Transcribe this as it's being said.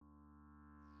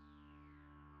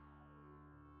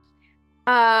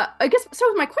I guess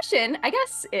so. My question, I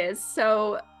guess, is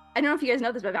so I don't know if you guys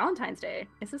know this, but Valentine's Day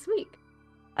is this week.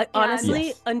 And Honestly,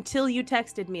 Yes. until you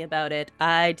texted me about it,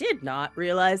 I did not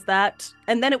realize that.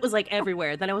 And then it was like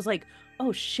everywhere. Then I was like,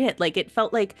 oh shit. Like it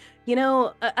felt like,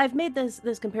 I've made this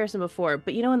comparison before,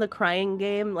 but in the crying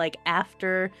game, like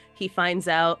after he finds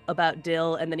out about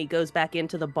Dill and then he goes back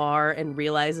into the bar and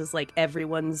realizes like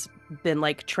everyone's been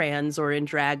like trans or in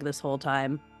drag this whole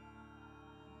time.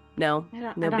 No, I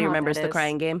don't nobody know what that remembers the is.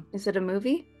 crying game. Is it a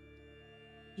movie?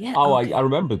 Yeah, Oh, I okay.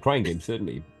 remember the crying game,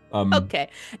 certainly. Okay.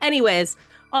 Anyways,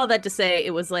 all that to say,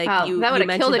 it was like Oh, you that would you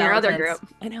have killed mentioned in your other group.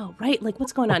 Valentine's. I know, right? Like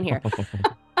what's going on here?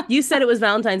 You said it was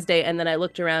Valentine's Day, and then I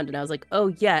looked around and I was like,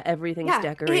 oh yeah, everything's Yeah, it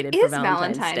decorated for is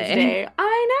Valentine's Valentine's Day. Day.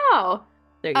 I know.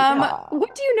 There you go.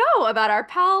 What do you know about our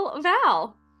pal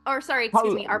Val? Or sorry,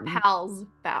 excuse me, our how pals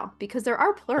Val, because there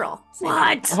are plural St.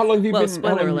 What? Valentine. how long have you Well, been how spoiler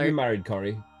long have you been alert. married,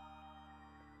 Corey?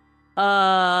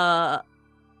 Uh,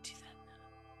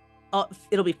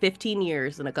 it'll be 15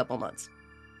 years in a couple months.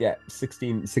 Yeah,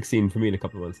 16 for me in a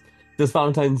couple of months. Does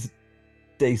Valentine's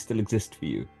Day still exist for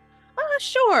you?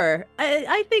 Sure.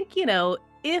 I think,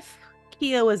 if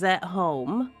Kia was at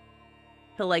home,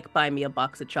 he'll like buy me a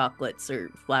box of chocolates or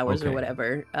flowers or Okay.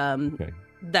 whatever. Okay.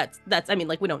 That's I mean,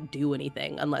 like we don't do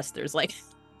anything unless there's like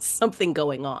something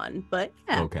going on. But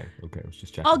yeah, Okay. Okay. I was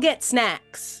just I'll checking. get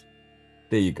snacks.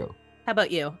 There you go. How about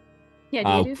you? Yeah, do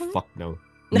you Oh do something? fuck no.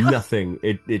 Nothing.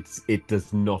 It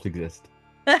does not exist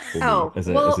for me Oh, as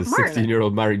a well, 16-year-old Martin, year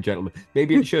old married gentleman.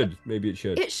 Maybe it should. Maybe it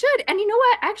should. it should. And you know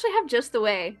what? I actually have just the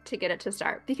way to get it to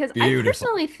start because I Beautiful.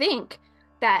 personally think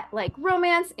that like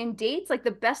romance and dates, like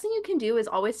the best thing you can do is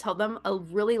always tell them a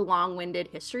really long-winded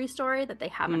history story that they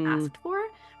haven't Mm, asked for to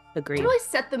agreed. really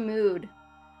set the mood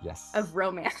Yes. of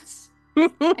romance. I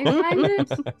find it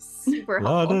super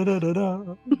La helpful. da da da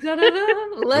da.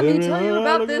 Da-da-da. Let me tell you Everyone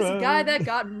about look this guy around. that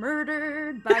got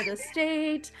murdered by the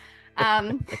state.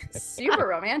 Super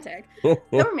romantic. So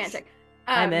romantic.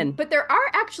 I'm in. But there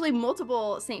are actually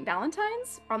multiple St.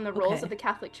 Valentines on the rolls of Okay. the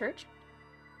Catholic Church,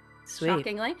 Sweet.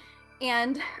 shockingly.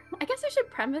 And I guess I should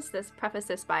preface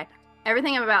this by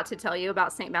everything I'm about to tell you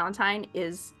about St. Valentine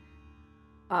is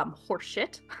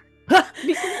horseshit.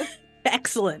 because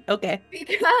Excellent. Okay.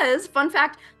 Because, fun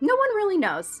fact, no one really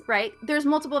knows, right? There's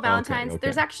multiple Okay, Valentines.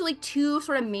 There's okay. actually two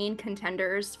sort of main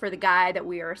contenders for the guy that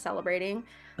we are celebrating.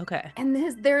 Okay. And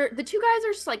they're the two guys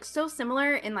are just like so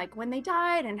similar in like when they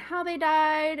died and how they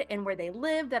died and where they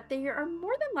lived that they are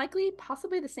more than likely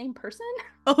possibly the same person,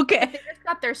 but Okay. they just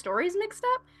got their stories mixed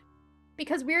up.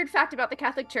 Because weird fact about the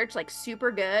Catholic Church, like super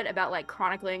good about like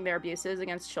chronicling their abuses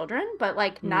against children, but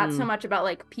like not so Hmm. much about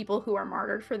like people who are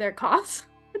martyred for their cause,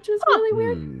 which is Huh. really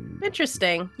weird. Hmm.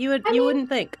 Interesting. You would I you mean, wouldn't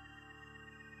think.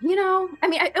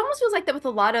 it almost feels like that with a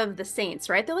lot of the saints,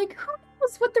 right? They're like, who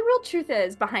knows what the real truth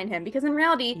is behind him? Because in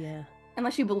reality, Yeah.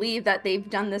 unless you believe that they've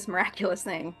done this miraculous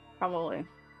thing, probably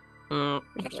Mm.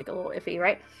 it's like a little iffy,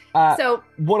 right? Uh, So,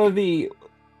 one of the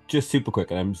just super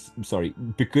quick, and I'm sorry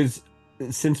because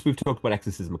since we've talked about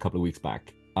exorcism a couple of weeks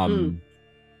back, Mm.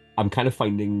 I'm kind of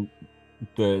finding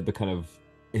the kind of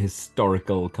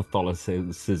historical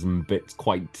Catholicism bits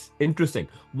quite interesting.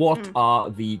 What mm, are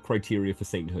the criteria for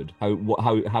sainthood?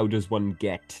 How does one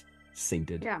get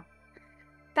sainted? yeah,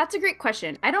 that's a great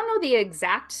question. I don't know the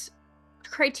exact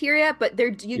criteria, but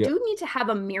you Yeah, do need to have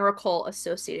a miracle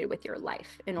associated with your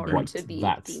life in order right. to be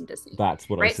That's deemed a saint. that's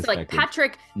what I Right? So like suspected.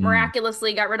 Patrick Mm,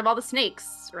 miraculously got rid of all the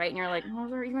snakes, right? And you're like, oh,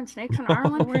 there even snakes in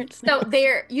Ireland? Weren't So snakes.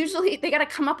 they're usually they gotta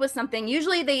come up with something.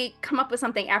 Usually they come up with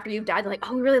something after you've died. They're like,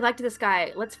 oh, we really liked this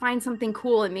guy. Let's find something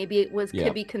cool. And maybe it was yeah.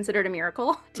 could be considered a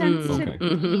miracle. Tends to Mm. Okay.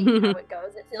 be how Mhm. it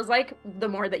goes. It feels like the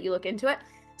more that you look into it.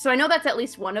 So I know that's at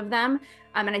least one of them.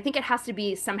 And I think it has to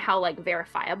be somehow like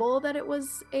verifiable that it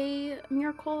was a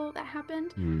miracle that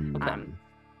happened. Okay. Hmm. Um,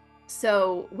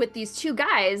 so with these two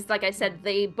guys, like I said,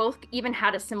 they both even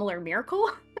had a similar miracle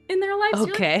in their lives. So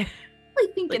you're like Okay.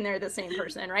 really thinking Like, they're the same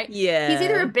person, right? He's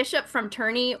either a yeah. bishop from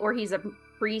Turney or he's a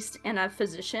priest and a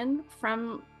physician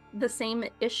from the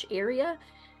same-ish area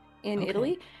in Okay.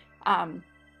 Italy. Um,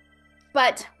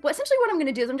 but essentially what I'm going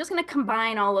to do is I'm just going to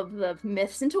combine all of the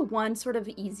myths into one sort of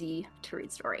easy to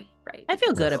read story, right? I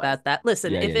feel Because good Yes. otherwise, about that.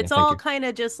 Listen, Yeah, if yeah, yeah. it's Thank all you. kind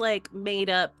of just like made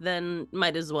up, then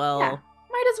might as yeah, well.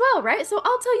 might as well, right? So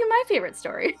I'll tell you my favorite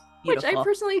story, which I Beautiful.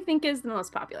 personally think is the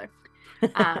most popular.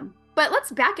 But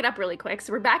let's back it up really quick.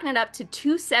 So we're backing it up to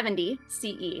 270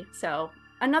 CE. So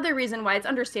another reason why it's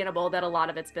understandable that a lot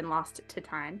of it's been lost to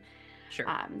time. Sure.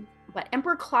 But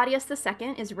Emperor Claudius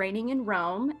II is reigning in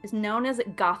Rome, is known as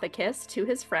Gothicus to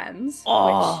his friends, which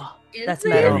Oh, is that's a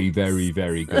metal. Very, very,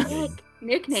 very good name. sick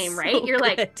nickname, right? So You're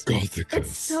like, good. it's Gothicus.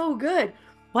 so good.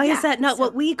 Why Yeah, is that not so-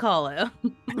 what we call him?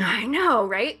 I know,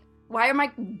 right? Why am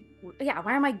I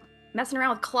messing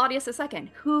around with Claudius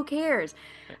II? Who cares?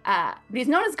 But he's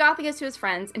known as Gothicus to his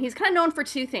friends, and he's kind of known for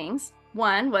two things.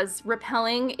 One was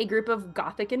repelling a group of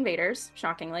Gothic invaders,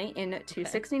 shockingly, in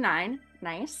 269.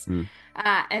 Nice. Mm.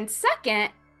 And second,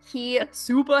 he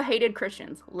super hated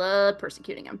Christians, loved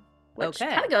persecuting them, which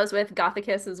kind of goes with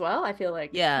Gothicus as well. I feel like,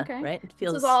 Yeah, okay, right? It this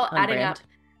feels is all on adding brand. up.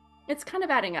 It's kind of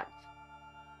adding up.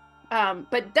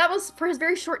 But that was for his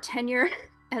very short tenure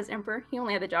as emperor. He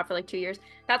only had the job for like 2 years.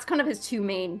 That's kind of his two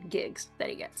main gigs that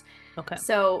he gets. Okay.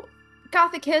 So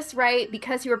Gothicus, right,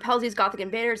 because he repels these Gothic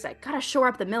invaders, like gotta shore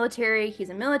up the military. He's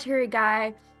a military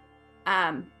guy.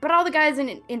 But all the guys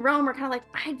in Rome were kind of like,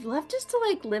 I'd love just to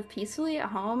like live peacefully at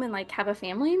home and like have a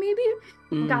family maybe.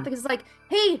 And Gothicus is like,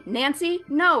 hey, Nancy,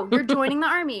 no, you're joining the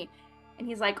army. And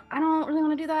he's like, I don't really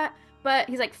want to do that. But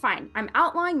he's like, fine, I'm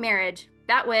outlawing marriage.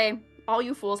 That way, all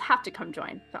you fools have to come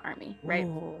join the army, right?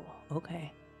 Ooh,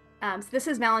 okay. So this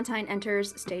is Valentine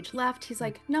enters stage left. He's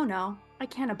like, no, I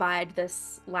can't abide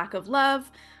this lack of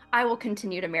love. I will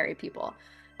continue to marry people.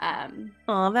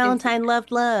 Oh, Valentine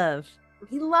loved love.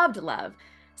 He loved love.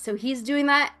 So he's doing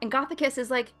that. And Gothicus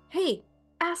is like, hey,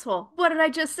 asshole, what did I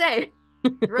just say?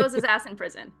 Throws his ass in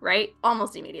prison, right?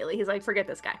 Almost immediately. He's like, forget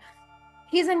this guy.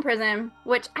 He's in prison,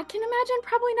 which I can imagine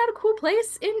probably not a cool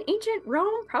place in ancient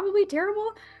Rome. Probably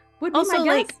terrible. Would be Also, my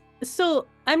like, guess. so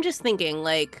I'm just thinking,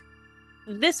 like,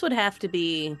 this would have to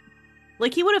be,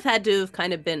 like, he would have had to have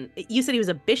kind of been, you said he was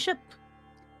a bishop?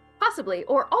 Possibly.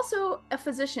 Or also a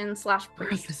physician /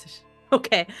 priest.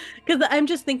 Okay, because I'm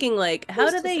just thinking, like, how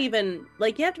Who's do to they say? even,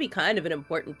 like, you have to be kind of an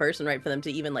important person, right, for them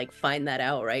to even, like, find that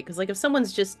out, right? Because, like, if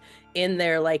someone's just in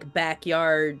their, like,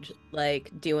 backyard, like,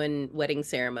 doing wedding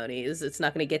ceremonies, it's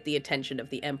not going to get the attention of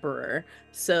the emperor.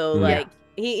 So, Yeah. like,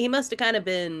 he must have kind of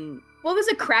been... Well, there's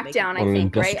a crackdown, I On an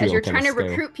think, right? As industrial you're kind trying of to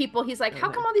scale. recruit people, he's like, how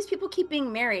Okay. come all these people keep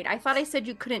being married? I thought I said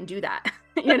you couldn't do that.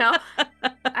 You know?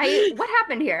 What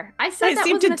happened here? I said I that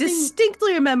seem to wasn't a thing.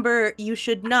 distinctly remember you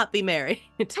should not be married.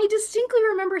 I distinctly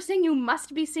remember saying you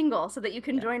must be single so that you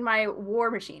can join my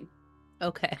war machine.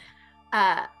 Okay.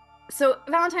 So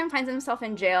Valentine finds himself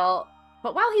in jail,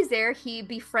 but while he's there, he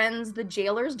befriends the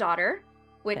jailer's daughter,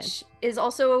 which is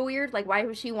also a weird, like, why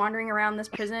was she wandering around this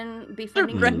prison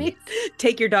befriending Right. inmates?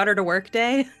 Take your daughter to work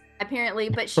day. Apparently,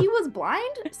 but she was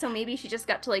blind, so maybe she just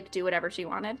got to, like, do whatever she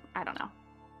wanted. I don't know.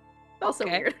 Also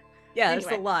Okay. weird. Yeah,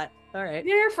 Anyway. it's a lot. All right.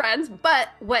 They're friends, but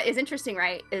what is interesting,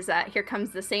 right, is that here comes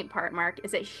the saint part, Mark,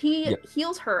 is that he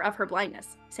heals her of her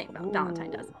blindness. Saint Valentine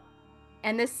does. Ooh.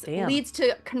 And this Damn. leads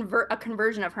to a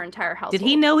conversion of her entire household. Did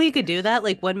he know he could do that?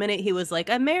 Like, one minute he was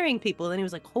like, I'm marrying people. Then he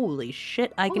was like, holy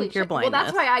shit, I Holy can cure shit. Well,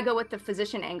 blindness. that's why I go with the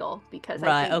physician angle, because I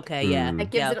Right, think okay, yeah. it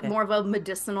gives yeah, it okay. more of a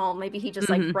medicinal, maybe he just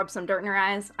like rubbed some dirt in her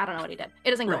eyes. I don't know what he did.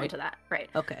 It doesn't go Right. into that, right?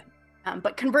 Okay.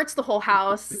 But converts the whole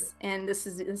house, and this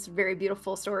is this very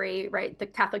beautiful story, right? The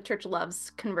Catholic Church loves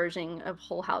conversion of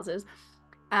whole houses.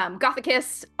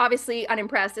 Gothicus, obviously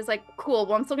unimpressed, is like, cool,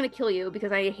 well, I'm still gonna kill you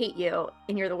because I hate you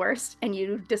and you're the worst and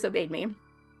you disobeyed me.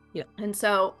 Yeah. And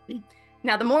so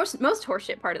now the most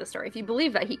horseshit part of the story, if you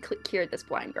believe that he cured this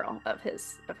blind girl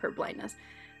of her blindness,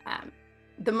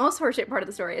 the most horseshit part of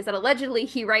the story is that allegedly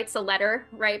he writes a letter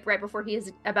right before he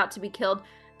is about to be killed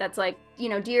that's like, you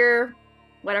know, dear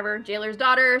whatever, jailer's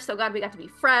daughter, so glad we got to be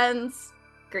friends.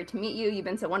 Great to meet you. You've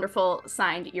been so wonderful.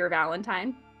 Signed, your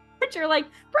Valentine. But you're like,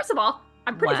 first of all,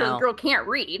 I'm pretty sure Wow. this girl can't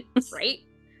read, right?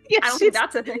 Yeah, I don't think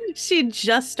that's a thing. She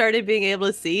just started being able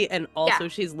to see, and also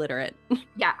she's literate.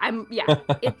 Yeah,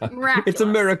 it's miraculous. It's a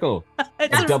miracle.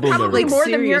 It's a double probably miracle. more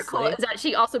than miracle Seriously. is that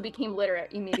she also became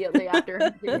literate immediately after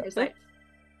getting her sight.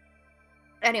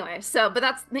 Anyway, but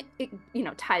that's,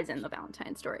 ties in the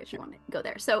Valentine story if you want to go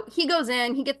there. So he goes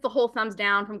in, he gets the whole thumbs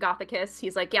down from Gothicus.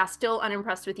 He's like, yeah, still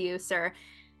unimpressed with you, sir.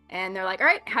 And they're like, all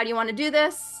right, how do you want to do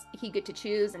this? He get to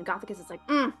choose, and Gothicus is like,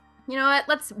 you know what?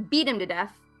 Let's beat him to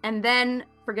death, and then,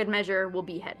 for good measure, we'll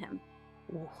behead him.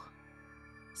 Ooh,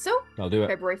 So, I'll do it.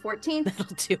 February 14th, that'll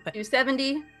do it.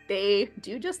 270, they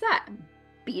do just that.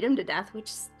 Beat him to death,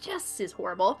 which just is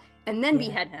horrible, and then Yeah.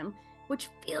 behead him, which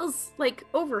feels like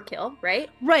overkill, right?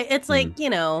 Right, it's like, you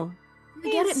know, I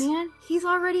get it, man. He's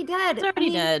already dead. He's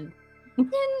already dead. Then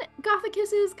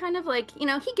Gothicus is kind of like, he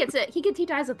gets it. He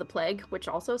dies of the plague, which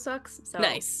also sucks. So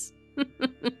Nice.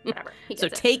 whatever. He So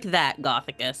gets it. take that,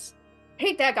 Gothicus.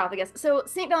 Take that, Gothicus. So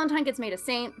Saint Valentine gets made a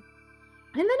saint,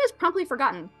 and then is promptly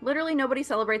forgotten. Literally nobody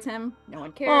celebrates him. No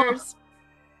one cares.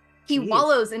 He Jeez.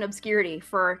 wallows in obscurity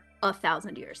for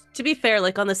 1,000 years. To be fair,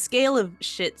 like on the scale of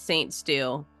shit saints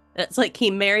do, it's like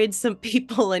he married some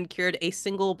people and cured a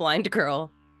single blind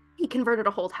girl. He converted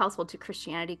a whole household to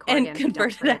Christianity, And Corrigan. Don't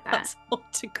converted a forget that. household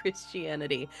to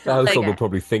Christianity. The Don't household were forget.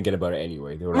 probably thinking about it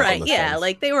anyway. They were like on Right, the yeah, fence.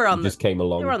 like they were He on just came they were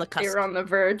along. on the They cusp. were on the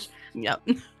verge. Yep.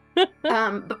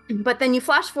 But then you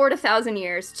flash forward 1,000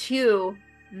 years to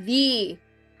the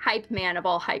hype man of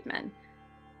all hype men.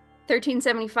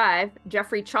 1375,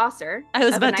 Geoffrey Chaucer. I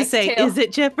was of A about to Knight's say, Tale. is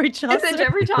it Geoffrey Chaucer? Is it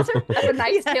Geoffrey Chaucer? Of A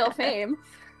Knight's Tale Yeah. fame.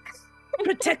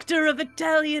 Protector of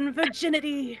Italian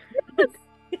virginity.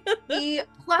 He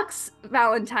plucks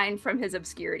Valentine from his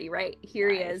obscurity, right? Here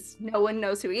he Nice. is. No one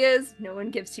knows who he is. No one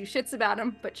gives two shits about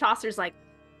him. But Chaucer's like,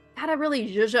 gotta really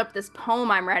zhuzh up this poem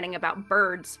I'm writing about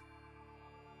birds.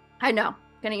 I know.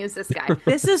 Gonna use this guy.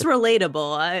 This is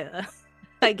relatable.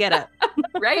 I get it.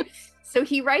 Right? So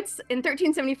he writes, in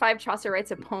 1375, Chaucer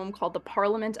writes a poem called The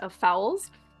Parliament of Fowls,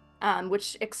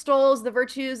 which extols the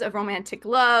virtues of romantic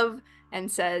love and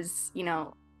says,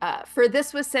 for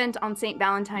this was sent on St.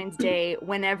 Valentine's Day,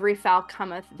 when every fowl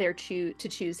cometh there to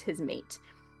choose his mate.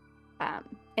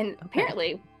 And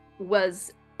apparently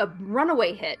was a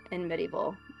runaway hit in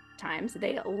medieval times.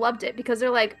 They loved it because they're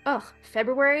like, ugh,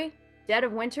 February, dead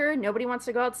of winter, nobody wants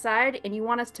to go outside, and you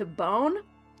want us to bone?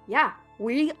 Yeah,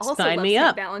 we also Sign love me St.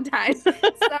 up. Valentine.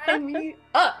 Sign me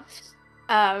up.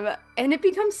 And it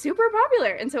becomes super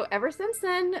popular. And so ever since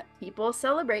then, people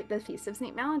celebrate the Feast of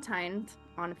St. Valentine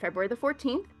on February the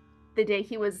 14th, the day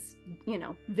he was,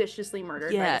 viciously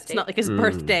murdered by Yeah, the it's state. not like his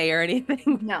birthday or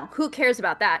anything. No, who cares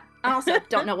about that? I also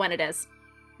don't know when it is,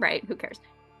 right? Who cares?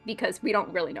 Because we don't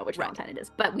really know which Valentine it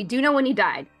is. But we do know when he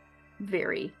died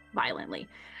very violently.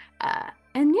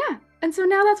 And so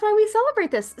now that's why we celebrate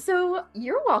this. So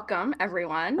you're welcome,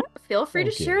 everyone. Feel free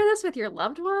Thank to you. share this with your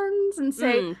loved ones and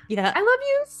say, Yeah. I love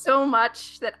you so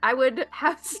much that I would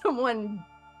have someone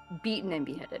beaten and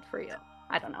beheaded for you.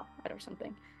 I don't know, or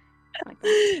something like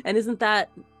that. And isn't that,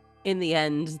 in the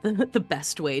end, the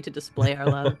best way to display our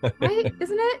love? Right?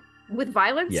 Isn't it? With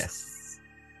violence? Yes.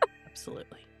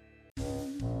 Absolutely.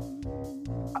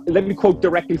 Let me quote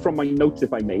directly from my notes,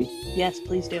 if I may. Yes,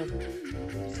 please do.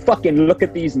 Fucking look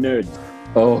at these nerds.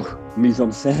 Oh, mise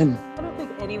en scène. I don't think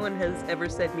anyone has ever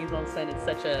said mise en scène in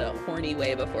such a horny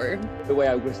way before. The way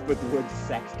I whispered the word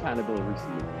sex cannibal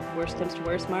recently. Worst comes to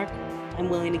worst, Mark. I'm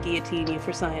willing to guillotine you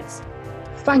for science.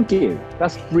 Thank you.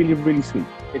 That's really, really sweet.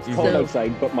 It's You cold do.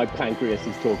 outside, but my pancreas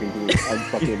is talking to me.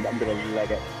 I'm gonna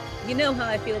leg it. You know how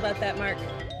I feel about that, Mark.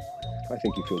 I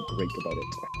think you feel great about it.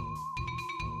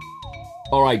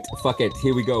 All right, fuck it.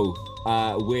 Here we go.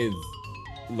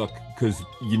 Look, because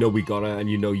we gotta, and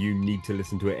you need to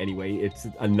listen to it anyway. It's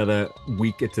another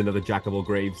week. It's another Jack of all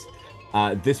graves.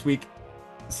 This week,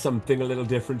 something a little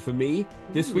different for me.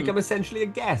 This week, I'm essentially a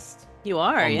guest You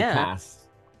are, on the yeah. cast,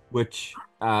 which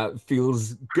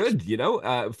feels good.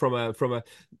 From a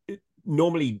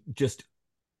normally just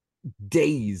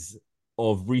days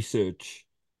of research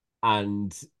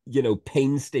and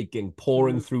painstaking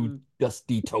pouring through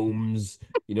dusty tomes,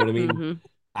 you know what I mean?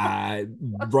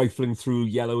 Rifling through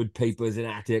yellowed papers in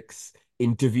attics,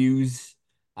 interviews,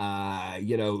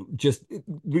 just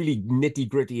really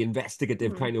nitty-gritty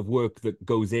investigative kind of work that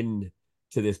goes in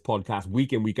to this podcast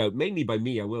week in, week out, mainly by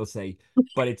me, I will say.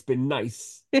 But it's been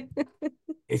nice.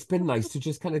 It's been nice to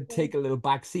just kind of take a little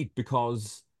back seat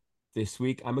because this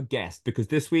week I'm a guest. Because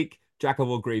this week, Jack of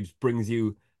all graves brings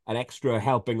you an extra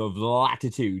helping of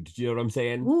latitude. Do you know what I'm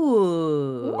saying?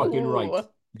 Ooh. Fucking right.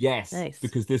 Yes, Nice.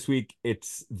 because this week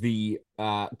it's the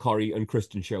Corey and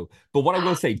Kristen show. But what I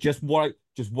will say, just one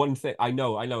thing. I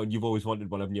know, and you've always wanted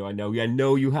one of you. I know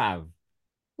you have.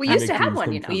 We I used to make have dreams one,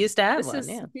 come you know. true. We used to have This one, is,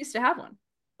 yeah. we used to have one.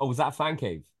 Oh, was that Fan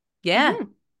Cave? Yeah. Mhm.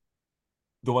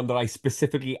 The one that I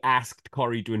specifically asked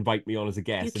Corey to invite me on as a You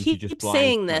guest, and she keep just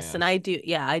saying blanked my this, and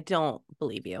ass. I don't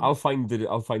believe you. I'll find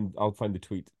the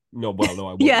tweet. No, well, no,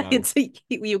 I won't. Yeah, now.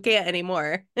 you can't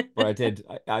anymore. But I did.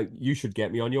 You should get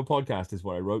me on your podcast, is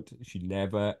what I wrote. She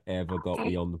never ever got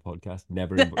me on the podcast.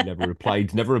 Never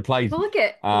replied. Never replied. Well, look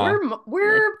at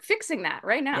we're fixing that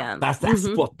right now. Yeah. That's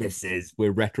what this is.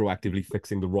 We're retroactively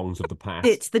fixing the wrongs of the past.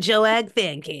 It's the Joag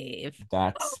Fan Cave.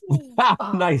 That's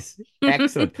nice.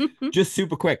 Excellent. Just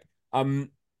super quick. I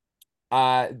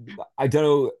don't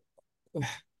know.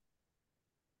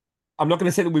 I'm not going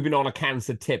to say that we've been on a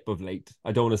cancer tip of late.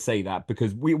 I don't want to say that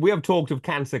because we have talked of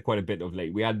cancer quite a bit of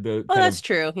late. We had the Oh, that's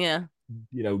true. Yeah.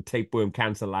 tapeworm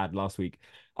cancer lad last week.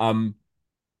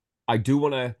 I do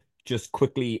want to just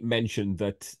quickly mention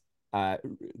that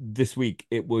this week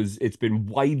it's been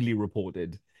widely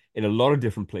reported in a lot of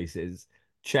different places.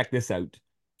 Check this out.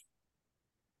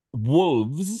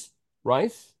 Wolves,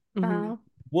 right? Mhm.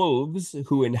 Wolves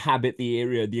who inhabit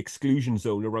the exclusion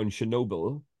zone around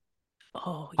Chernobyl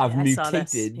Oh, have yeah, I saw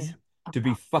this. mutated Yeah. to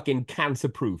be fucking cancer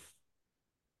proof.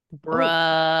 Fucking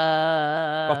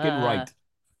Bruh. right.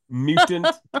 Mutant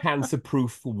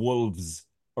cancer-proof wolves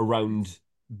around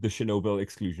the Chernobyl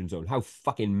exclusion zone. How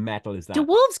fucking metal is Do that?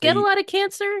 wolves get a They lot of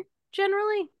cancer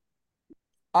generally?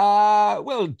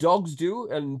 well, dogs do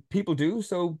and people do,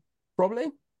 so probably.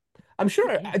 I'm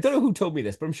sure, I don't know who told me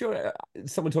this, but I'm sure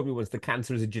someone told me once that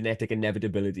cancer is a genetic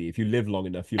inevitability. If you live long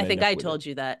enough, you'll I end think up I with it. told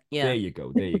you that. There Yeah. you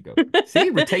go. There you go.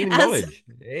 See, retaining As knowledge.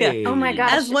 yeah, Oh my Hey.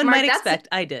 as gosh, one Mark, might that's expect,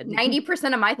 I did.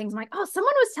 90% of my things. I'm like, oh,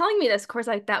 someone was telling me this. Of course,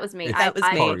 like that was me. It's That was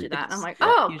I me. told you Corey. that. And I'm It's like,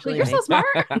 Yeah. oh, usually you're so me.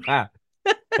 smart.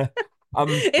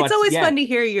 It's But always yeah, fun to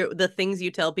hear the things you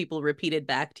tell people repeated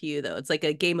back to you though. It's like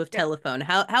a game of Yeah. telephone.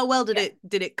 How well did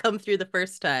Yeah. it come through the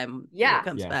first time when it Yeah.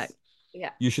 comes back? yes.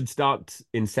 Yeah. You should start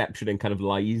inceptioning kind of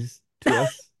lies to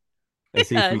us and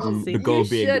see if Yeah, we just can, the see. You goal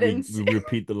being that we, shouldn't. we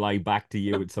repeat the lie back to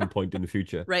you at some point in the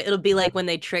future. Right, it'll be like when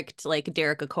they tricked like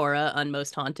Derek Acora on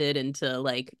Most Haunted into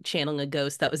like channeling a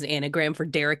ghost that was an anagram for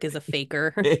Derek is a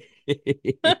faker. Very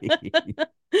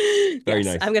Yes,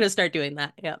 nice. I'm gonna start doing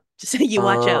that. Yeah, just so you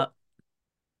watch Uh, out.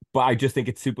 but I just think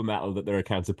it's super metal that there are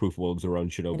cancer-proof wolves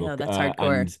around I know Chernobyl. that's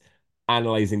hardcore. And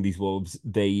analyzing these wolves,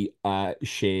 they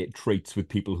share traits with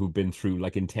people who've been through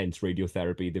like intense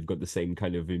radiotherapy. They've got the same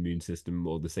kind of immune system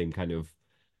or the same kind of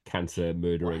cancer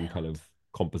murdering kind Wild. of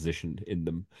composition in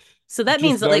them. So that Just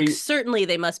means that like very, certainly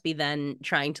they must be then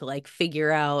trying to like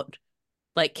figure out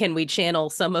like can we channel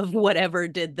some of whatever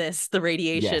did this the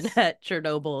radiation yes, at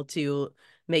Chernobyl to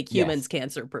make humans yes.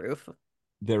 cancer proof.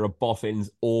 There are boffins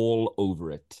all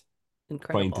over it trying to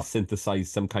Incredible.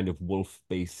 synthesize some kind of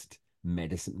wolf-based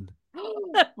medicine.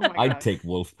 Oh my I'd gosh. take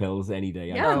wolf pills any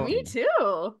day. I'd Yeah, Oh, me fucking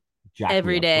too. jack me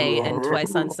every up. day and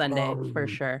twice on Sunday for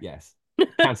sure. Yes.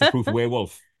 Cancer-proof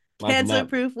werewolf. Imagine Cancer that.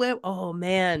 proof web. Oh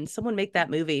man, someone make that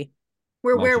movie.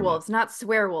 We're Imagine that. werewolves, not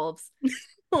swearwolves.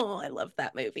 Oh, I love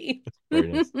that movie.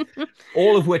 Very nice.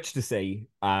 All of which to say,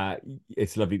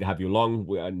 it's lovely to have you along,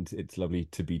 and it's lovely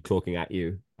to be talking at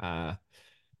you.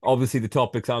 Obviously the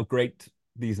topics aren't great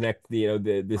these next,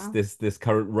 this Wow. this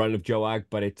current run of Joag,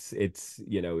 but it's it's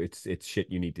shit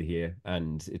you need to hear,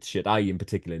 and it's shit I in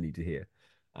particular need to hear.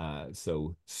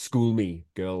 So school me,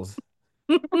 girls.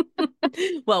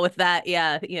 Well, with that,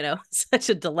 yeah, such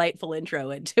a delightful intro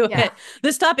into Yeah. it.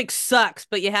 This topic sucks,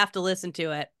 but you have to listen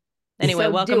to it. Anyway,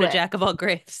 So welcome do to it. Jack of All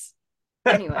Graves.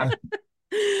 Anyway,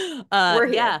 we're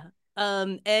here. Yeah.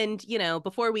 And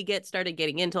before we get started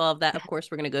getting into all of that, of course,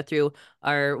 we're gonna go through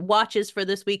our watches for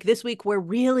this week. This week we're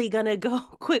really gonna go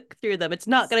quick through them. It's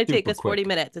not gonna take Super us 40 quick.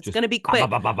 minutes. It's Just gonna be ba ba quick.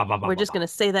 ba ba ba ba We're ba just ba. gonna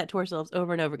say that to ourselves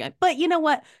over and over again. But you know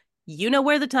what? You know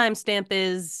where the timestamp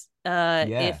is, Yeah.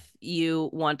 if you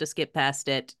want to skip past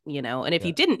it, and if you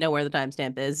Yeah. didn't know where the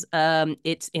timestamp is,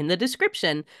 it's in the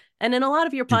description. And in a lot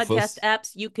of your podcast Doofus.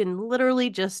 apps, you can literally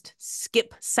just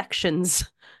skip sections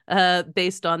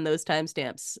based on those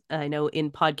timestamps. I know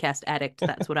in Podcast Addict,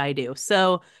 that's what I do.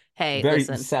 So, hey, Very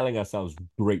listen. selling ourselves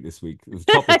great this week. The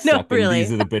I topics know, suck, and these really.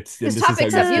 are the bits, and This this is how topic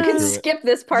you sucks. You sit can through skip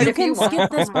this part You if can you want. skip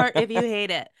this part if you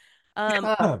hate it. Oh,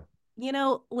 it.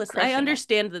 Listen, I crushing it.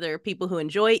 understand that there are people who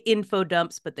enjoy info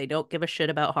dumps, but they don't give a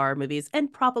shit about horror movies,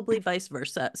 and probably vice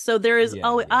versa. So there is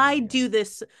always, I Yeah. do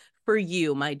this for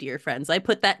you, my dear friends. I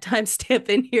put that timestamp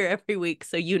in here every week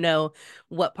so you know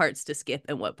what parts to skip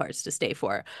and what parts to stay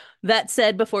for. That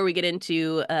said, before we get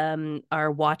into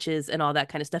our watches and all that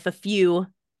kind of stuff, a few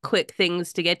quick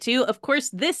things to get to. Of course,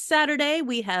 this Saturday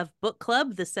we have book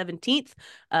club, the 17th.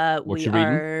 What We you reading?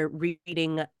 are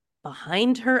reading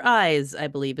Behind Her Eyes, I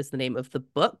believe is the name of the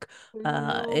book.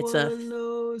 It's a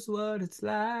knows what it's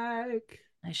like.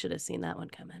 I should have seen that one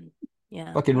coming.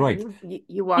 Yeah. Fucking yeah, right.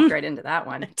 you walked right into that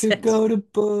one. To go to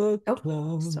book Oh,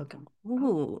 club still come.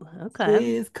 Ooh,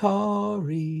 okay. with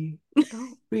Corey,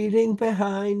 Oh, reading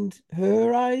behind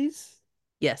her eyes.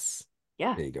 Yes.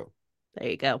 yeah. There you go. There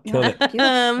you go. No, Killed it. beautiful.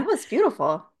 That was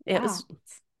beautiful. It Wow. was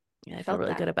yeah, I feel Felt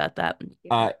really that. good about that.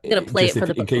 Yeah. I'm gonna play Just it for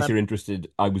the in book case club. you're interested,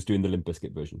 I was doing the Limp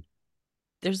Bizkit version.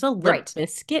 There's a Limp Right.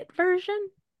 Bizkit version?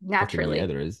 Fucking Naturally. yeah,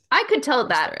 there is. I could tell Of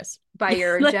course there that is. by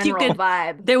your Like, you general could-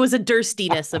 vibe. There was a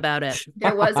durstiness about it.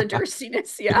 There was a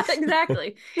durstiness. Yeah,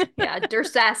 exactly. Yeah,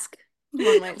 durst-esque,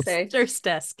 one might say.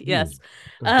 Durst-esque, yes.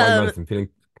 Got a dry mouth. I'm feeling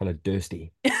kind of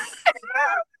thirsty.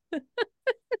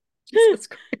 Jesus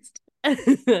Christ.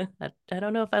 I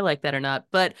don't know if I like that or not,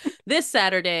 but this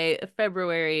Saturday,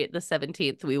 February the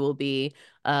 17th, we will be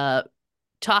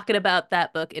talking about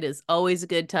that book. It is always a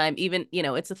good time. Even,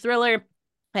 it's a thriller.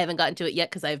 I haven't gotten to it yet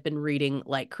because I've been reading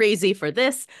like crazy for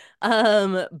this.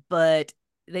 But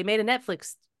they made a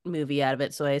Netflix movie out of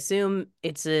it, so I assume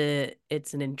it's an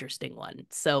interesting one.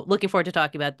 So looking forward to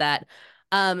talking about that.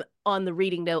 On the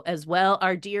reading note as well,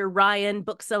 our dear Ryan,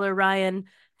 bookseller Ryan,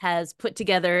 has put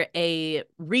together a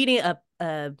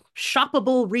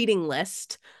shoppable reading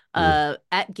list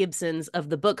at Gibson's of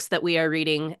the books that we are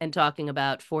reading and talking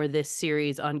about for this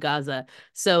series on Gaza.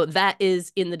 So that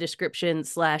is in the description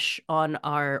 / on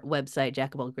our website,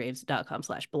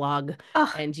 jackofallgraves.com/blog.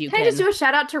 Oh, and you can I just do a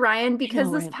shout out to Ryan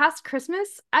because this Ryan. past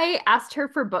Christmas I asked her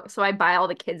for books. So I buy all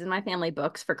the kids in my family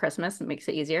books for Christmas. It makes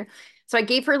it easier. So I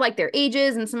gave her like their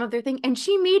ages and some of their things, and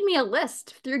she made me a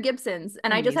list through Gibson's,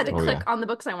 and I just had to Amazing. click on the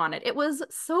books I wanted. It was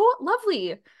so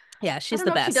lovely. Yeah, I she's don't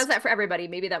the know if best. she does that for everybody.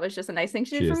 Maybe that was just a nice thing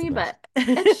she did for is me, the best. but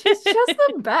she's just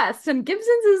the best. And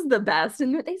Gibson's is the best.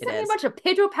 And they sent me a is. bunch of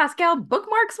Pedro Pascal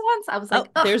bookmarks once. I was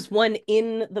like, Oh, there's one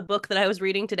in the book that I was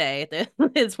reading today.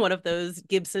 It's one of those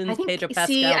Gibson's Pedro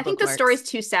Pascal I think the bookmarks. story's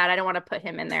too sad. I don't want to put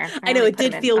him in there. I know, only it put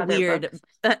him did in feel other weird.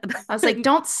 books. I was like,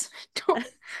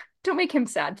 don't make him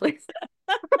sad, please.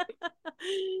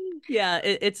 Yeah,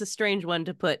 it's a strange one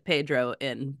to put Pedro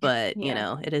in, but you Yeah.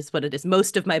 know, it is what it is.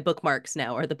 Most of my bookmarks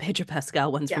now are the Pedro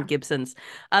Pascal ones from Yeah. Gibson's.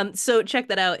 So check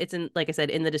that out. It's in, like I said,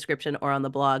 in the description or on the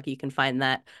blog. You can find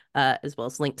that as well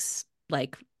as links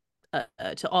like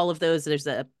to all of those. There's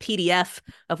a PDF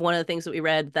of one of the things that we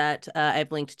read that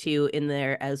I've linked to in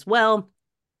there as well.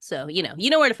 So, you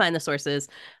know where to find the sources.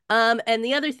 And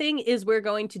the other thing is we're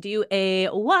going to do a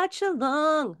watch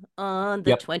along on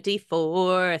the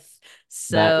 24th.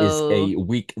 So that is a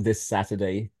week this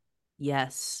Saturday.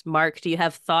 Yes. Mark, do you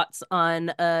have thoughts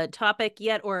on a topic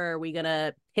yet, or are we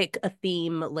gonna pick a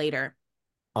theme later?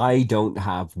 I don't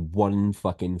have one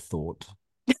fucking thought.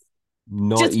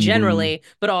 Not just even... generally,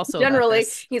 but also generally.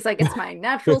 He's like, it's my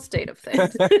natural state of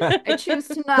things. I choose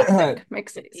to not think.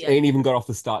 Makes it easy. Ain't even got off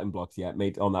the starting blocks yet,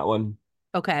 mate, on that one.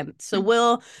 Okay, so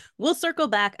we'll circle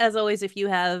back as always if you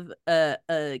have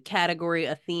a category,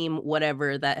 a theme,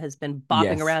 whatever that has been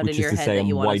bopping around in your head that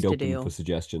you want us to do. For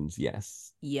suggestions.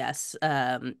 Yes.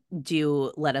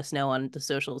 Do let us know on the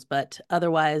socials, but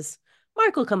otherwise,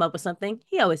 Mark will come up with something.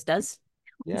 He always does.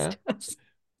 Yeah.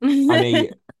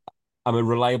 I'm a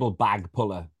reliable bag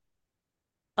puller.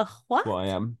 A what? That's what I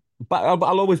am. But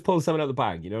I'll always pull something out of the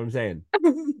bag. You know what I'm saying?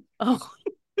 Oh,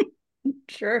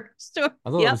 sure. I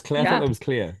thought that was clear. I thought that was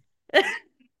clear.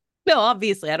 No,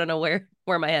 obviously, I don't know where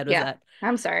my head was at.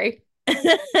 I'm sorry.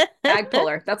 Bag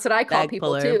puller. That's what I call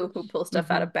people too, who pull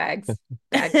stuff out of bags.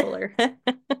 Bag puller.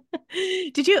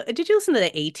 Did you listen to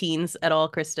the A-Teens at all,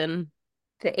 Kristen?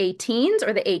 The A-Teens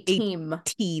or the A-Team?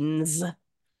 Teens.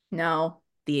 No.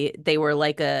 They were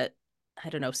like a, I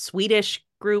don't know, Swedish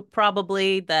group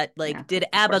probably that did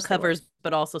ABBA covers,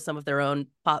 but also some of their own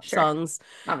pop songs.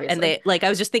 Obviously. And they I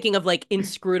was just thinking of like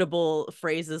inscrutable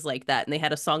phrases like that. And they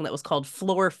had a song that was called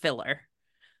Floor Filler.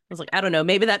 I was like, I don't know,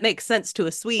 maybe that makes sense to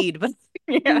a Swede, but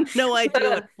no idea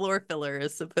what floor filler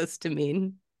is supposed to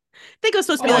mean. I think it was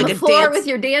supposed to be like a floor dance with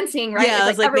your dancing, right? Yeah,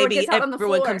 it's like maybe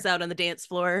everyone comes out on the dance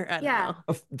floor. I don't know.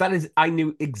 That is, I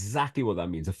knew exactly what that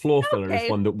means. A floor filler is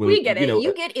one that will. We get it.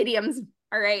 You get idioms.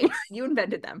 All right, you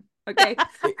invented them. Okay.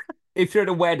 If you're at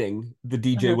a wedding, the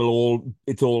DJ will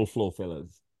it's all floor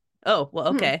fillers. Oh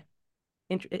well, okay.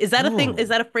 Is that a thing? Is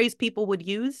that a phrase people would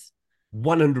use?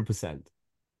 100%.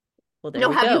 Well, there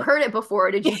we go. Have you heard it before?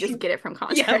 Or did you just get it from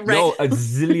context? Yeah, right. No, a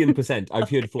zillion %. I've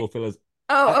heard floor fillers.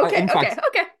 Oh, okay, okay.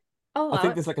 I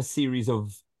think there's like a series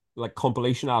of like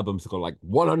compilation albums called like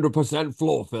 100%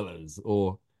 floor fillers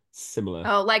or similar.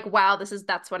 Oh, like wow,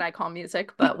 that's what I call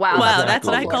music, but wow, that's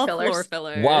what I call floor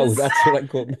fillers. Wow, that's what I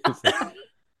call music.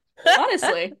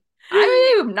 Honestly,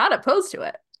 I am not opposed to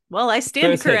it. Well, I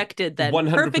stand corrected then.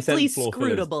 100% Perfectly floor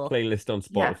scrutable playlist on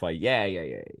Spotify. Yeah.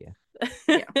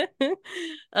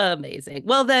 Amazing.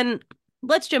 Well, then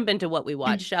let's jump into what we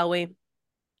watched, shall we?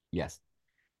 Yes.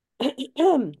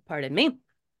 Pardon me.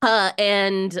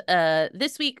 And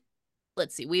this week,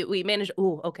 let's see, we managed.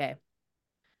 Oh, okay.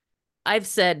 I've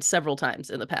said several times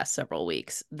in the past several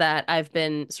weeks that I've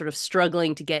been sort of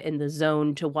struggling to get in the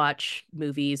zone to watch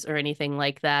movies or anything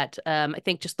like that. I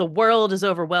think just the world is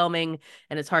overwhelming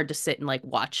and it's hard to sit and like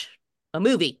watch a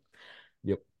movie.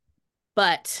 Yep.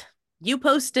 But you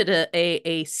posted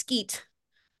a skeet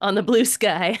on the Blue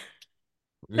Sky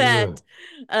that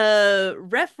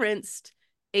referenced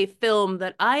a film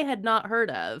that I had not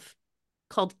heard of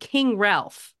called King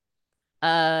Ralph.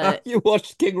 You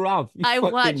watched King Ralph. I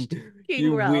watched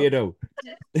King Ralph. You weirdo.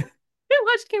 I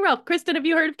watched King Ralph. Kristen, have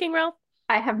you heard of King Ralph?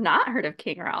 I have not heard of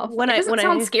King Ralph. It doesn't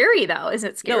sound scary though. Is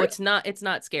it scary? No, it's not. It's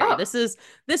not scary. Oh. This is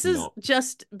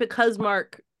just because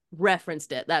Mark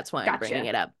referenced it. That's why I'm bringing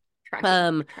it up.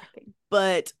 Tracking.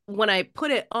 But when I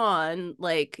put it on,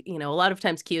 like, you know, a lot of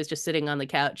times Q is just sitting on the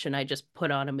couch and I just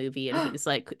put on a movie and he's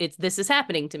like, this is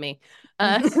happening to me.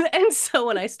 And so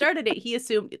when I started it, he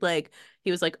assumed like,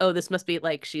 he was like, oh, this must be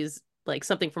like, she's like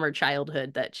something from her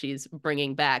childhood that she's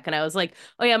bringing back. And I was like,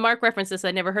 oh yeah, Mark referenced this.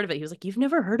 I never heard of it. He was like, you've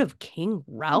never heard of King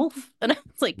Ralph? And I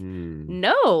was like, Mm.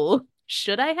 no,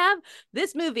 should I have?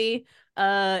 This movie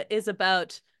is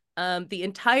about the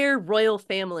entire royal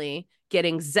family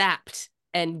getting zapped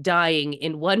and dying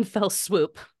in one fell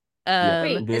swoop. Yeah.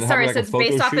 Wait, They're having sorry, like so a it's photo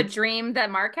based off a shoot. dream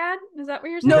that Mark had? Is that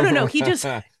what you're No, saying? no, no. He just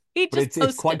But it's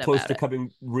quite posted close about to it.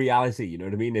 coming reality, you know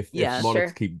what I mean? If Yeah, monarchs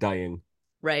sure. keep dying,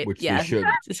 right. which they Yeah. should.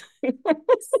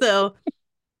 So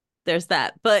there's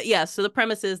that. But yeah, so the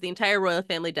premise is the entire royal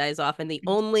family dies off, and the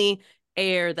only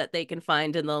heir that they can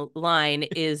find in the line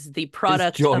is the It's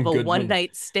product of John a one Goodman.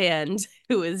 night stand,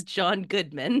 who is John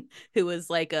Goodman, who is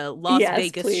like a Las Yes,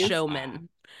 Vegas please. showman.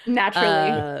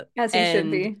 Naturally, Uh, as he should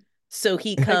and be, so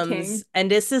he a comes, king.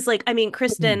 and this is like, I mean,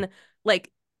 Kristen,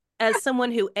 like, as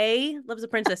someone who A, loves the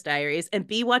Princess Diaries, and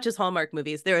B, watches Hallmark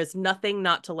movies, there is nothing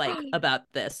not to like about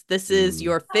this. This is Mm.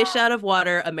 your fish out of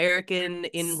water American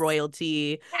in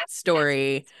royalty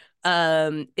story.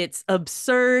 It's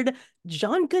absurd.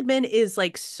 John Goodman is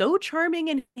like so charming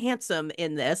and handsome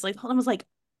in this. Like, I was like,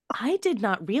 I did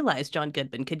not realize John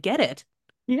Goodman could get it.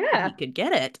 He Yeah. could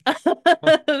get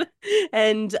it.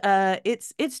 And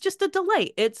it's just a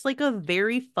delight. It's like a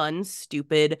very fun,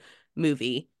 stupid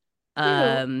movie.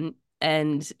 Cute.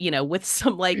 And you know, with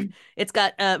some like it's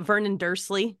got Vernon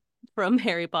Dursley from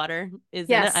Harry Potter is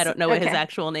in it. I Yes. don't know what his Okay.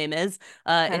 actual name is.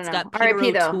 I don't It's know. got Peter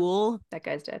R.I.P. though. O'Toole. That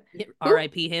guy's dead. Who?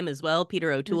 R.I.P. him as well.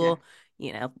 Peter Okay. O'Toole,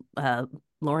 you know,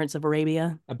 Lawrence of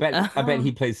Arabia. I bet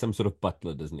he plays some sort of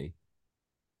butler, doesn't he?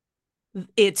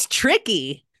 It's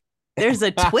tricky. There's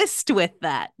a twist with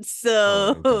that.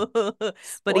 Oh, So, okay.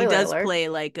 but he Spoiler does alert. play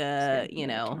like Just a, kidding. you I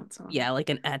know, can't. So. yeah, like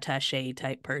an attaché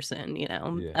type person, you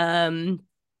know. Yeah.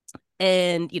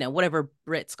 And you know, whatever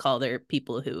Brits call their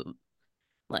people who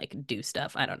like do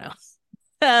stuff. I don't know.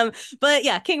 But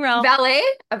yeah, King Ralph. Valet?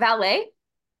 A valet?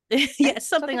 Yeah, Is that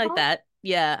something they like call it? that.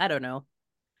 Yeah, I don't know.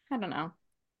 I don't know.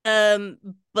 Um,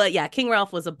 but yeah, King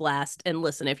Ralph was a blast. And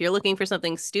listen, if you're looking for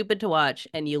something stupid to watch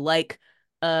and you like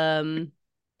Floor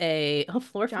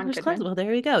John Fingers Goodman. Well,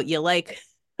 there you go. You like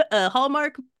a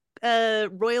Hallmark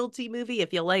royalty movie,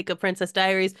 if you like a Princess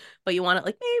Diaries, but you want it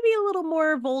like maybe a little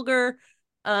more vulgar.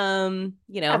 You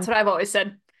know, That's what I've always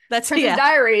said. that's Princess yeah,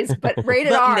 Diaries, but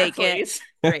rated but R, make it please.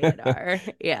 rated R.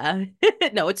 Yeah.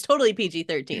 No, it's totally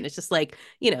PG-13. It's just like,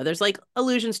 you know, there's like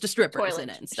allusions to strippers in Toilet.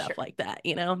 it and stuff Sure. like that,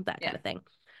 you know, that kind Yeah. of thing.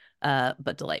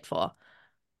 But delightful.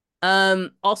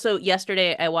 Also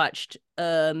yesterday I watched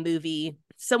a movie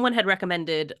someone had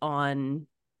recommended on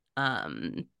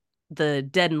um the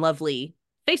Dead and Lovely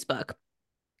Facebook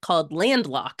called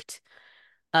Landlocked.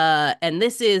 And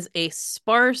this is a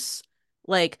sparse,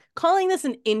 like calling this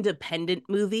an independent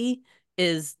movie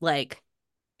is like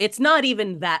it's not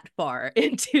even that far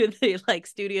into the like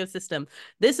studio system.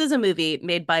 This is a movie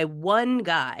made by one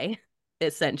guy,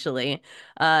 essentially.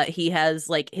 He has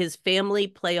like his family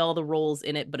play all the roles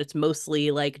in it, but it's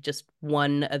mostly like just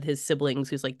one of his siblings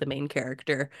who's like the main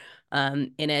character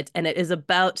in it. And it is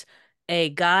about a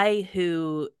guy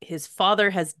who his father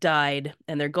has died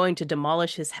and they're going to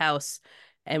demolish his house.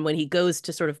 And when he goes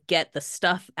to sort of get the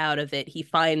stuff out of it, he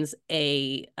finds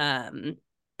a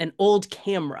an old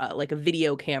camera, like a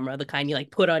video camera, the kind you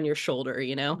like put on your shoulder,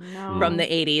 you know, from Mm. the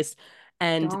No, 80s.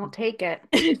 And don't take it.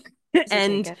 Does he take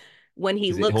and it? when he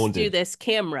Is it looks through haunted? this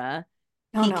camera,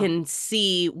 Oh he no. can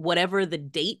see whatever the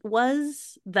date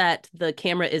was that the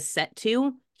camera is set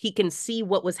to. He can see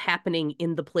what was happening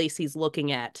in the place he's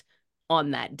looking at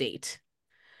on that date.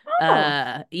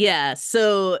 Oh, Yeah,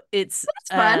 so it's that's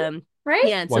fun, right?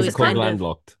 yeah, and Why so is it he's called kind of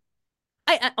Landlocked?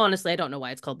 I honestly I don't know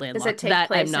why it's called Does it landlocked. take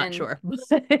That I'm place not in sure.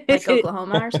 like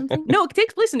Oklahoma or something? No, it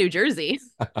takes place in New Jersey.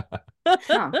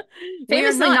 Oh, We are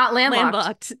famously not not landlocked.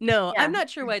 landlocked. No, I'm Yeah. not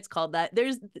sure why it's called that.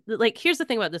 There's like here's the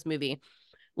thing about this movie.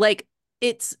 Like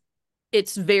it's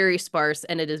it's very sparse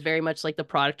and it is very much like the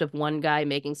product of one guy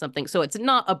making something. So it's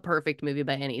not a perfect movie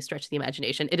by any stretch of the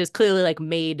imagination. It is clearly like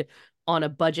made on a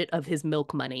budget of his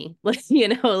milk money. Like, you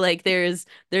know, like there's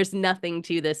nothing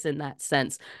to this in that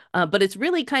sense. But it's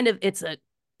really kind of it's a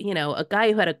you know, a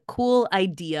guy who had a cool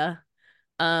idea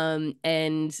and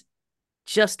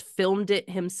just filmed it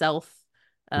himself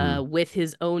Mm. with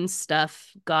his own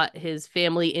stuff, got his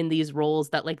family in these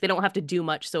roles that like they don't have to do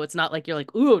much. So it's not like you're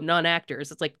like, ooh,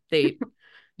 non-actors. It's like they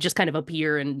just kind of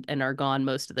appear and are gone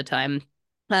most of the time.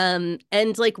 And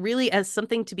like really as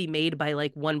something to be made by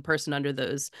like one person under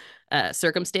those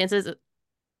circumstances,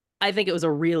 I think it was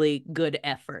a really good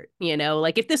effort, you know?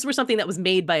 Like if this were something that was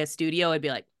made by a studio, I'd be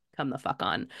like, come the fuck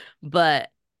on. But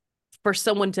for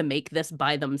someone to make this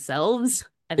by themselves,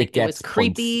 I think It it was gets points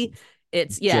creepy.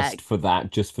 It's yeah, just for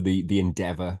that, just for the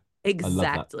endeavor. I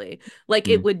love that. Exactly. Like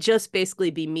it Mm. would just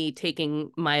basically be me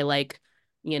taking my like,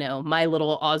 my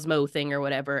little Osmo thing or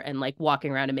whatever and like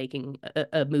walking around and making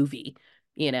a movie,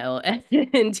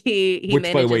 and he Which,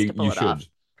 by the manages way, to pull you it off. should.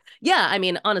 Yeah, I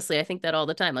mean, honestly, I think that all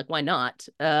the time. Like, why not?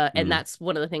 And Mm. that's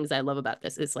one of the things I love about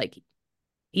this is like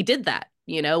he did that.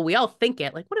 We all think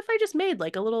it. Like, what if I just made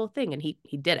like a little thing and he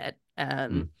did it.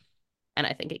 Mm. And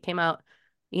I think it came out,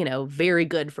 very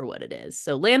good for what it is.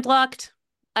 So Landlocked,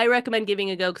 I recommend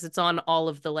giving a go because it's on all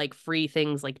of the like free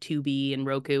things like Tubi and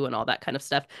Roku and all that kind of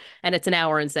stuff. And it's an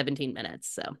hour and 17 minutes.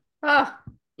 So Oh,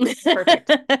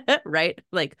 perfect. right?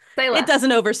 Like Say it less.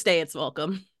 doesn't overstay its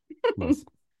welcome. Nice.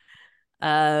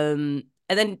 And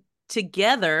then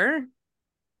together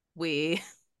we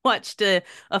watched a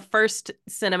first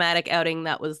cinematic outing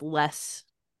that was less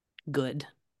good,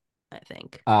 I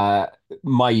think. Uh,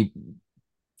 my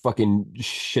fucking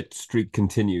shit streak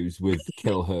continues with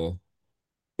kill her.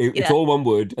 It's Yeah. all one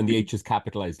word and the H is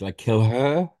capitalized. Like kill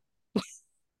her. Do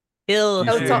Kill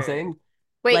you Oh, see it's what I'm all. her. saying?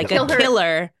 Wait, Like a kill her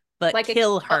killer, but like a.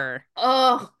 kill Oh, her.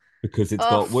 oh, Because it's oh.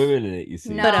 got women in it, you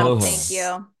see. But No, Kill thank her.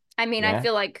 you. I mean, I Yeah.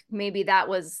 feel like maybe that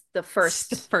was the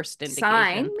The first first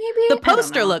sign, indication. The maybe? I don't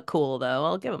poster know. looked cool though.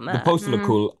 I'll give him The that. poster look Mm,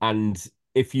 cool, and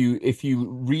if you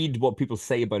read what people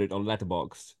say about it on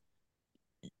Letterboxd,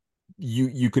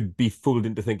 you could be fooled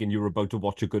into thinking you're about to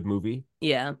watch a good movie.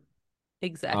 Yeah,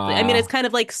 exactly. I mean, it's Uh kind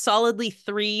of like solidly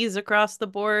threes across the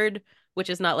board, which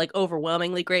is not like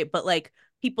overwhelmingly great, but like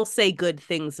people say good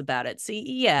things about it. So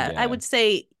yeah, I yeah, would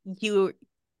say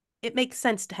it makes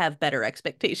sense to have better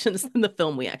expectations than the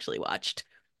film we actually watched.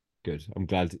 good. I'm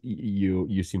glad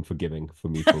you seem forgiving for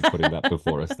me for putting that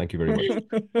before us. Thank you very much.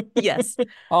 Yes.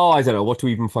 Oh, I don't know what to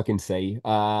even fucking say.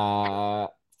 A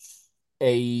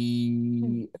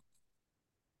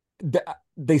th-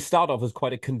 they start off as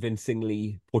quite a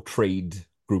convincingly portrayed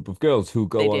group of girls who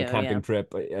They go on a do, yeah. camping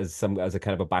trip as a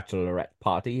kind of a bachelorette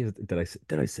party. Did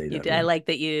I say that I right? like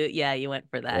that you went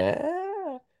for that.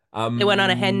 Yeah. They went on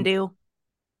a hen do.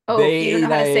 oh, you don't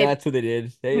know how to say. That's what they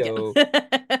did. Hey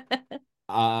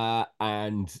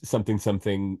and something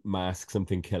something mask,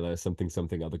 something killer, something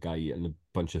something other guy, and a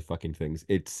bunch of fucking things.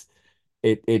 It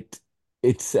it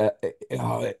it's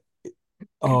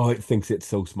oh, it thinks it's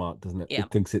so smart, doesn't it? Yeah.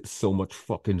 It thinks it's so much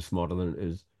fucking smarter than it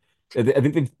is. I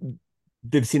think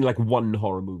they've seen like one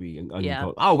horror movie and Yeah.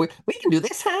 gone, oh, we can do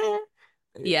this, huh?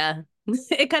 Yeah.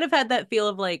 It kind of had that feel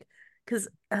of like, because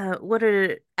what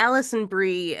are Allison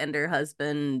Brie and her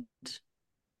husband,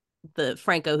 the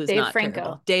Franco, who's Dave not terrible,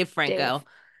 Franco. Dave Dave. Franco,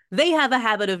 they have a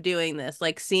habit of doing this,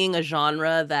 like seeing a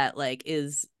genre that like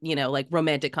is, like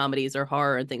romantic comedies or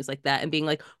horror and things like that, and being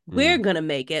like, we're Mm, gonna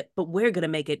make it, but we're gonna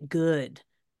make it good.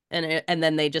 And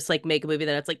then they just like make a movie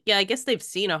that it's like, yeah, I guess they've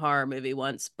seen a horror movie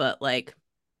once, but like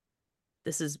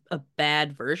this is a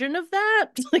bad version of that.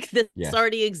 Like this yes.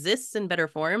 already exists in better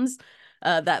forms.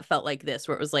 That felt like this,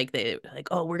 where it was like they like,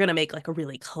 oh, we're gonna make like a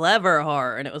really clever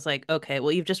horror, and it was like, okay,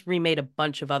 well, you've just remade a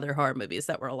bunch of other horror movies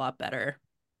that were a lot better,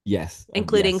 Yes.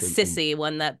 including Yes. And Sissy,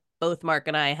 one that both Mark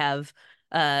and I have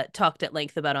talked at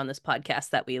length about on this podcast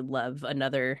that we love.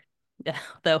 Another,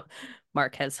 though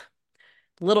Mark has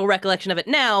little recollection of it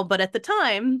now, but at the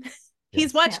time,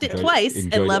 he's yes. Yeah. watched it Enjoyed twice and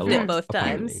enjoyed it a loved it Mm. lot, both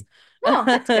times. apparently. Oh,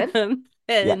 that's good.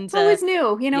 Yeah. And It's always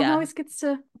new. He yeah, always gets to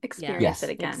yeah, experience it Yes.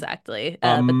 again. exactly.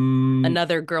 But Um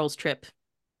another girls' trip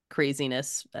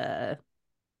craziness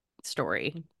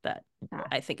story that Yeah.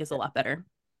 I think is a lot better.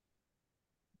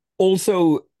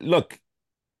 Also, look,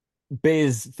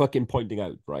 Bear's fucking pointing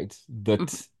out, right, Mhm.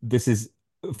 that this is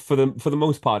for the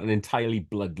most part an entirely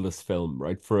bloodless film,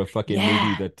 right? For a fucking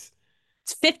movie Yeah, that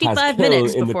it's has 55 kill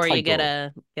minutes in the before you get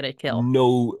title, a kill.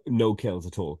 no kills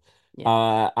at all.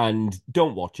 Yeah, And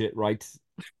don't watch it, right?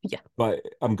 yeah, But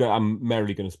I'm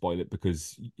merrily gonna spoil it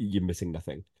because you're missing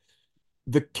nothing.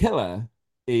 The killer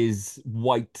is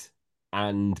white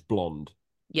and blonde,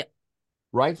 yep,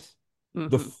 right? hmm,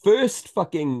 The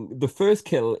first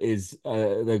kill is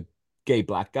the gay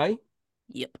black guy.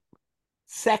 yep,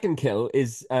 Second kill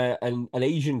is an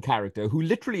Asian character who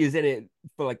literally is in it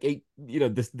for like eight,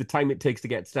 the time it takes to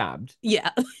get stabbed.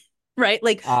 yeah. Right,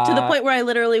 like to the Uh, point where I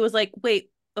literally was like,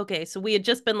 wait, okay, so we had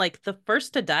just been like the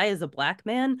first to die is a black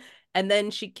man, and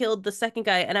then she killed the second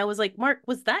guy, and I was like, Mark,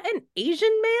 was that an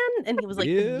Asian man? And he was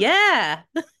like, yeah, yeah.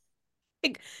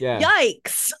 Like, yeah.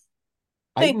 yikes.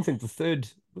 I even think the third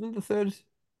wasn't the third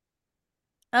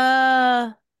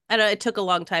I don't know, it took a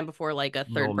long time before like a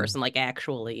third non. person like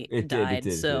actually It did, it died.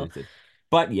 did, it did, So, it did.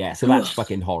 But yeah, so that's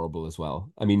fucking horrible as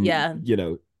well. I mean, yeah.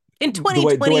 In the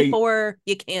way 2024,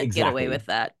 you can't get away exactly. with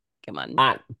that. Come on.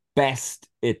 At best,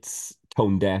 it's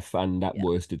tone deaf, and at Yeah.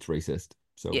 worst, it's racist.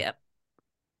 So Yeah.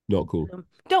 not cool.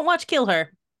 Don't watch Kill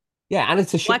Her. Yeah, and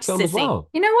it's a shit Watch film as Sissy. well.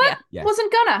 You know what? Yeah, Yes.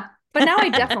 Wasn't gonna, but now I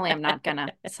Yeah. definitely am not gonna.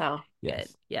 So good.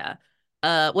 Yes. Yeah.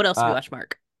 What else have you Uh, watched,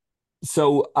 Mark?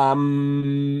 so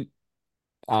now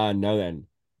then,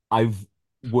 I've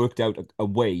worked out a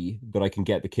way that I can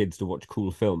get the kids to watch cool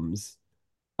films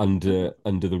under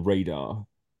the radar,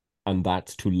 and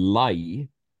that's to lie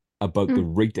about the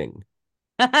mm, rating.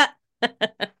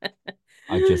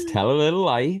 I just tell a little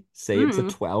lie, say it's a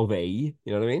Mm, 12A,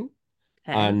 you know what I mean?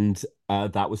 okay. And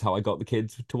that was how I got the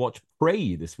kids to watch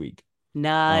Prey this week.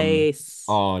 Nice.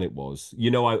 And it was,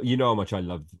 you know how much I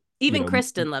love, Even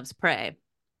Kristen loves Prey.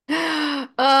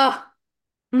 uh,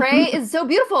 Prey is so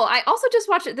beautiful. I also just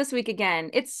watched it this week again.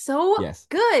 It's so yes,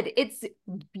 good. It's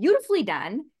beautifully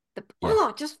done.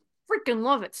 yes, Just freaking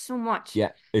love it so much.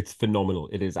 yeah, it's phenomenal.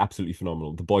 It is absolutely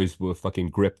phenomenal. The boys were fucking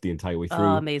gripped the entire way Oh, through.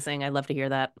 amazing. I love to hear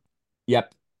that.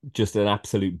 Yep, just an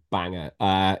absolute banger.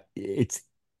 It's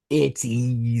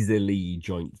easily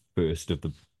joint first of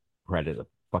the Predator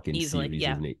fucking Easily. series,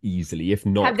 Yeah. isn't it? Easily, if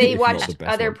Have not, they if not the watched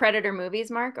best other one. Predator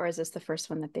movies, Mark, or is this the first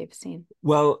one that they've seen?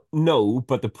 Well, no,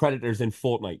 but the Predator's in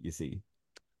Fortnite, you see.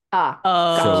 Ah,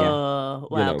 gotcha. So, Oh,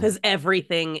 you wow. know, Because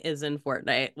everything is in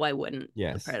Fortnite. Why wouldn't the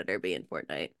yes. Predator be in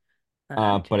Fortnite?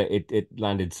 But it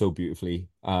landed so beautifully.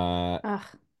 Ugh,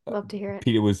 love to hear it.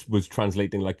 Peter was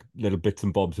translating like little bits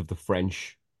and bobs of the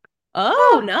French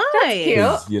Oh, Oh, that's cute.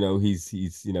 because nice.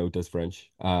 he's does French.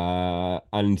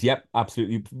 And yep,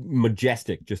 absolutely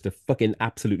majestic, just a fucking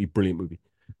absolutely brilliant movie.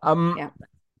 Um, Yeah.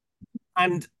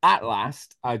 and at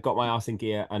last, I got my arse in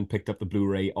gear and picked up the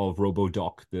Blu-ray of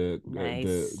RoboDoc,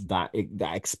 Nice. that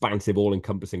expansive,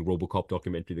 all-encompassing RoboCop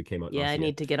documentary that came out Yeah, last I year.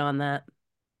 need to get on that.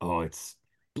 Oh,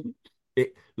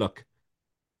 it. Look,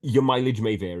 your mileage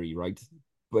may vary, right?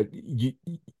 But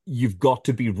you've got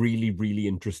to be really, really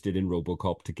interested in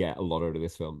RoboCop to get a lot out of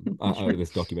this film, out of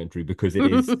this documentary, because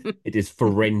it is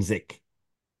forensic,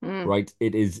 Mm, right?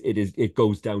 It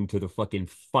goes down to the fucking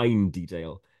fine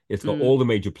detail. It's got Mm, all the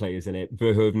major players in it.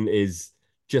 Verhoeven is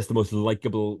just the most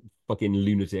likable fucking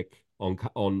lunatic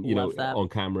love that. on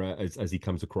camera as he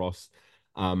comes across.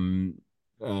 Um,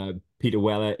 Peter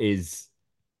Weller is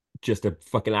just a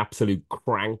fucking absolute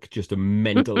crank, just a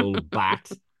mental old bat.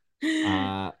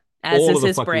 Uh, As all is of the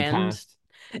his fucking brand. cast.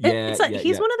 Yeah, It's like yeah,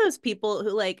 he's yeah. one of those people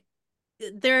who like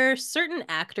there are certain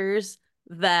actors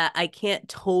that I can't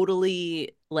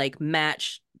totally like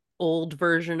match old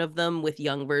version of them with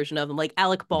young version of them. Like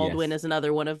Alec Baldwin Yes. is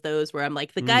another one of those where I'm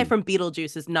like the guy Mm. from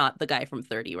Beetlejuice is not the guy from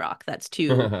 30 Rock. That's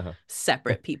two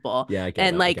separate people. Yeah, I get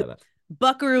And that. I like get that.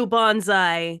 Buckaroo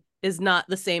Banzai is not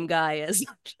the same guy as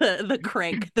the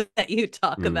crank that you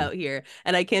talk Mm. about here.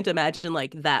 And I can't imagine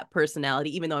like that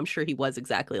personality, even though I'm sure he was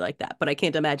exactly like that, but I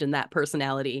can't imagine that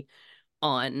personality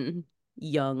on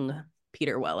young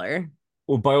Peter Weller.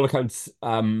 Well, by all accounts,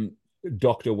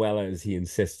 Dr. Weller, as he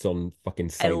insists on fucking I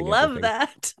signing love everything.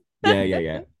 that. Yeah, yeah,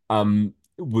 yeah.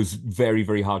 Was very,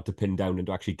 very hard to pin down and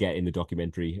to actually get in the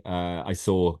documentary. I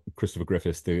saw Christopher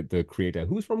Griffiths, the creator,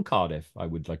 who's from Cardiff, I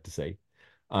would like to say.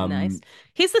 Nice. Um,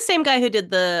 He's the same guy who did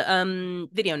the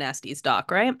Video Nasties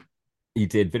doc, right? he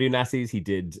did Video Nasties, he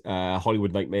did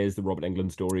Hollywood Nightmares, the Robert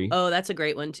Englund story. Oh, that's a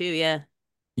great one too, yeah.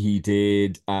 He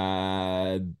did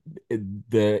the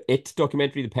It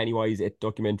documentary, the Pennywise It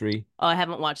documentary. Oh, I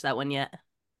haven't watched that one yet.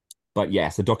 But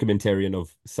yes, a documentarian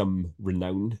of some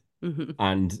renown. Mhm.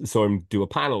 And saw him do a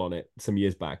panel on it some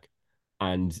years back.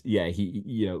 And yeah,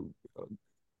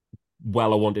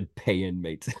 Weller wanted paying,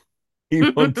 mate. He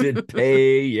wanted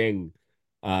paying.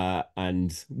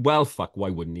 And well, fuck, why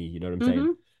wouldn't he? You know what I'm saying?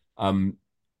 Mhm. Um,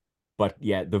 but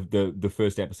yeah, the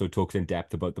first episode talks in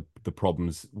depth about the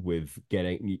problems with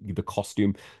getting the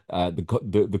costume.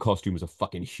 The costume was a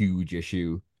fucking huge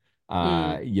issue.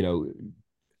 Mm. You know,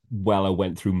 Weller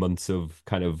went through months of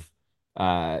kind of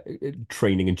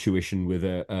training and tuition with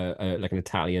a like an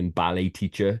Italian ballet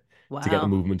teacher to get the Wow.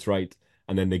 movements right.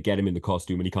 And then they get him in the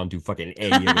costume and he can't do fucking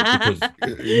any of it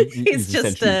because he's he's just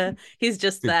essentially he's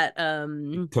just it that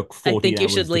took I 14 think you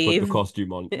should hours to put the leave.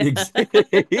 costume on.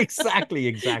 Yeah. Exactly,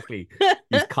 exactly.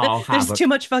 He's Carl There's too Havoc.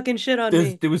 much fucking shit on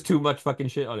me. There was too much fucking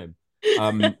shit on him.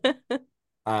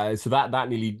 So that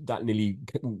nearly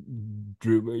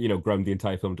drew ground the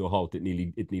entire film to a halt. It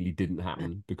nearly didn't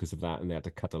happen because of that, and they had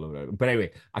to cut a load out of it. But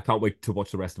anyway, I can't wait to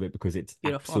watch the rest of it because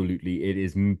Beautiful. it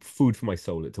is food for my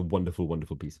soul. It's a wonderful,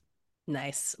 wonderful piece.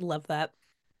 Nice. Love that.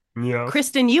 Yes.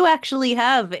 Kristen, you actually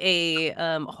have a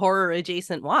horror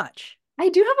adjacent watch. I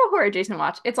do have a horror adjacent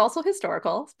watch. It's also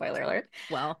historical. Spoiler alert.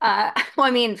 Well, Well,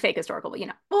 I mean, fake historical, but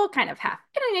well, kind of half.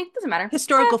 It doesn't matter.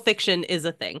 historical fiction is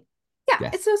a thing. Yeah,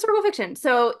 Yes. it's a historical fiction.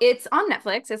 So it's on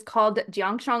Netflix. It's called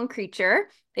Jeongshong Creature.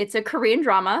 It's a Korean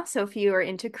drama. So if you are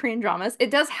into Korean dramas,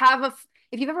 it does have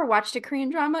if you've ever watched a Korean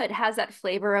drama, it has that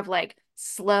flavor of like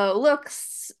slow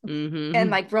looks and Mm-hmm.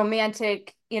 like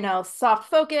romantic, soft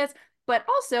focus. But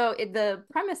also the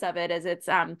premise of it is it's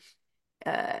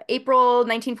April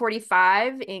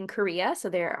 1945 in Korea. So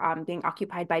they're being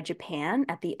occupied by Japan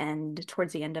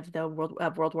towards the end of the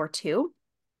World War II.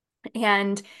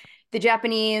 And the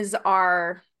Japanese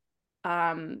are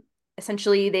um,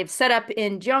 essentially they've set up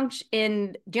in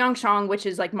Gyeongsang, which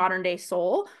is like modern day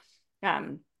Seoul.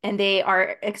 And they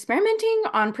are experimenting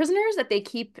on prisoners that they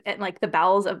keep at like the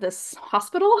bowels of this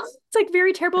hospital. It's like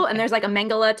very terrible. And Okay. there's like a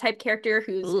Mangala type character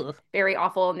who's Ugh. very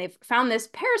awful. And they've found this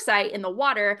parasite in the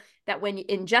water that when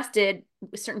ingested,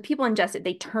 certain people ingest it,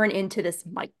 they turn into this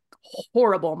like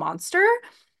horrible monster.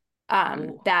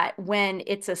 Oh. That when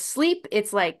it's asleep,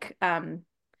 it's like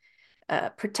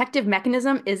protective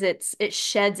mechanism is it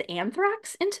sheds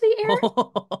anthrax into the air.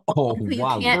 Oh, So you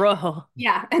wow. can't, Bro.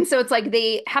 yeah. And so it's like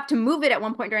they have to move it at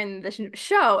one point during the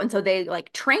show. And so they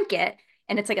like trank it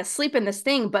and it's like asleep in this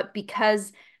thing. But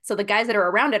so the guys that are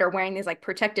around it are wearing these like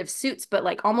protective suits, but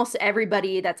like almost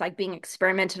everybody that's like being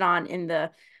experimented on in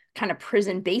the kind of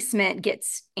prison basement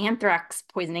gets anthrax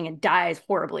poisoning and dies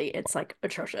horribly. It's like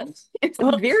atrocious. It's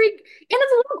like very, and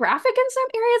it's a little graphic in some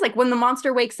areas. Like when the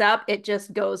monster wakes up, it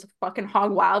just goes fucking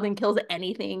hog wild and kills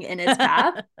anything in its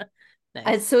path.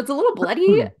 Nice. So it's a little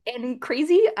bloody and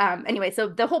crazy. Anyway, so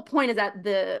the whole point is that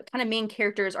the kind of main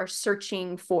characters are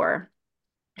searching for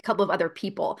a couple of other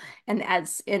people, and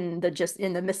as in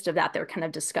the midst of that, they're kind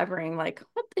of discovering like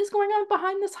what is going on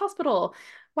behind this hospital.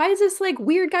 Why is this like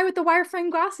weird guy with the wire frame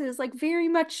glasses like very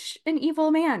much an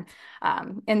evil man?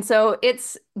 And so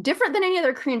it's different than any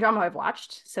other Korean drama I've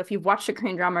watched. So if you've watched a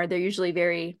Korean drama, they're usually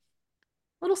very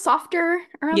a little softer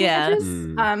around the Yeah. edges.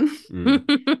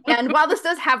 And while this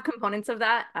does have components of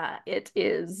that, it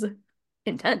is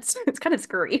intense. It's kind of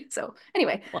scurry. So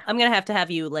anyway, Well, I'm gonna have to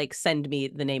have you like send me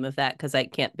the name of that because I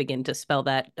can't begin to spell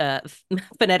that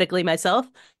phonetically myself.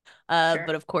 sure.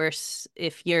 But of course,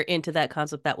 if you're into that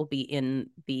concept, that will be in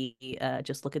the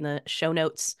just look in the show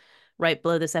notes right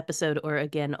below this episode or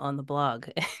again on the blog.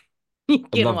 You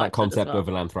I can love that watch that as concept well. of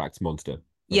an anthrax monster,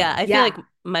 by the Yeah, way. I feel like Yeah.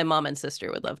 my mom and sister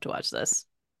would love to watch this.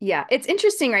 Yeah. It's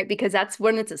interesting, right? Because that's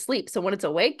when it's asleep. So when it's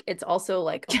awake, it's also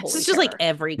like a Yes, holy it's just like terror.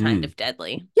 every kind Mm. of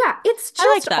deadly. Yeah, it's I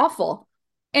like just that. awful.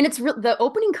 And the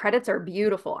opening credits are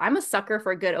beautiful. I'm a sucker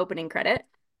for a good opening credit.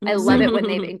 I love it when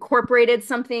they've Same. incorporated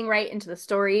something right into the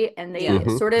story and they Yeah.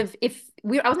 Hmm. sort of I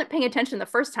wasn't paying attention the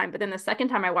first time, but then the second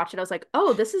time I watched it, I was like,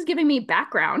 oh, this is giving me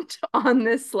background on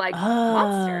this like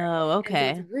monster. Oh, And so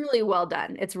it's okay. really well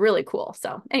done. It's really cool.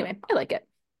 So anyway, I like it.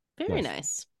 Very Nice.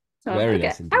 nice. So Very okay.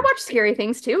 nice I indeed. watch scary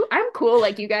things too. I'm cool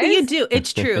like you You guys. do.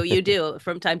 It's true. You do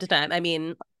from time to time. I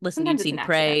mean, listen, you've Sometimes it's seen an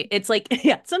Prey. accident. It's like,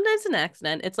 yeah, sometimes an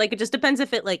accident. It's like, it just depends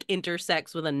if it like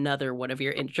intersects with another one of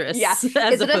your Yeah. interests as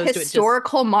Is it a opposed to it just,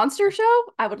 historical monster show?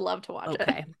 I would love to watch it.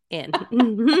 okay. In.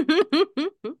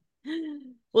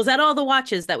 Was that all the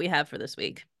watches that we have for this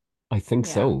week? I think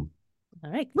Yeah. so.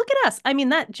 All right. Look at us. I mean,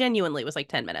 that genuinely was like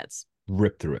 10 minutes.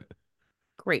 Rip through it.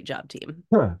 Great job, team.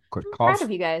 Quick I'm proud cough.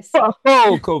 of you guys. Oh,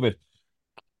 COVID.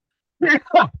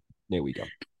 There we go.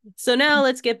 So now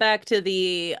let's get back to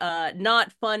the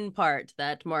not fun part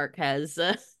that Mark has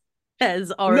No,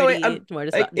 already warned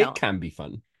us about. No, it can be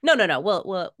fun.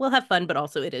 no. We'll have fun, but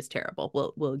also it is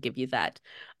terrible. We'll give you that.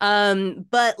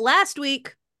 But last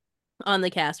week on the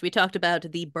cast, we talked about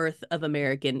the birth of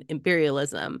American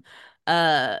imperialism.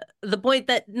 The point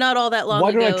that not all that long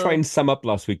Why don't I try ago. and sum up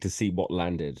last week to see what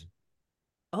landed?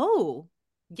 Oh,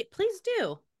 yeah, please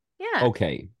do. Yeah.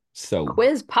 Okay, so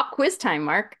Pop quiz time,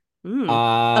 Mark. Of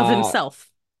uh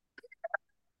himself.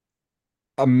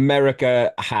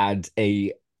 America had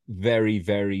a very,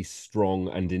 very strong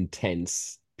and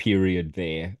intense period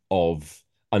there of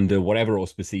under whatever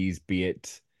auspices, be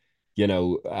it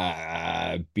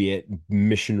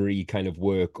missionary kind of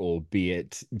work or be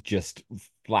it just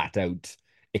flat out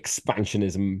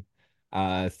expansionism,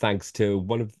 thanks to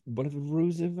one of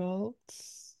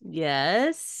Roosevelt's.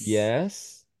 Yes.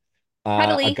 Yes. A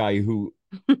Cuddly. guy who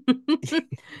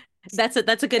That's a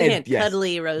good hint. Yes.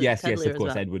 Yes, Cuddly of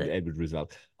course, Roosevelt. Edward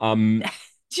Roosevelt.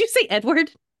 Did you say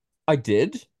Edward? I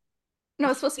did. No,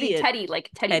 it's supposed to be Thea Teddy, like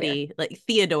teddy bear. Teddy, like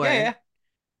Theodore. Yeah, yeah,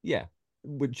 yeah.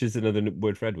 Which is another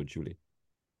word for Edward, surely.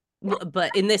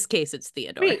 But in this case, it's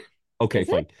Theodore. Wait, Okay, is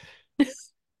it? fine.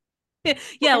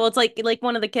 Yeah, well, it's like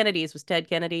one of the Kennedys was Ted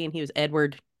Kennedy, and he was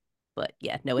Edward. But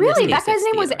yeah, no, in this Really? case, That guy's it's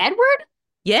name was Theodore. Edward?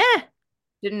 Yeah.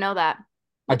 Didn't know that.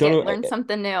 I Look don't it, know. learn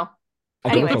something new. I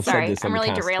don't know if Anyway, I've said sorry. this on I'm the really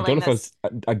cast. derailing this.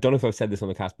 I don't know if I've said this on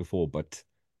the cast before, but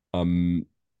um,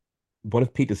 one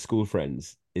of Peter's school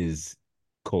friends is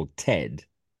called Ted,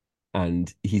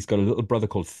 and he's got a little brother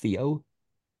called Theo.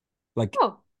 Like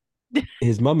Oh,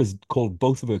 his mum has called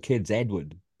both of her kids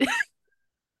Edward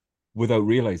without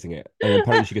realizing it, and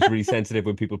apparently she gets really sensitive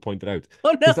when people point it out.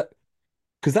 Oh no.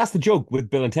 Because that's the joke with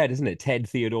Bill and Ted, isn't it? Ted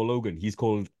Theodore Logan. He's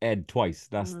called Ed twice.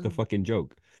 That's the Mm. fucking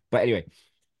joke. But anyway,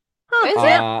 Huh. is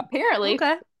it? uh, Apparently.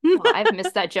 Okay. Well, I've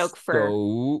missed that joke for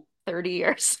so 30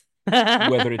 years.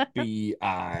 whether it be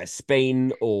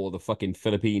Spain or the fucking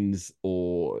Philippines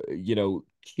or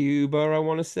Cuba, I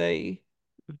want to say,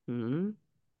 Mhm.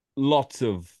 lots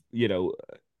of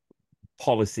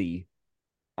policy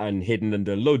and hidden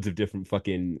under loads of different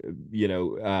fucking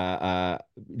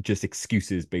just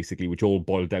excuses basically, which all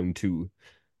boil down to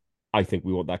I think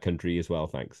we want that country as well,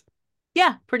 thanks.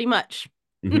 Yeah, pretty much.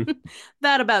 Hmm.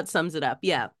 That about sums it up.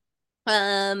 Yeah.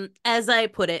 As I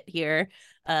put it here,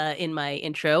 in my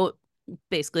intro,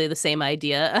 basically the same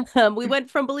idea. We went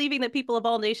from believing that people of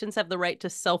all nations have the right to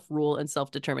self-rule and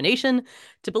self-determination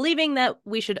to believing that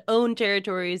we should own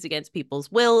territories against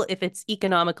people's will if it's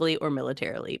economically or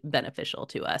militarily beneficial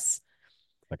to us.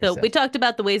 Like I So we said. talked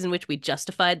about the ways in which we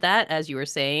justified that, as you were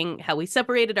saying, how we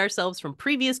separated ourselves from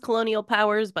previous colonial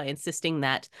powers by insisting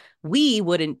that we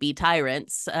wouldn't be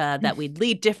tyrants, that we'd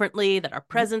lead differently, that our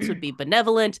presence would be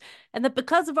benevolent, and that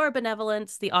because of our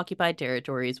benevolence, the occupied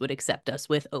territories would accept us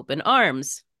with open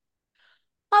arms.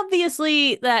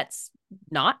 Obviously, that's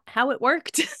not how it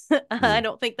worked. I Mm.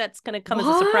 don't think that's going to come as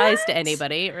a surprise to What?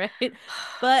 anybody, right? Oh,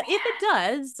 But if it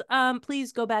man. does,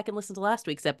 please go back and listen to last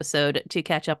week's episode to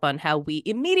catch up on how we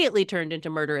immediately turned into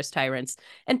murderous tyrants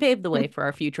and paved the way for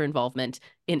our future involvement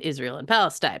in Israel and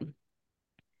Palestine.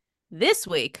 This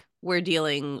week, we're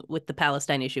dealing with the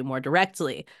Palestine issue more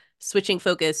directly, switching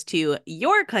focus to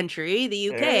your country, the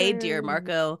UK, dear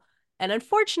Marco. And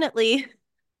unfortunately,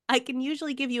 I can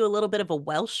usually give you a little bit of a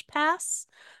Welsh pass.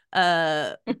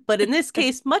 Uh, but in this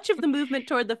case, much of the movement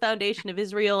toward the foundation of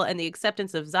Israel and the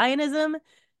acceptance of Zionism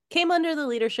came under the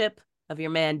leadership of your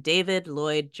man, David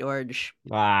Lloyd George,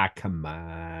 Come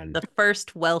on. the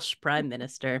first Welsh prime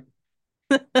minister.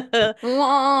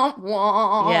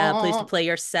 Womp Yeah, pleased to womp. play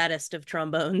your saddest of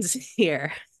trombones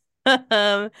here.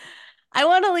 I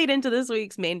want to lead into this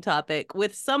week's main topic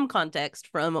with some context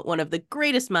from one of the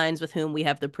greatest minds with whom we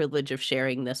have the privilege of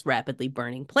sharing this rapidly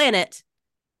burning planet,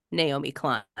 Naomi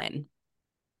Klein.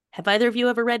 Have either of you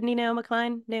ever read any Naomi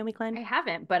Klein? Naomi Klein? I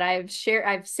haven't, but I've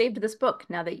saved this book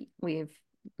now that we've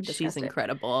She's discussed it.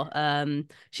 incredible.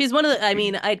 She's one of the, I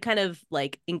mean, I'd kind of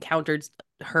like encountered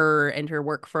her and her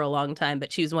work for a long time,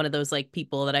 but she's one of those like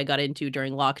people that I got into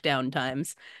during lockdown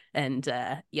times. And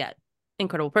yeah,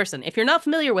 incredible person. If you're not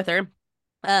familiar with her,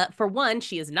 for one,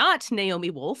 she is not Naomi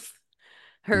Wolf.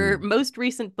 Her Mm. most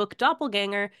recent book,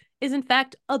 Doppelganger, is in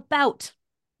fact about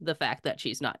the fact that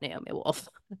she's not Naomi Wolf.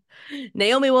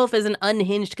 Naomi Wolf is an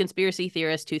unhinged conspiracy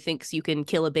theorist who thinks you can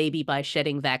kill a baby by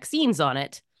shedding vaccines on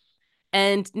it.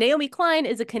 And Naomi Klein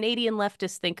is a Canadian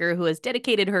leftist thinker who has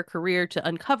dedicated her career to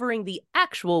uncovering the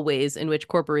actual ways in which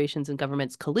corporations and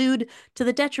governments collude to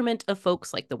the detriment of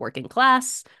folks like the working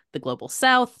class, the global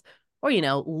south, or,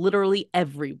 literally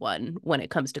everyone when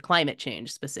it comes to climate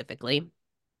change specifically.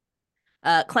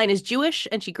 Klein is Jewish,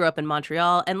 and she grew up in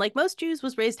Montreal, and like most Jews,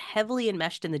 was raised heavily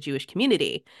enmeshed in the Jewish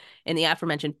community. In the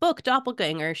aforementioned book,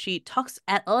 Doppelganger, she talks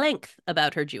at length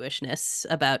about her Jewishness,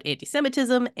 about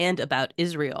anti-Semitism, and about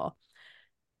Israel.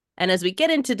 And as we get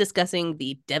into discussing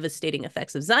the devastating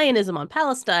effects of Zionism on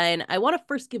Palestine, I want to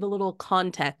first give a little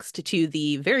context to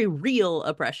the very real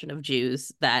oppression of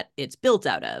Jews that it's built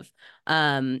out of,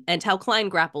 and how Klein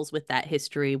grapples with that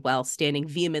history while standing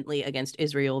vehemently against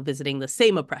Israel visiting the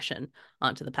same oppression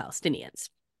onto the Palestinians.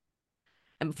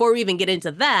 And before we even get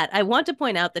into that, I want to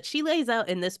point out that she lays out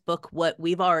in this book what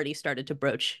we've already started to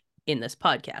broach in this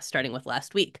podcast, starting with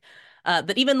last week.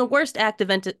 That even the worst act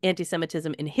of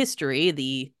anti-Semitism in history,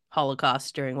 the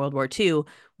Holocaust during World War II,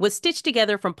 was stitched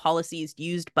together from policies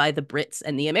used by the Brits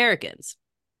and the Americans.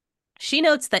 She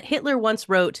notes that Hitler once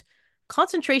wrote,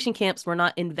 "Concentration camps were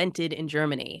not invented in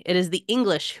Germany. It is the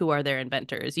English who are their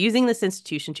inventors, using this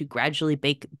institution to gradually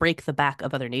break the back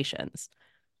of other nations."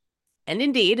 And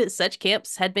indeed, such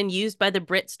camps had been used by the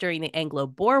Brits during the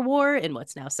Anglo-Boer War in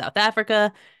what's now South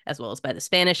Africa, as well as by the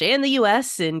Spanish and the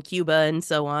US in Cuba and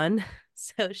so on.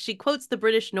 So she quotes the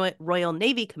British Royal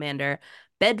Navy commander,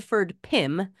 Bedford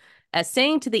Pym, as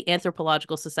saying to the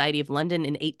Anthropological Society of London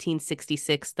in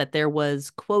 1866 that there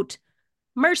was, quote,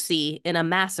 mercy in a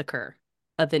massacre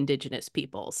of indigenous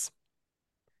peoples,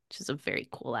 which is a very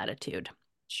cool attitude.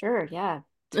 Sure, yeah.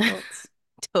 Totes.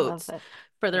 Love Totes. it.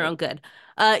 for their Right. own good.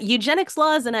 Eugenics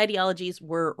laws and ideologies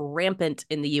were rampant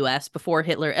in the US before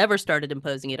Hitler ever started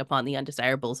imposing it upon the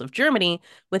undesirables of Germany,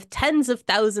 with tens of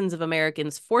thousands of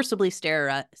Americans forcibly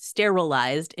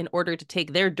sterilized in order to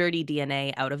take their dirty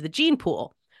DNA out of the gene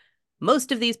pool.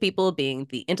 Most of these people being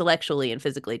the intellectually and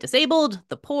physically disabled,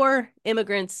 the poor,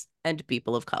 immigrants, and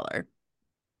people of color.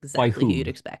 By Exactly who you'd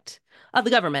whom? expect. Of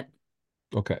the government.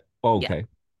 Okay. Oh, Yeah. okay.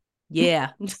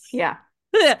 Yeah. Yeah.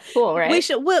 Cool, right?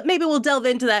 Maybe we'll delve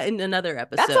into that in another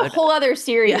That's a episode. whole other Yeah.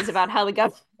 series about how the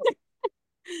government.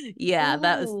 Yeah,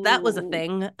 that was a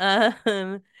thing.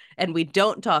 And we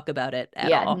don't talk about it at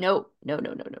Yeah, all. no, no,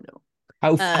 no, no, no, no.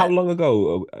 How Uh, long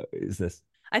ago is this?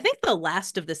 I think the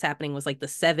last of this happening was like the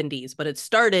 70s, but it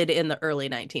started in the early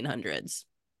 1900s.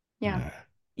 Yeah.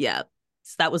 Yeah.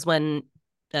 So that was when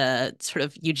sort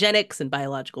of eugenics and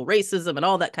biological racism and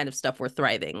all that kind of stuff were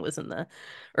thriving, was in the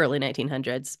early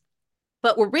 1900s.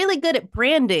 But we're really good at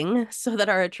branding so that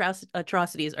our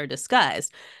atrocities are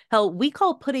disguised. Hell, we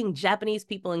call putting Japanese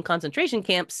people in concentration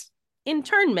camps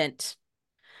internment,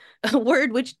 a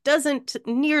word which doesn't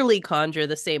nearly conjure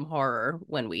the same horror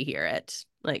when we hear it.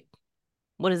 Like,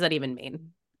 what does that even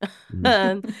mean? Mm.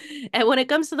 Um, and when it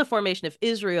comes to the formation of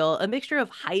Israel, a mixture of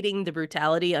hiding the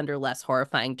brutality under less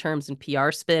horrifying terms and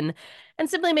PR spin, and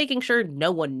simply making sure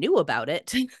no one knew about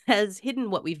it, has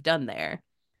hidden what we've done there.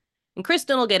 And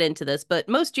Kristen will get into this, but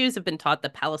most Jews have been taught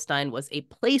that Palestine was a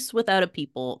place without a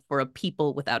people for a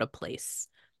people without a place.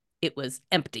 It was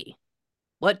empty.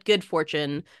 What good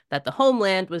fortune that the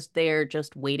homeland was there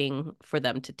just waiting for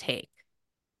them to take.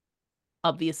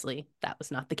 Obviously, that was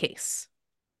not the case.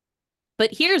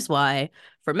 But here's why.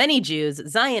 For many Jews,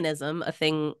 Zionism, a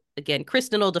thing, again,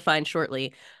 Kristen will define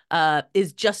shortly,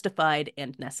 is justified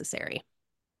and necessary.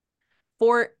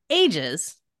 For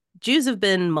ages, Jews have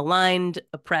been maligned,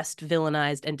 oppressed,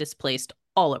 villainized, and displaced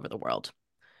all over the world.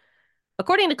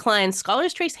 According to Klein,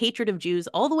 scholars trace hatred of Jews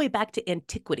all the way back to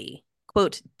antiquity,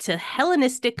 quote, to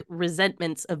Hellenistic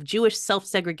resentments of Jewish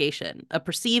self-segregation, a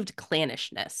perceived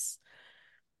clannishness.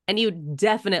 And you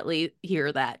definitely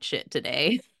hear that shit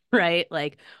today, right?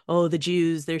 Like, oh, the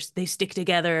Jews, they stick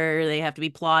together, they have to be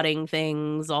plotting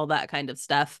things, all that kind of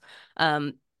stuff.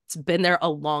 It's been there a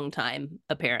long time,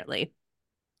 apparently.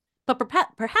 But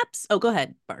perhaps, oh, go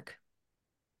ahead, Mark.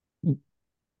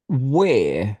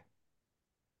 Where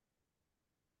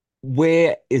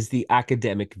where is the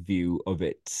academic view of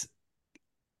its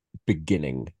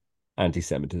beginning?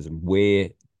 Anti-Semitism. Where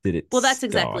did it Well, that's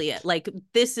exactly it. start? Like,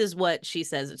 this is what she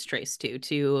says it's traced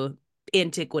to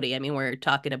antiquity. I mean, we're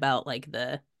talking about like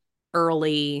the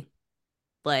early,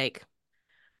 like,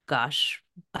 gosh,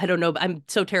 I don't know. I'm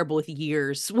so terrible with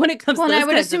years when it comes Well, to and I those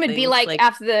would kinds assume of it'd be things. like Like,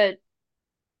 after the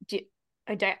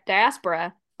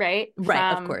diaspora, right?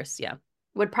 right, of From course, yeah.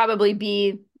 would probably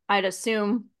be, I'd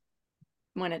assume,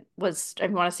 when it was, I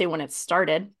want to say when it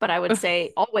started, but I would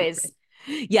say always.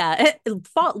 Yeah, it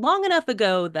fought long enough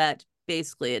ago that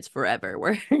basically it's forever.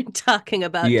 We're talking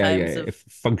about Yeah, times yeah, of if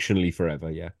functionally forever,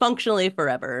 yeah. functionally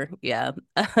forever. Yeah.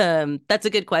 That's a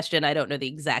good question. I don't know the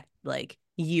exact like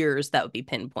years that would be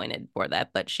pinpointed for that,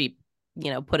 but she,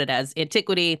 put it as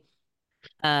antiquity,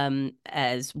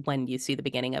 as when you see the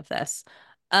beginning of this.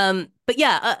 But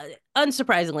yeah,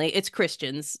 unsurprisingly, it's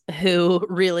Christians who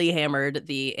really hammered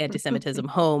the anti-Semitism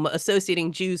home,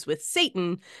 associating Jews with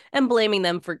Satan and blaming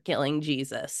them for killing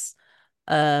Jesus.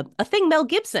 A thing Mel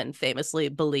Gibson famously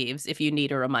believes, if you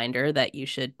need a reminder that you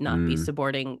should not be Mm.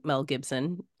 supporting Mel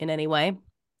Gibson in any way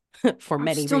for I'm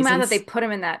many so mad that they reasons. put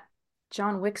him in that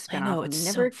John Wick I spinoff. know, I'm it's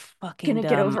so never fucking gonna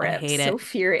get dumb. over I it. I'm hate so it.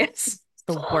 furious. It's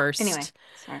the Anyway, worst.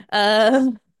 sorry.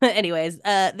 Anyways,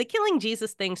 the killing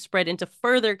Jesus thing spread into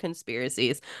further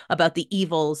conspiracies about the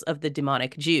evils of the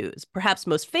demonic Jews, perhaps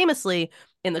most famously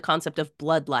in the concept of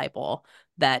blood libel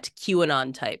that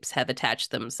QAnon types have attached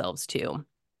themselves to.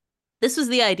 This was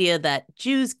the idea that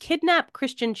Jews kidnap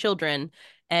Christian children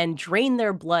and drain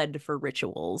their blood for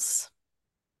rituals.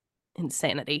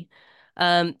 Insanity.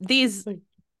 These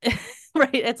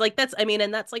right, it's like that's I mean,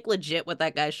 and that's like legit what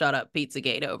that guy shot up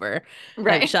Pizzagate over.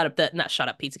 Right. Shot up the not shot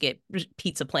up Pizzagate,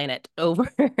 Pizza Planet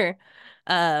over.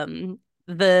 um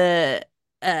the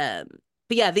but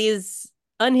yeah, these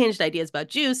unhinged ideas about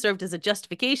Jews served as a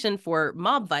justification for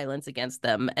mob violence against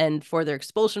them and for their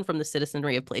expulsion from the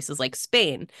citizenry of places like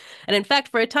Spain. And in fact,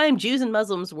 for a time, Jews and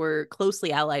Muslims were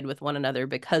closely allied with one another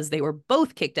because they were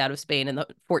both kicked out of Spain in the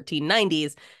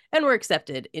 1490s and were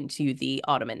accepted into the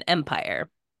Ottoman Empire.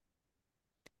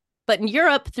 But in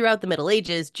Europe, throughout the Middle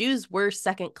Ages, Jews were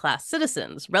second-class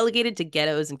citizens, relegated to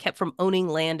ghettos and kept from owning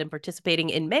land and participating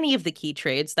in many of the key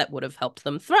trades that would have helped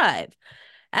them thrive.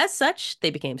 As such, they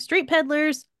became street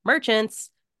peddlers, merchants,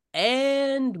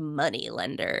 and money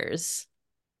lenders.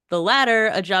 The latter,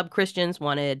 a job Christians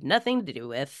wanted nothing to do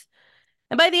with.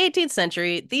 And by the 18th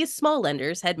century, these small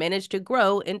lenders had managed to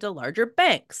grow into larger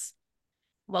banks.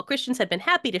 While Christians had been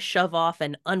happy to shove off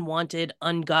an unwanted,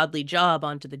 ungodly job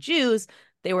onto the Jews,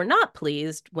 they were not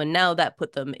pleased when now that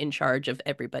put them in charge of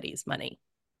everybody's money.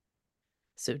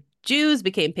 So Jews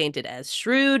became painted as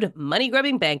shrewd,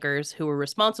 money-grubbing bankers who were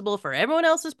responsible for everyone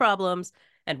else's problems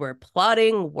and were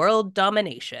plotting world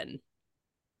domination.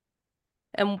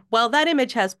 And while that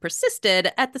image has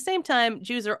persisted, at the same time,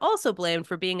 Jews are also blamed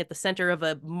for being at the center of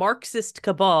a Marxist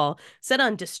cabal set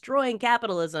on destroying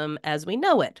capitalism as we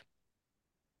know it,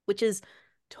 which is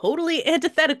totally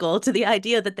antithetical to the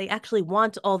idea that they actually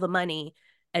want all the money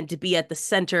and to be at the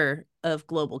center of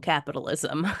global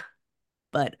capitalism.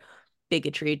 But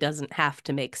bigotry doesn't have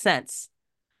to make sense.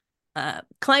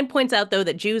 Klein points out, though,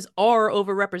 that Jews are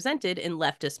overrepresented in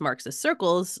leftist Marxist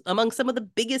circles among some of the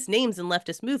biggest names in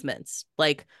leftist movements,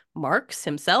 like Marx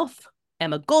himself,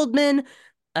 Emma Goldman,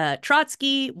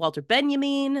 Trotsky, Walter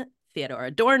Benjamin, Theodor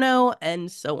Adorno,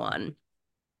 and so on.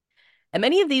 And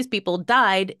many of these people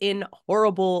died in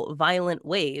horrible, violent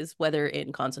ways, whether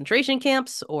in concentration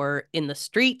camps or in the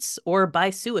streets or by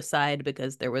suicide,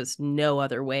 because there was no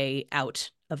other way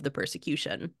out of the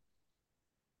persecution.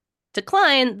 To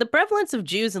Klein, the prevalence of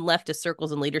Jews in leftist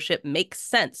circles and leadership makes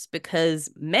sense because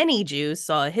many Jews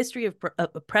saw a history of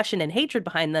oppression and hatred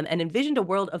behind them and envisioned a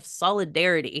world of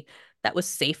solidarity that was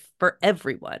safe for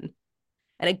everyone.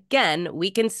 And again,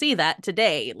 we can see that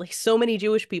today. Like, so many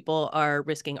Jewish people are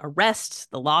risking arrest,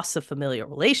 the loss of familiar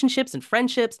relationships and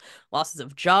friendships, losses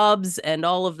of jobs, and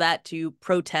all of that to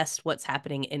protest what's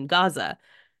happening in Gaza.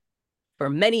 For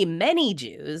many, many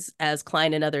Jews, as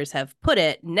Klein and others have put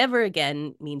it, never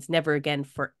again means never again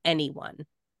for anyone.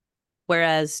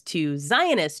 Whereas to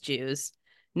Zionist Jews,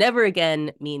 never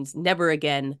again means never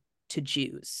again to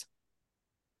Jews.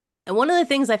 And one of the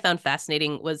things I found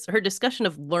fascinating was her discussion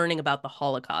of learning about the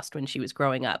Holocaust when she was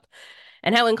growing up,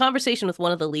 and how in conversation with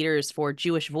one of the leaders for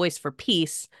Jewish Voice for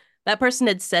Peace, that person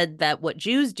had said that what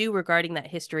Jews do regarding that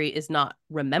history is not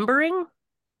remembering,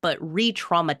 but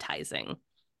re-traumatizing.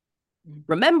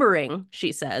 Remembering,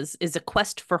 she says, is a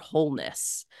quest for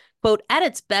wholeness. Quote, at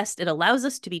its best, it allows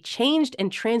us to be changed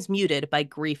and transmuted by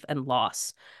grief and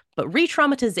loss. But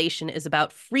re-traumatization is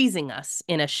about freezing us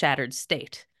in a shattered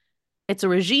state. It's a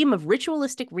regime of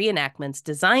ritualistic reenactments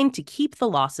designed to keep the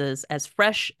losses as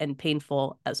fresh and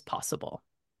painful as possible.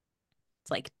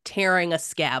 It's like tearing a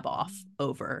scab off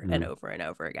over and over and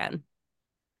over again.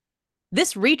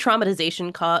 This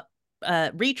re-traumatization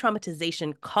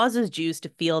causes Jews to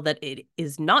feel that it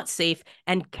is not safe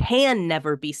and can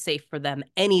never be safe for them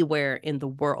anywhere in the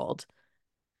world.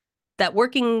 That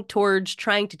working towards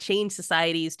trying to change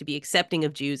societies to be accepting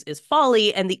of Jews is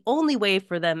folly, and the only way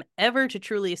for them ever to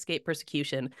truly escape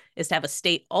persecution is to have a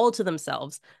state all to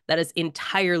themselves that is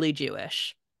entirely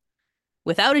Jewish.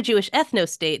 Without a Jewish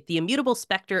ethno-state, the immutable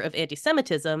specter of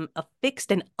anti-Semitism, a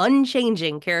fixed and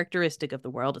unchanging characteristic of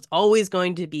the world, it's always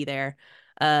going to be there,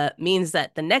 means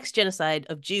that the next genocide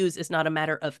of Jews is not a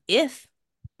matter of if,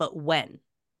 but when.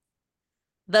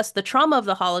 Thus, the trauma of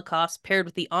the Holocaust, paired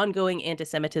with the ongoing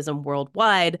anti-Semitism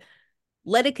worldwide,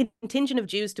 led a contingent of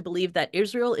Jews to believe that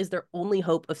Israel is their only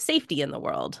hope of safety in the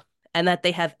world, and that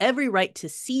they have every right to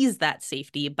seize that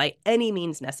safety by any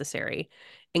means necessary,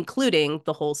 including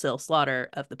the wholesale slaughter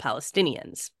of the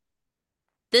Palestinians.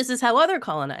 This is how other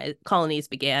colonies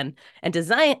began, and to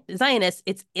Zionists,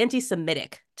 it's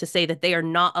anti-Semitic to say that they are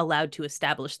not allowed to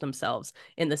establish themselves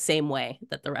in the same way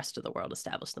that the rest of the world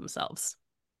established themselves.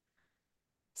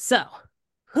 So,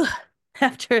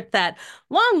 after that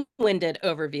long-winded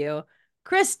overview,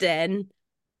 Kristen,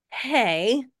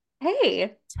 hey,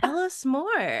 tell us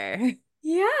more.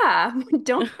 Yeah,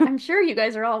 I'm sure you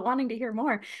guys are all wanting to hear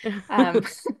more after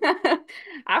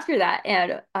that.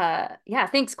 And yeah,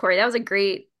 thanks, Corey. That was a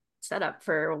great setup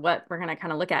for what we're gonna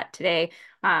kind of look at today.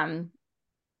 I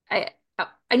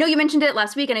know you mentioned it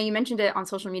last week, and you mentioned it on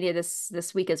social media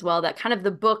this week as well, that kind of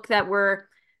the book that we're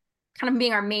kind of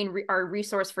being our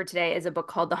resource for today is a book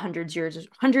called The 100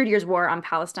 Years War on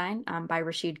Palestine by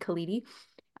Rashid Khalidi.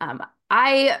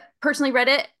 I personally read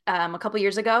it a couple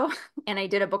years ago, and I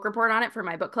did a book report on it for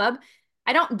my book club.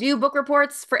 I don't do book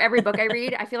reports for every book I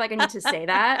read. I feel like I need to say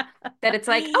that it's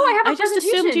like, oh, I have a just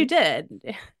presentation. Assumed you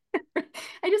did.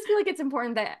 I just feel like it's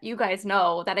important that you guys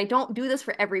know that I don't do this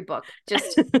for every book.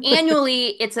 Just annually,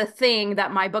 it's a thing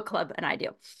that my book club and I do.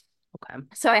 Okay.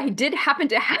 So I did happen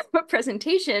to have a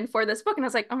presentation for this book, and I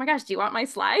was like, oh my gosh, do you want my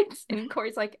slides? And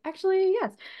Corey's like, actually,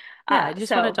 yes. Yeah, I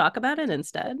just want to So talk about it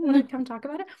instead. want to come talk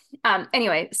about it?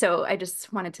 Anyway, so I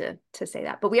just wanted to say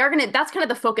that. But we are gonna, that's kind of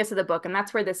the focus of the book, and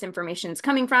that's where this information is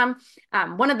coming from.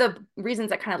 One of the reasons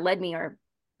that kind of led me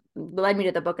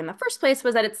to the book in the first place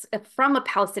was that it's from a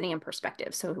Palestinian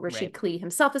perspective. So Rashid Right. Khalil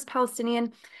himself is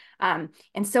Palestinian. And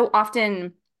so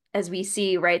often, as we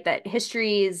see, right, that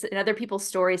histories and other people's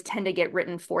stories tend to get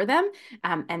written for them.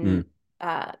 And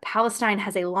Palestine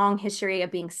has a long history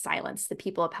of being silenced, the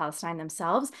people of Palestine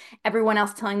themselves, everyone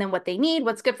else telling them what they need,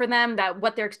 what's good for them, that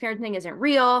what they're experiencing isn't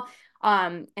real.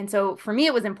 And so for me,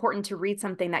 it was important to read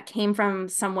something that came from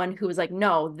someone who was like,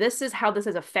 no, this is how this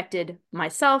has affected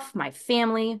myself, my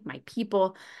family, my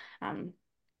people.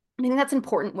 I think that's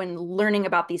important when learning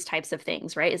about these types of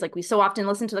things, right? Is like we so often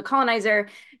listen to the colonizer.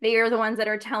 They are the ones that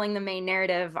are telling the main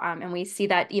narrative. And we see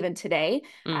that even today.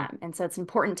 Mm. And so it's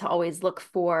important to always look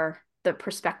for the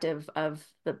perspective of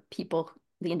the people,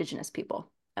 the indigenous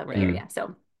people of the Right. area.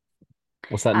 So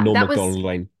What's that Norm that was, Macdonald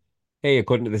line? Hey,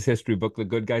 according to this history book, the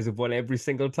good guys have won every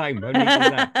single time. How neat is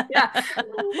that? yeah,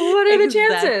 what are the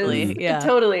chances? Exactly. Yeah.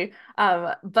 Totally.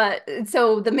 But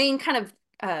so the main kind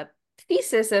of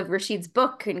thesis of Rashid's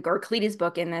book or Khalidi's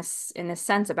book in this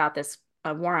sense about this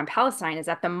war on Palestine is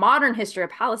that the modern history of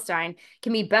Palestine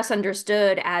can be best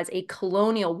understood as a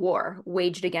colonial war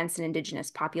waged against an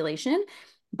indigenous population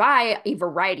by a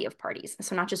variety of parties.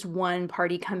 So not just one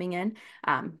party coming in,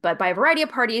 but by a variety of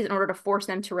parties in order to force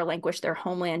them to relinquish their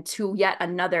homeland to yet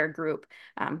another group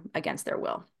against their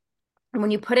will. And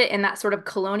when you put it in that sort of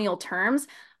colonial terms,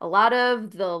 a lot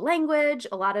of the language,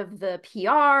 a lot of the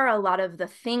PR, a lot of the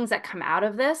things that come out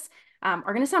of this are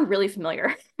going to sound really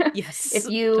familiar. Yes, If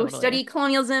you totally. study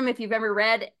colonialism, if you've ever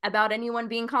read about anyone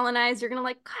being colonized, you're going to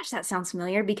like, gosh, that sounds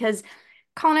familiar because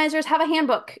colonizers have a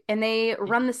handbook and they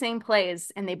run the same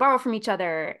plays and they borrow from each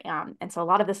other. And so a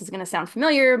lot of this is going to sound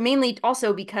familiar, mainly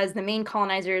also because the main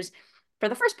colonizers for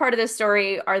the first part of this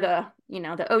story are the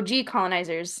OG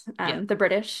colonizers, Yeah. the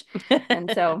British.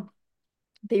 And so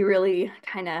they really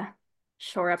kind of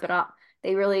shore up it up.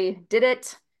 They really did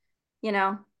it,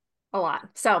 a lot.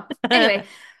 So anyway,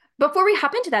 before we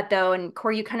hop into that though, and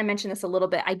Corey, you kind of mentioned this a little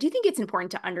bit, I do think it's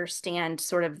important to understand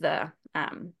sort of the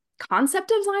concept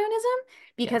of Zionism,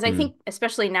 Yeah. because I think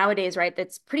especially nowadays, right,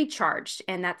 that's pretty charged.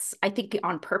 And that's, I think,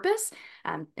 on purpose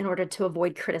in order to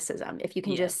avoid criticism. If you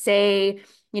can just say,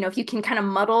 if you can kind of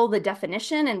muddle the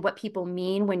definition and what people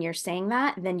mean when you're saying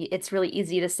that, then it's really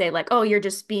easy to say like, oh, you're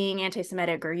just being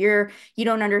anti-Semitic or you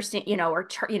don't understand, or,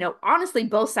 honestly,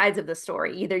 both sides of the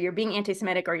story. Either you're being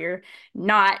anti-Semitic or you're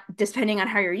not, depending on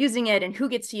how you're using it and who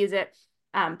gets to use it.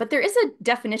 But there is a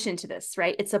definition to this,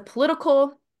 right? It's a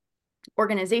political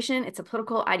organization. It's a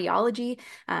political ideology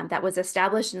that was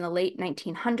established in the late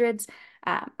 1900s,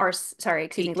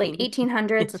 late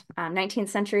 1800s, 19th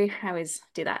century. I always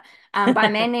do that, by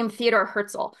a man named Theodore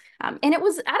Herzl. And it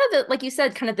was out of the, like you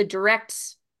said, kind of the direct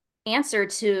answer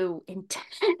to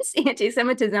intense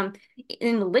anti-Semitism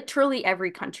in literally every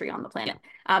country on the planet,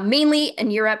 mainly in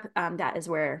Europe. That is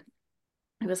where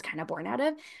it was kind of born out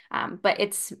of. But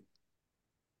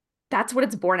that's what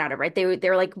it's born out of, right?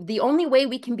 They're like, the only way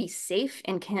we can be safe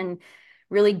and can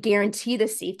really guarantee the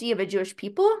safety of a Jewish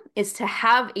people is to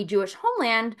have a Jewish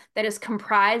homeland that is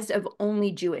comprised of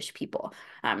only Jewish people.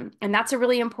 And that's a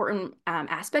really important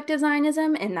aspect of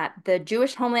Zionism, in that the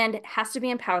Jewish homeland has to be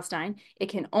in Palestine. It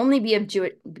can only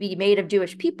be made of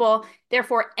Jewish people.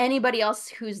 Therefore, anybody else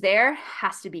who's there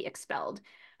has to be expelled.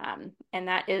 And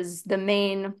that is the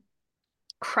main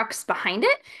crux behind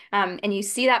it. And you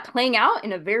see that playing out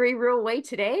in a very real way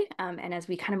today. And as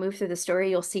we kind of move through the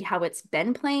story, you'll see how it's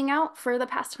been playing out for the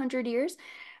past 100 years.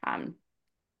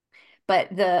 But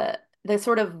the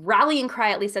sort of rallying cry,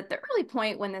 at least at the early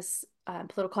point when this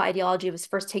political ideology was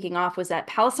first taking off, was that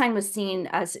Palestine was seen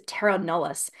as terra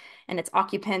nullius, and its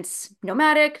occupants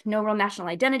nomadic, no real national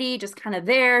identity, just kind of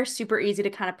there, super easy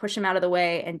to kind of push them out of the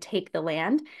way and take the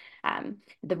land.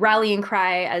 The rallying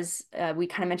cry, as we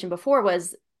kind of mentioned before,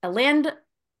 was a land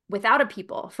without a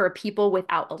people for a people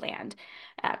without a land,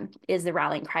 is the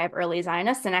rallying cry of early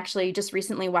Zionists. And actually just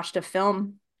recently watched a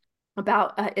film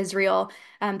about Israel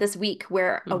this week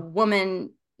where a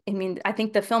woman, I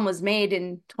think the film was made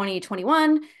in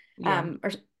 2021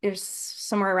 or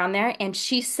somewhere around there. And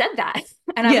she said that.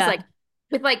 And I was like,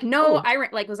 with like no irony,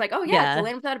 like was like, oh yeah, it's a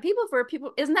land without a people for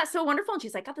people. Isn't that so wonderful? And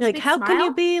she's like, got this like, big how smile. can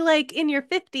you be like in your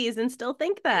 50s and still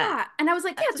think that? Yeah. And I was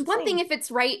like, That's it's one thing insane. if it's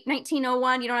right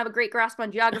 1901, you don't have a great grasp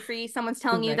on geography. Someone's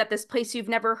telling you Right. that this place you've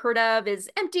never heard of is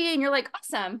empty, and you're like,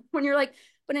 awesome. When you're like,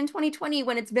 But in 2020,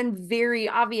 when it's been very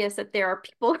obvious that there are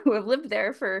people who have lived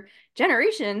there for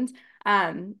generations,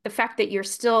 the fact that you're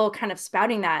still kind of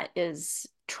spouting that is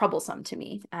troublesome to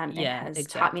me, and Yeah, has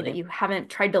taught me that exactly. you haven't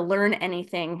tried to learn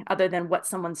anything other than what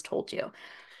someone's told you.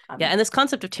 Yeah, Um, and this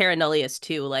concept of terra nullius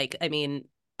too, like, I mean,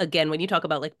 again, when you talk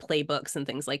about like playbooks and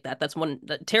things like that, that's one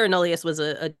that terra nullius was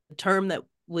a term that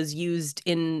was used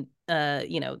in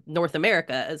North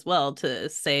America as well to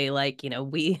say like,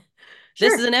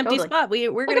 this is sure, an empty totally. spot.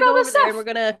 We're Look gonna at all go this over there and we're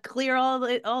stuff. gonna clear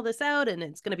all this out and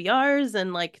it's gonna be ours.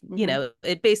 And like, Mm-hmm.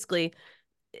 it basically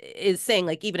is saying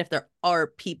like even if there are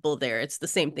people there, it's the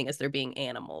same thing as there being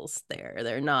animals there.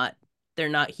 They're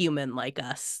not human like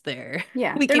us.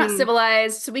 Yeah, We they're not can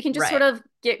civilized, so we can just sort right. of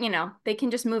they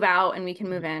can just move out and we can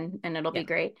move in and it'll Yeah. be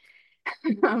great.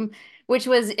 um, which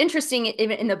was interesting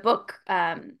even in the book.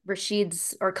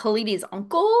 Rashid's or Khalidi's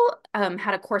uncle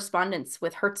had a correspondence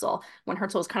with Herzl when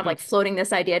Herzl was kind of Mm. like floating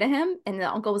this idea to him, and the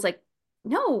uncle was like,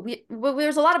 "No,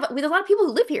 there's a lot of people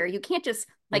who live here. You can't just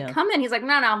like Yeah. come in." He's like,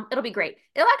 "No, no, it'll be great.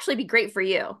 It'll actually be great for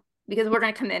you because we're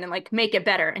gonna come in and like make it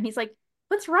better." And he's like,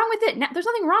 "What's wrong with it? Now, there's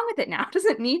nothing wrong with it now. It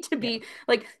doesn't need to Yeah. be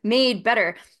like made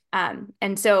better."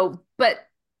 And so, but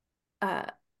uh,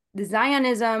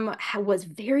 Zionism was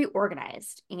very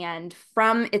organized, and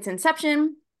from its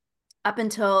inception up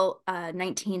until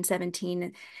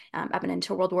 1917, up and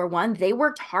until World War I, they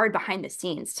worked hard behind the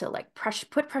scenes to like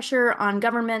put pressure on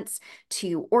governments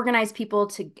to organize people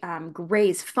to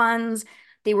raise funds.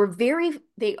 They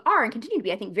are and continue to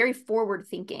be, I think, very forward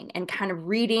thinking and kind of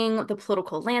reading the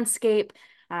political landscape,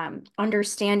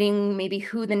 understanding maybe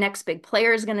who the next big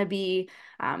player is going to be.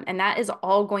 And that is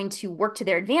all going to work to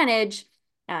their advantage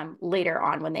later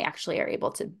on when they actually are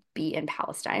able to be in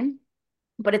Palestine.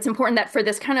 But it's important that for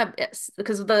this kind of,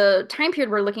 because the time period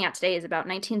we're looking at today is about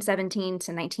 1917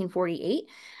 to 1948,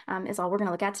 is all we're going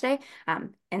to look at today.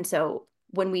 And so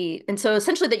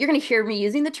essentially that you're going to hear me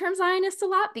using the term Zionist a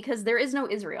lot because there is no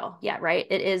Israel yet, right?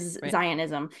 It is Right.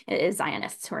 Zionism. It is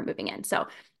Zionists who are moving in. So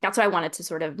that's why I wanted to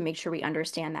sort of make sure we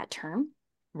understand that term. And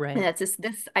Right. that's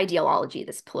this ideology,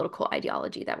 this political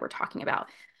ideology that we're talking about.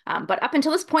 But up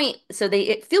until this point, so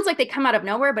it feels like they come out of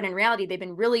nowhere, but in reality, they've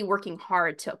been really working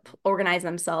hard to organize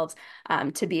themselves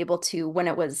to be able to, when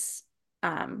it was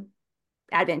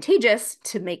advantageous,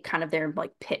 to make kind of their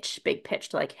like big pitch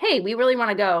to like, hey, we really want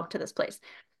to go to this place.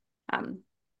 And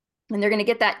they're going to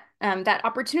get that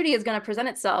opportunity is going to present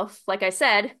itself. Like I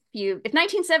said, if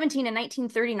 1917 and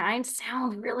 1939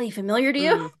 sound really familiar to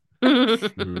you,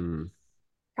 Mm.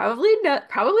 probably not,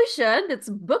 probably should. It's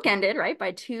bookended, right,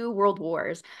 by two world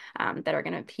wars that are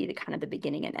going to be the kind of the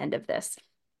beginning and end of this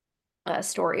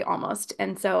story almost.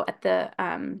 And so at the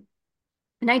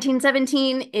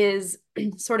 1917 is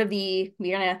sort of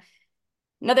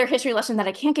another history lesson that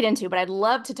I can't get into, but I'd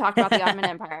love to talk about the Ottoman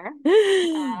Empire.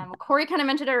 Corey kind of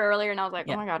mentioned it earlier, and I was like,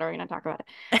 oh Yeah. my God, are we going to talk about it?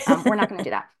 We're not going to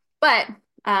do that. But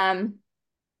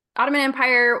Ottoman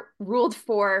Empire ruled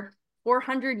for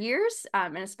 400 years,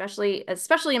 and especially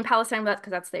in Palestine, because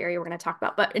that's the area we're going to talk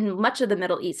about. But in much of the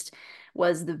Middle East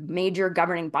was the major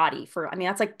governing body for, I mean,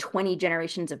 that's like 20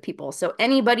 generations of people. So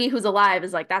anybody who's alive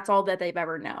is like, that's all that they've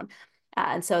ever known.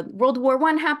 And so World War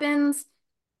I happens.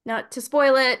 Not to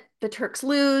spoil it, the Turks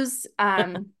lose.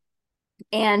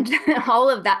 And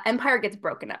all of that empire gets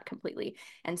broken up completely.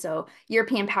 And so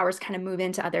European powers kind of move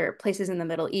into other places in the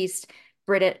Middle East,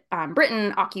 Britain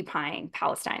occupying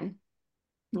Palestine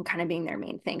and kind of being their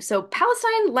main thing. So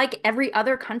Palestine, like every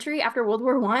other country after World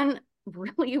War I,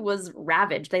 really was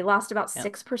ravaged. They lost about Yeah.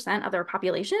 6% of their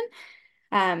population.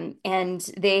 And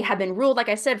they have been ruled, like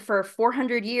I said, for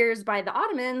 400 years by the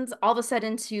Ottomans, all of a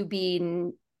sudden to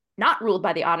be not ruled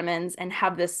by the Ottomans and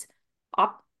have this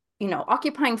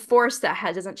occupying force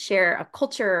that doesn't share a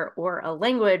culture or a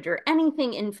language or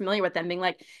anything familiar with them, being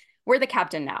like, we're the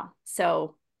captain now.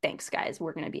 So thanks, guys.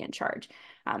 We're going to be in charge.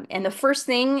 And the first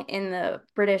thing in the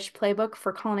British playbook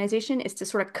for colonization is to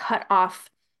sort of cut off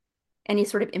any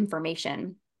sort of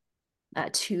information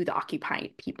to the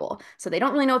occupied people. So they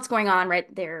don't really know what's going on, right?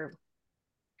 A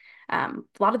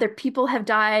lot of their people have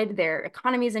died. Their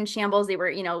economy is in shambles. They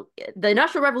were, the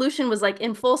Industrial Revolution was like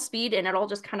in full speed, and it all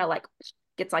just kind of like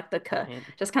gets like Right.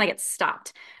 just kind of gets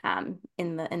stopped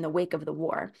in the wake of the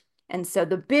war. And so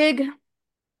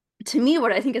to me,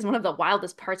 what I think is one of the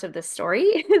wildest parts of this story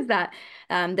is that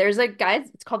there's a guy,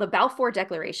 it's called the Balfour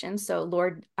Declaration. So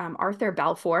Lord Arthur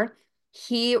Balfour,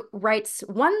 he writes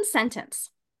one sentence.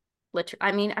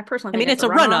 I mean, I personally think it's It's a a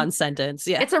run-on. run-on sentence.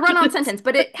 Yeah. It's a run-on sentence,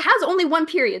 but it has only one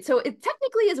period. So it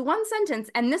technically is one sentence,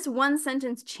 and this one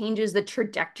sentence changes the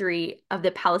trajectory of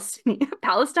the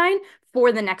Palestine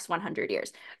for the next 100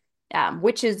 years,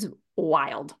 which is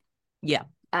wild. Yeah.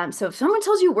 So if someone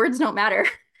tells you words don't matter,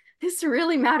 this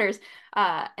really matters.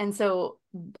 And so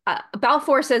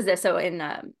Balfour says this. So in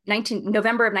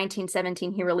November of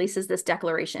 1917, he releases this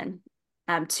declaration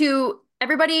to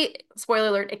everybody, spoiler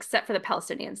alert, except for the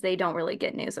Palestinians. They don't really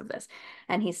get news of this.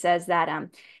 And he says that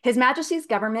His Majesty's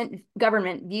government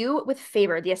view with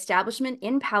favor the establishment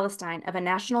in Palestine of a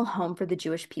national home for the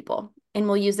Jewish people, and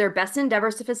will use their best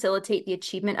endeavors to facilitate the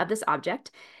achievement of this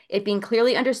object, it being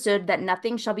clearly understood that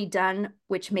nothing shall be done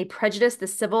which may prejudice the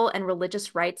civil and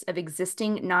religious rights of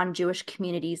existing non-Jewish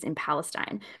communities in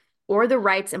Palestine, or the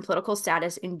rights and political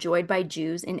status enjoyed by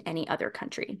Jews in any other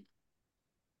country.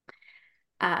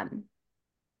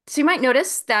 So you might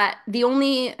notice that the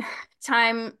only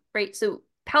time, right, so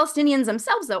Palestinians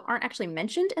themselves, though, aren't actually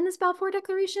mentioned in this Balfour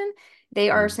Declaration. They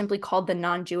are simply called the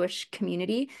non-Jewish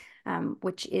community,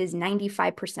 which is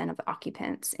 95% of the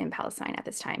occupants in Palestine at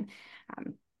this time.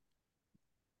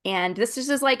 And this is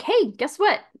just like, hey, guess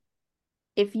what?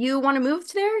 If you want to move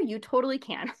to there, you totally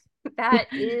can. That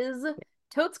is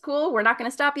totes cool. We're not going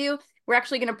to stop you. We're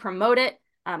actually going to promote it.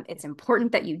 It's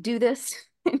important that you do this.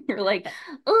 And you're like,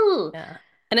 ooh. Yeah.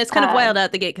 And it's kind of wild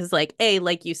out the gate because,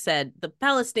 like you said, the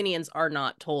Palestinians are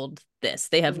not told this.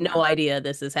 They have no idea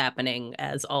this is happening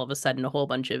as all of a sudden a whole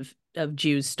bunch of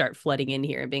Jews start flooding in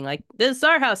here and being like, this is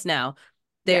our house now.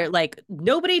 They're like,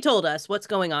 nobody told us what's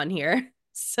going on here.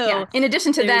 So in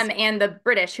addition to them and the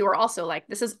British, who are also like,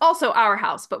 this is also our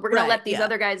house, but we're going to let these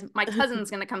other guys, my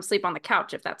cousin's going to come sleep on the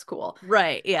couch if that's cool.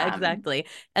 Right. Yeah, exactly.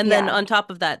 And then on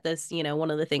top of that, this,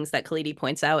 one of the things that Khalidi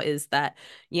points out is that,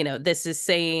 this is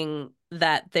saying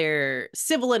that their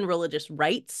civil and religious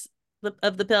rights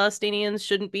of the Palestinians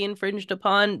shouldn't be infringed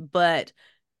upon, but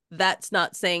that's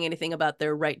not saying anything about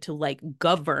their right to like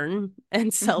govern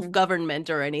and self-government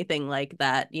or anything like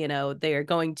that.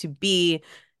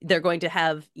 They're going to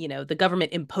have, the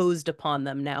government imposed upon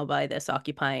them now by this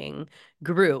occupying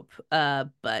group.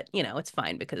 But, it's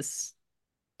fine because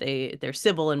their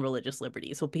civil and religious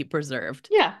liberties will be preserved.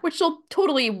 Yeah, which will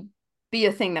totally be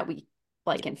a thing that we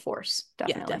enforce.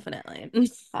 Definitely. Yeah, definitely.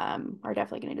 Are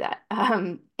definitely going to do that.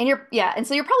 And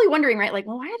so you're probably wondering, right? Like,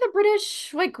 well, why are the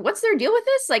British, like, what's their deal with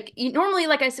this? Like, normally,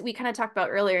 like I said, we kind of talked about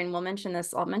earlier, and we'll mention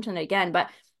this, I'll mention it again, but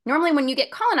normally when you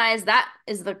get colonized,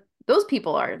 those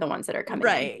people are the ones that are coming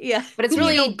in. Yeah. But it's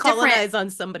really you don't colonize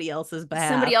on somebody else's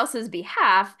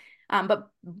behalf. But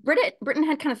Britain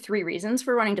had kind of three reasons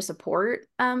for wanting to support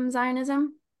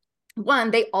Zionism.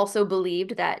 One, they also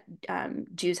believed that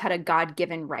Jews had a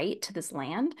God-given right to this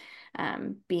land,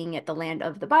 being it the land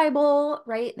of the Bible,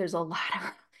 right? There's a lot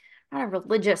of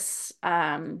religious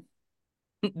baggage,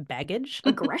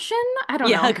 aggression. I don't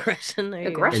know. Aggression.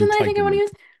 Aggression. I think I want to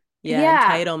use.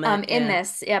 Entitlement. In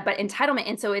this, but entitlement,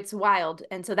 and so it's wild,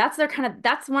 and so that's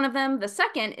one of them. The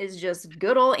second is just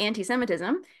good old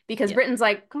anti-Semitism, because Britain's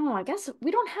like, oh, I guess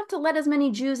we don't have to let as many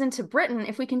Jews into Britain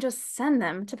if we can just send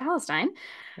them to Palestine.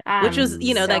 Which was,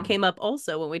 that came up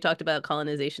also when we talked about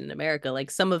colonization in America.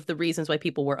 Like some of the reasons why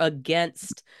people were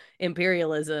against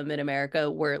imperialism in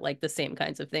America were like the same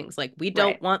kinds of ththings. Like we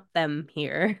don't want them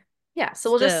here. Yeah, so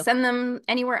we'll just send them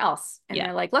anywhere else. And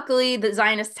they're like, luckily, the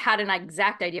Zionists had an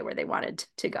exact idea where they wanted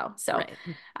to go. So,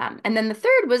 and then the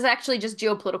third was actually just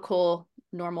geopolitical,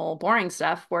 normal, boring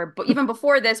stuff, where even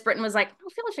before this, Britain was like,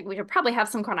 I feel like we should probably have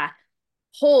some kind of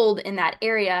hold in that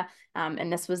area.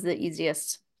 And this was the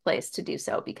easiest place to do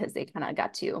so because they kind of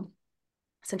got to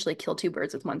essentially kill two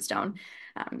birds with one stone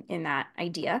in that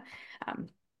idea.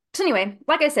 So anyway,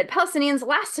 like I said, Palestinians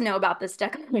last to know about this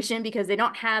declaration because they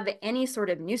don't have any sort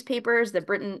of newspapers. The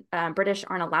British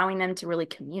aren't allowing them to really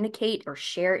communicate or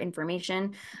share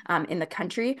information in the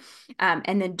country.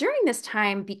 And then during this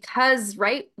time, because,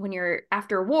 right, when you're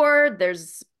after war,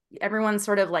 everyone's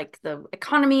sort of like the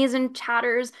economy is in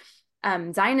chatters.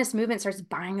 Zionist movement starts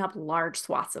buying up large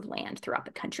swaths of land throughout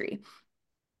the country.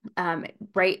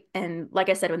 Right. And like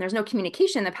I said, when there's no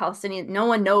communication, no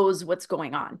one knows what's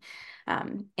going on.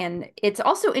 And it's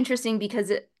also interesting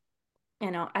because I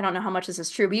don't know how much this is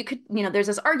true, but there's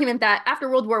this argument that after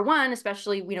World War I,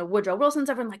 especially, Woodrow Wilson's,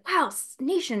 everyone like, wow,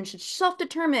 nations should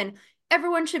self-determine.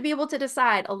 Everyone should be able to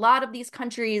decide. A lot of these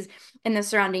countries in the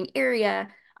surrounding area,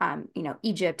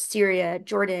 Egypt, Syria,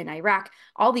 Jordan, Iraq,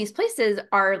 all these places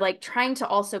are like trying to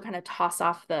also kind of toss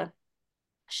off the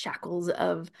shackles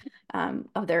of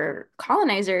their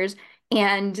colonizers.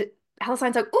 And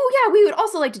Palestine's like, oh yeah, we would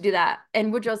also like to do that.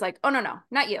 And Woodrow's like, oh no,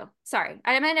 not you. Sorry,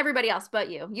 I meant everybody else but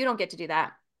you. You don't get to do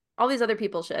that. All these other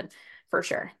people should, for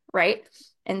sure, right?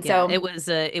 And so it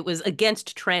was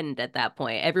against trend at that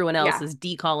point. Everyone else is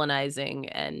decolonizing,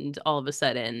 and all of a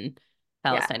sudden,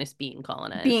 Palestine is being being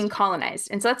colonized. colonized.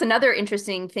 And so that's another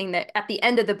interesting thing that at the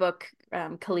end of the book,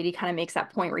 Khalidi kind of makes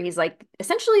that point where he's like,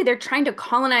 essentially, they're trying to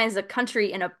colonize a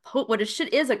country in a what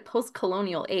is a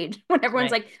post-colonial age when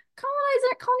everyone's Right. like,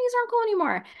 colonies aren't cool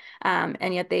anymore.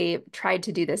 And yet they tried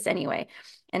to do this anyway.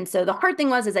 And so the hard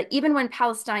thing is that even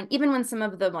when some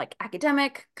of the like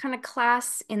academic kind of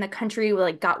class in the country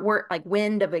got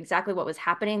wind of exactly what was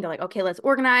happening, they're like, okay, let's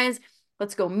organize.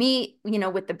 Let's go meet,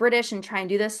 with the British and try and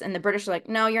do this. And the British are like,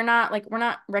 no, you're not, like, we're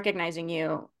not recognizing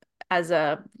you as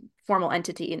a formal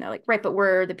entity. And they're like, right, but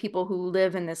we're the people who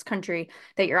live in this country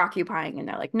that you're occupying. And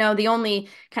they're like, no, the only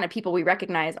kind of people we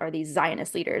recognize are these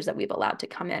Zionist leaders that we've allowed to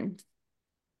come in.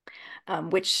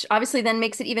 Which obviously then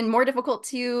makes it even more difficult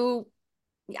to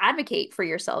advocate for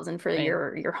yourselves and for Right.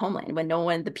 your homeland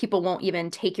when the people won't even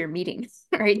take your meetings,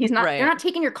 right? They're Right. not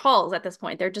taking your calls at this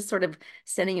point. They're just sort of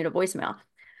sending you to voicemail.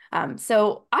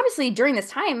 So obviously during this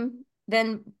time,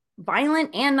 then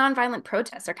violent and nonviolent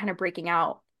protests are kind of breaking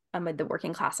out amid the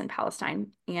working class in Palestine.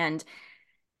 And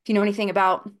if you know anything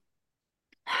about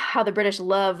how the British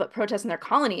love protests in their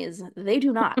colonies, they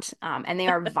do not. And they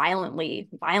are violently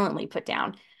put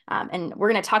down. And we're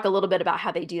going to talk a little bit about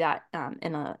how they do that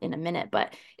in a minute,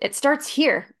 but it starts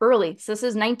here early. So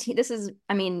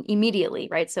immediately,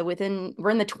 right? So we're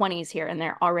in the 20s here, and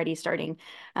they're already starting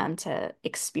to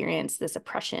experience this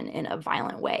oppression in a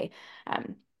violent way.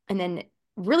 And then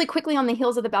really quickly on the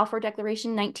heels of the Balfour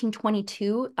Declaration,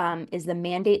 1922 is the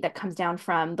mandate that comes down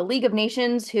from the League of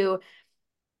Nations, who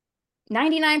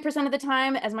 99% of the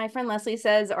time, as my friend Leslie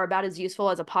says, are about as useful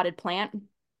as a potted plant.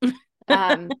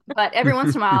 But every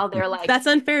once in a while, they're like, that's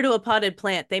unfair to a potted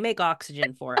plant. They make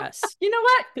oxygen for us. You know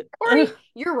what, Corey?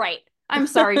 You're right. I'm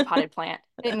sorry, potted plant.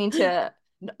 I didn't mean to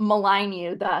malign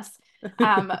you thus.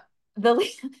 The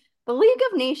League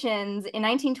of Nations in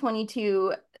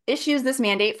 1922 issues this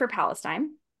mandate for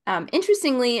Palestine.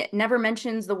 Interestingly, never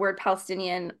mentions the word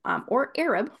Palestinian or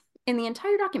Arab in the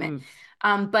entire document,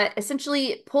 but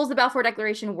essentially pulls the Balfour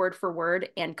Declaration word for word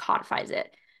and codifies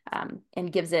it.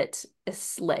 And gives it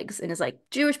legs and is like,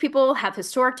 Jewish people have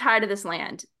historic tie to this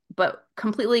land, but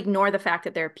completely ignore the fact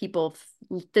that there are people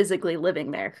physically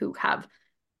living there who have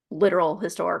literal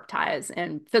historic ties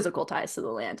and physical ties to the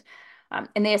land.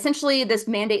 And this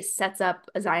mandate sets up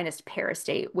a Zionist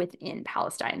parastate within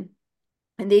Palestine.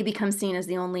 And they become seen as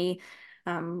the only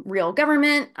real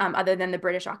government other than the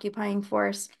British occupying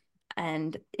force.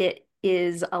 And it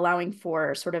is allowing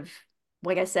for sort of,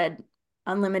 like I said,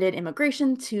 unlimited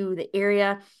immigration to the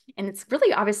area. And it's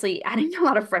really obviously adding a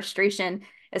lot of frustration,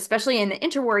 especially in the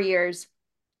interwar years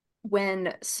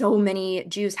when so many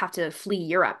Jews have to flee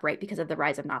Europe, right, because of the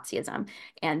rise of Nazism.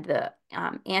 And the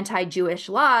anti-Jewish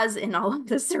laws in all of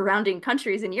the surrounding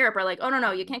countries in Europe are like, oh,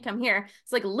 no, you can't come here.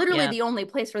 It's like literally the only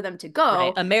place for them to go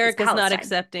right. America's is not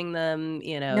accepting them.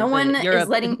 No one is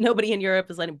letting... Nobody in Europe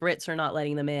is letting... Brits are not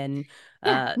letting them in.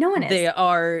 Yeah, no one is. They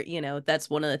are, that's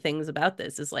one of the things about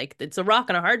this is like, it's a rock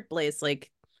and a hard place.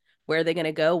 Like, where are they going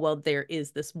to go? Well, there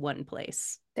is this one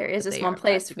place. There is this one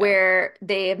place where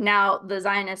the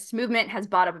Zionist movement has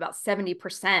bought up about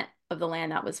 70% of the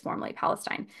land that was formerly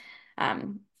Palestine.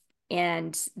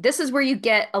 And this is where you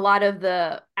get a lot of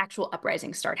the actual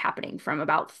uprisings start happening from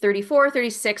about 34,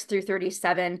 36 through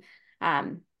 37,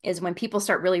 is when people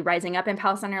start really rising up in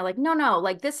Palestine. They're like, no,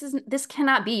 like this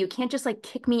cannot be. You can't just like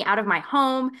kick me out of my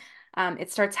home.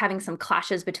 It starts having some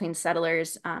clashes between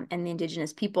settlers and the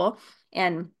indigenous people.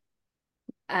 And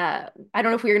I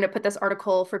don't know if we're going to put this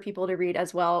article for people to read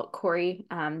as well, Corey,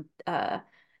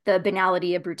 the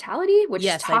banality of brutality, which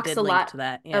talks a lot to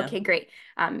that. Yeah. Okay, great.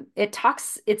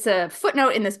 It's a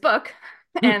footnote in this book,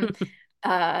 and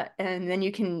then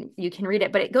you can read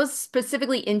it, but it goes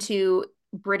specifically into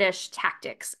British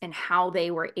tactics and how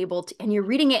they were able to, and you're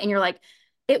reading it and you're like,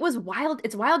 it was wild.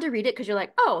 It's wild to read it because you're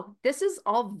like, oh, this is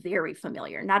all very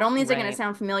familiar. Not only is it going to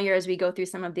sound familiar as we go through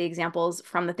some of the examples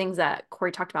from the things that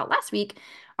Corey talked about last week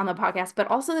on the podcast, but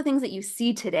also the things that you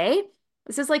see today.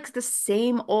 This is like the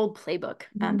same old playbook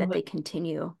that they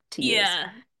continue to use. Yeah.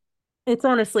 It's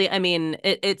honestly, I mean,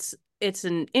 this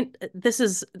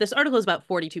article is about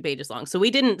 42 pages long. So we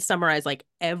didn't summarize like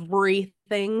everything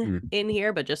in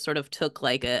here, but just sort of took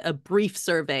like a brief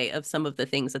survey of some of the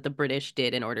things that the British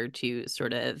did in order to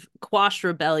sort of quash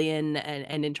rebellion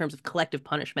and in terms of collective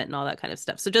punishment and all that kind of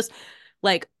stuff. So just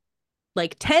like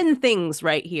 10 things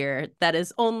right here. That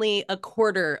is only a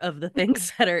quarter of the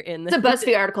things that are in this. It's a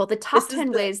BuzzFeed article. The top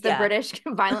 10 ways the British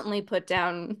can violently put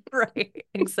down. Right,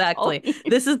 exactly.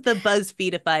 This is the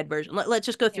BuzzFeedified version. Let's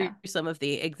just go through some of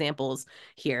the examples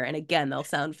here. And again, they'll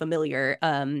sound familiar.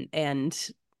 And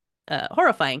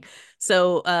horrifying.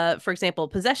 So, for example,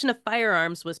 possession of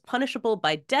firearms was punishable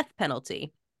by death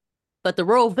penalty. But the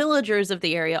rural villagers of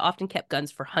the area often kept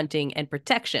guns for hunting and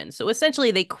protection. So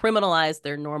essentially, they criminalized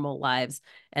their normal lives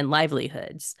and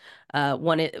livelihoods.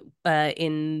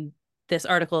 In this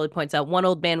article, it points out one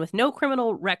old man with no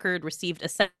criminal record received a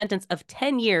sentence of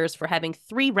 10 years for having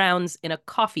 3 rounds in a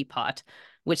coffee pot,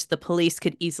 which the police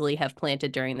could easily have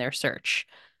planted during their search.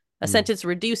 A sentence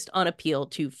reduced on appeal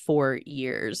to 4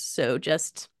 years. So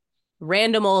just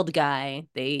random old guy.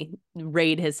 They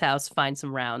raid his house, find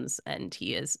some rounds, and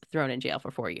he is thrown in jail for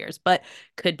 4 years. But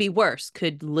could be worse,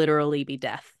 could literally be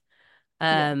death.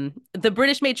 The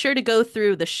British made sure to go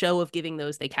through the show of giving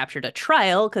those they captured a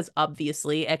trial, because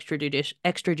obviously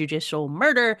extrajudicial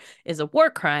murder is a war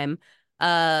crime.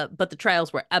 But the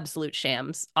trials were absolute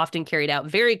shams, often carried out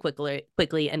very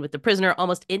quickly, and with the prisoner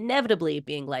almost inevitably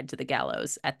being led to the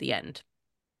gallows at the end.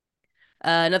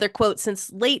 Another quote,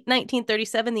 since late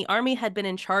 1937, the army had been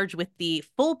in charge with the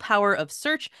full power of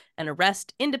search and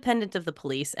arrest independent of the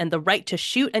police and the right to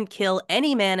shoot and kill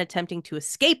any man attempting to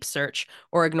escape search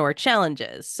or ignore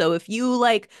challenges. So if you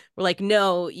were like,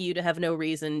 no, you'd have no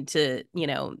reason to,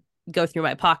 go through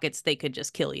my pockets, they could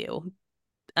just kill you.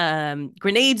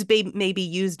 Grenades may be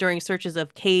used during searches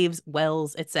of caves,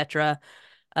 wells, etc.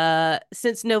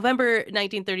 Since November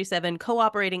 1937,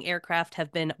 cooperating aircraft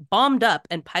have been bombed up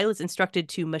and pilots instructed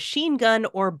to machine gun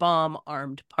or bomb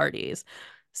armed parties.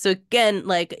 So again,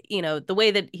 the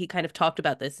way that he kind of talked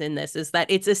about this in this is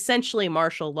that it's essentially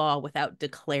martial law without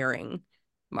declaring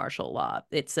martial law.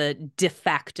 It's a de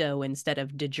facto instead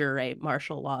of de jure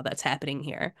martial law that's happening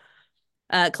here.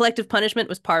 Collective punishment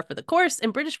was par for the course,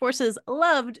 and British forces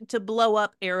loved to blow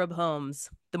up Arab homes.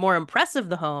 The more impressive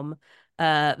the home,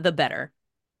 the better.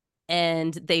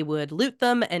 And they would loot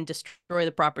them and destroy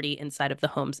the property inside of the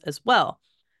homes as well.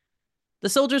 The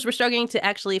soldiers were struggling to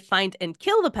actually find and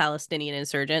kill the Palestinian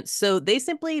insurgents, so they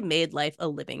simply made life a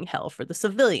living hell for the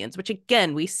civilians, which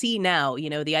again, we see now,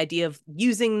 the idea of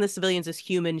using the civilians as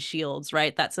human shields,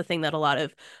 right? That's the thing that a lot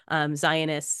of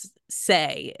Zionists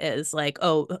say is like,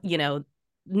 oh,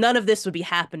 none of this would be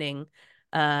happening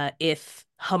if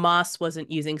Hamas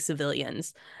wasn't using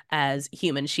civilians as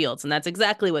human shields. And that's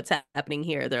exactly what's happening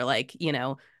here. They're like,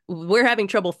 we're having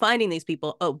trouble finding these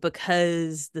people. Oh,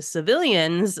 because the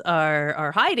civilians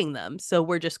are hiding them. So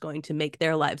we're just going to make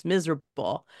their lives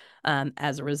miserable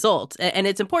as a result. And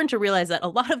it's important to realize that a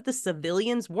lot of the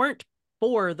civilians weren't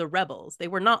for the rebels. They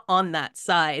were not on that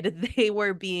side. They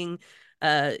were being,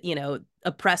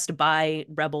 oppressed by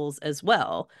rebels as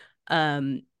well.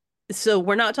 So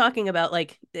we're not talking about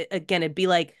again, it'd be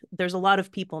like there's a lot of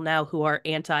people now who are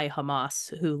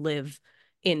anti-Hamas who live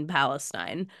in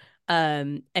Palestine.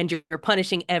 And you're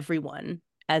punishing everyone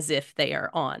as if they are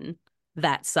on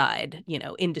that side,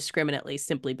 indiscriminately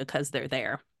simply because they're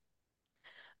there.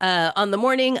 On the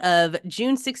morning of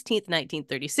June 16th,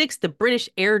 1936, the British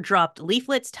airdropped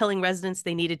leaflets telling residents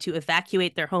they needed to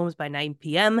evacuate their homes by 9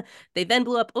 p.m. They then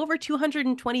blew up over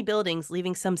 220 buildings,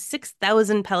 leaving some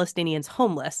 6,000 Palestinians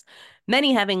homeless,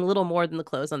 many having little more than the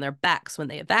clothes on their backs when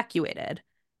they evacuated.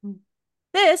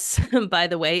 This, by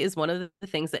the way, is one of the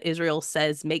things that Israel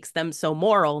says makes them so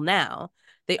moral now.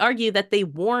 They argue that they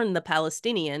warn the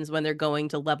Palestinians when they're going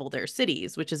to level their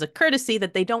cities, which is a courtesy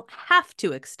that they don't have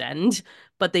to extend,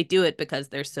 but they do it because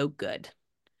they're so good.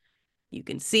 You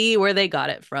can see where they got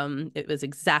it from. It was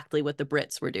exactly what the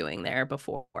Brits were doing there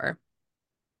before.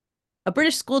 A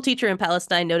British schoolteacher in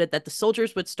Palestine noted that the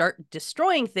soldiers would start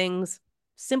destroying things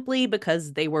simply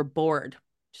because they were bored.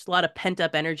 Just a lot of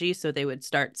pent-up energy, so they would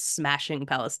start smashing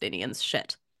Palestinians'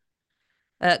 shit.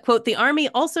 Quote, the army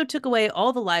also took away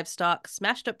all the livestock,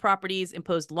 smashed up properties,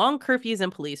 imposed long curfews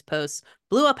and police posts,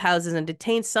 blew up houses, and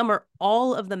detained some or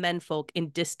all of the menfolk in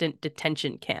distant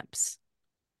detention camps.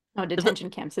 Oh,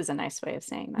 detention camps is a nice way of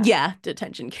saying that. Yeah,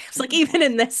 detention camps. Even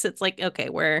in this, it's like, okay,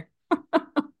 we're... Come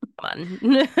on.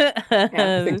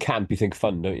 Yeah. You think camp, you think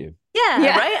fun, don't you?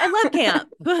 Yeah, right? I love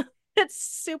camp. It's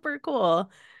super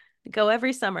cool. Go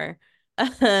every summer.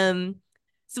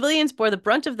 Civilians bore the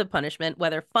brunt of the punishment,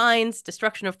 whether fines,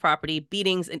 destruction of property,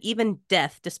 beatings, and even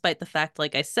death, despite the fact,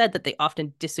 like I said, that they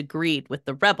often disagreed with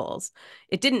the rebels.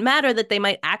 It didn't matter that they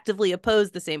might actively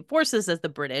oppose the same forces as the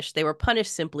British. They were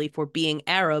punished simply for being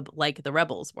Arab like the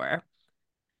rebels were.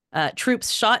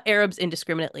 Troops shot Arabs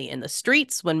indiscriminately in the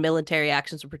streets when military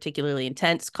actions were particularly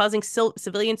intense, causing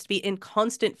civilians to be in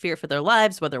constant fear for their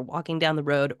lives, whether walking down the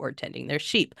road or tending their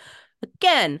sheep.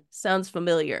 Again, sounds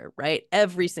familiar, right?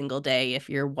 Every single day, if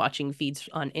you're watching feeds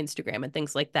on Instagram and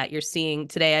things like that, you're seeing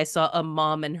today. I saw a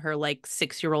mom and her like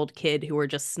 6-year-old kid who were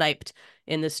just sniped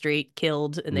in the street,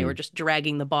 killed, and they were just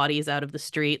dragging the bodies out of the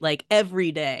street. Like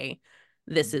every day,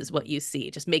 this is what you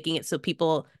see, just making it so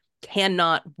people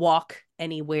cannot walk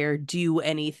anywhere, do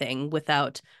anything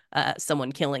without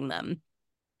someone killing them.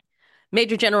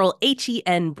 Major General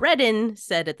H.E.N. Bredin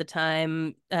said at the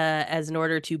time, as an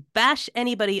order to bash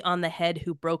anybody on the head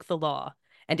who broke the law.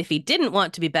 And if he didn't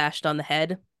want to be bashed on the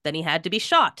head, then he had to be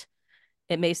shot.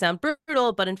 It may sound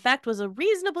brutal, but in fact was a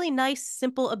reasonably nice,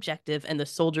 simple objective, and the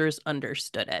soldiers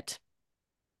understood it.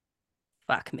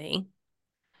 Fuck me.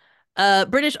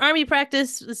 British Army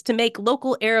practice was to make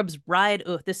local Arabs ride.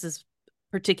 Oh, this is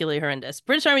particularly horrendous.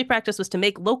 British Army practice was to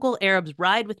make local Arabs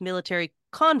ride with military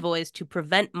convoys to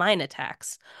prevent mine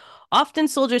attacks. Often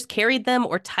soldiers carried them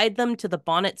or tied them to the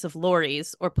bonnets of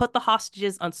lorries or put the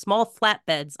hostages on small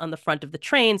flatbeds on the front of the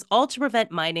trains, all to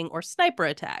prevent mining or sniper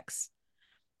attacks.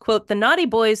 Quote, the naughty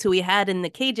boys who we had in the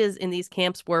cages in these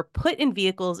camps were put in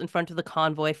vehicles in front of the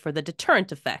convoy for the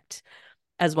deterrent effect,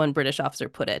 as one British officer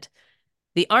put it.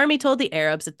 The army told the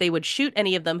Arabs that they would shoot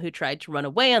any of them who tried to run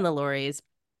away on the lorries.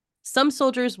 Some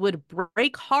soldiers would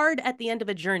brake hard at the end of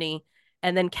a journey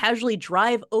and then casually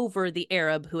drive over the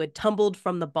Arab who had tumbled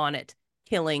from the bonnet,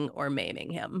 killing or maiming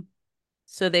him.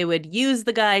 So they would use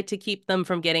the guy to keep them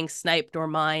from getting sniped or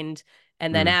mined,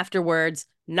 and then afterwards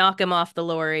knock him off the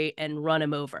lorry and run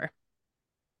him over.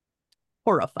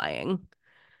 Horrifying.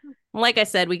 Like I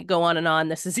said, we could go on and on.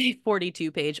 This is a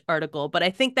 42-page article, but I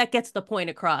think that gets the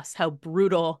point across how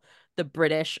brutal the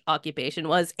British occupation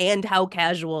was and how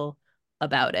casual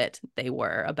about it they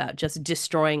were, about just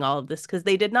destroying all of this, because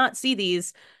they did not see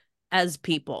these as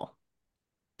people.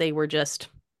 They were just,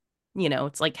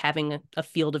 it's like having a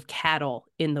field of cattle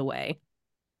in the way.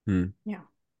 Yeah.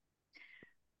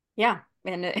 Yeah.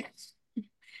 And it's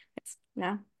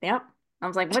yeah. I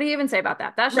was like, what do you even say about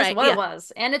that? That's just what it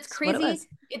was. And it's crazy.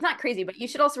 It's not crazy, but you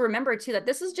should also remember too that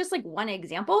this is just like one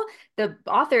example. The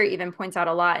author even points out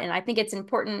a lot, and I think it's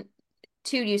important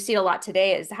too, you see it a lot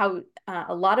today, is how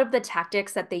a lot of the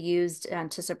tactics that they used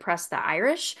to suppress the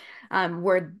Irish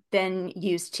were then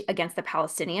used against the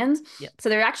Palestinians. Yep. So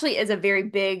there actually is a very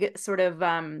big sort of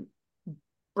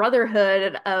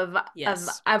brotherhood of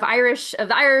the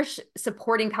Irish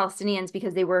supporting Palestinians,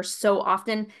 because they were so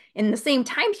often in the same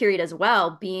time period as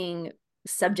well being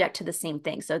subject to the same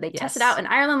thing. So they tested out in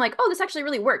Ireland, like, oh, this actually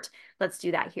really worked. Let's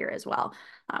do that here as well.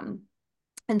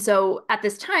 And so at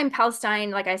this time,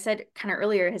 Palestine, like I said kind of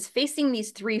earlier, is facing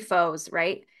these three foes,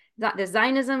 right? The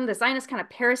Zionism, the Zionist kind of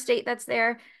parastate that's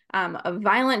there, a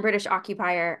violent British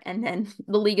occupier, and then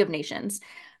the League of Nations.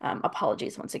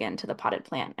 Apologies once again to the potted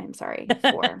plant. I'm sorry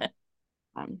for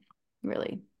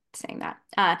really saying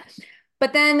that.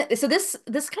 But then, so this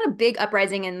kind of big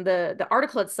uprising, in the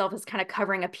article itself is kind of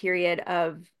covering a period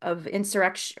of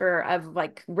insurrection, or of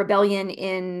like rebellion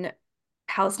in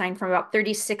Palestine from about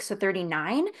 36 to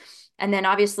 39. And then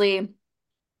obviously,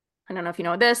 I don't know if you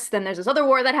know this, then there's this other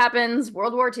war that happens,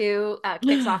 World War II,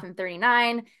 kicks off in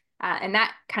 39. And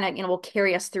that kind of, will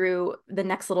carry us through the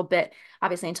next little bit,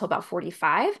 obviously until about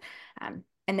 45. And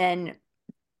then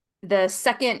the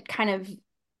second kind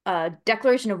of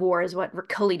declaration of war is what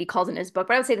Khalidi calls in his book,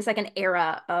 but I would say the second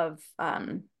era of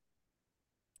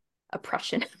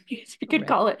oppression, if you could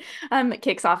call it,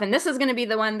 kicks off. And this is going to be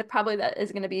the one that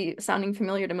is going to be sounding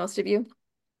familiar to most of you.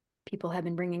 People have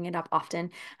been bringing it up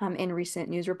often in recent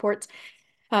news reports.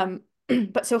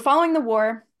 But so following the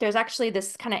war, there's actually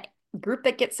this kind of group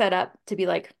that gets set up to be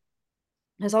like,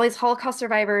 there's all these Holocaust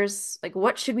survivors, like,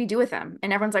 what should we do with them?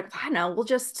 And everyone's like, well, I know, we'll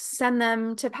just send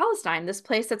them to Palestine, this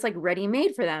place that's like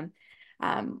ready-made for them,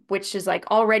 which is like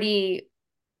already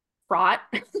fraught.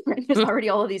 Right? There's already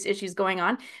all of these issues going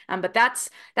on. But that's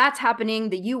happening.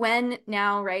 The UN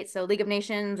now, right? So League of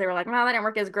Nations, they were like, well, that didn't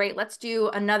work as great. Let's do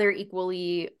another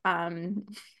equally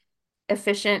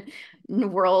efficient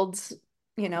world,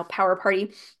 power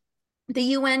party. The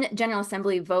UN General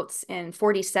Assembly votes in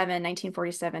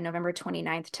 1947, November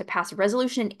 29th, to pass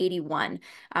Resolution 81,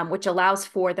 which allows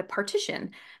for the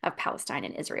partition of Palestine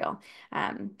and Israel.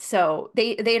 So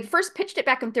they had first pitched it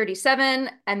back in 37,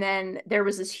 and then there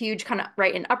was this huge kind of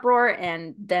an uproar,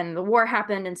 and then the war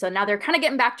happened, and so now they're kind of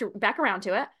getting back around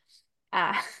to it.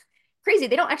 Crazy,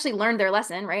 they don't actually learn their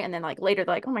lesson, right? And then like later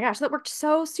they're like, oh my gosh, that worked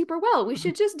so super well. We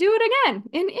should just do it again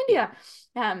in India.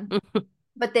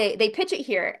 But they pitch it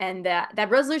here, and that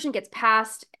resolution gets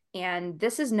passed, and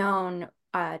this is known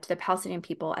to the Palestinian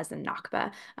people as the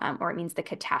Nakba, or it means the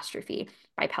catastrophe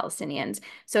by Palestinians.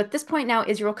 So at this point now,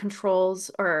 Israel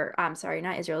controls, or I'm sorry,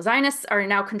 not Israel, Zionists are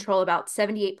now control about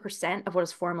 78% of what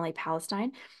is formerly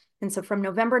Palestine. And so from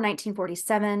November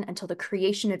 1947 until the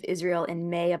creation of Israel in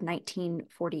May of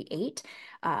 1948,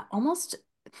 almost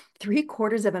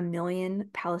 750,000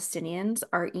 Palestinians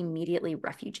are immediately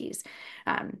refugees.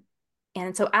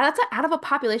 And so that's out of a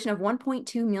population of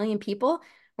 1.2 million people,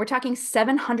 we're talking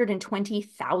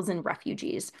 720,000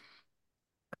 refugees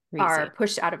are Crazy.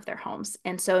 pushed out of their homes.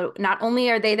 And so not only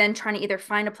are they then trying to either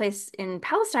find a place in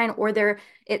Palestine, or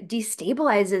it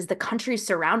destabilizes the countries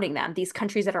surrounding them, these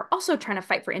countries that are also trying to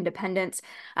fight for independence,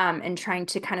 and trying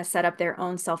to kind of set up their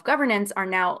own self-governance are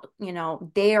now,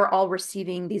 they are all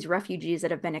receiving these refugees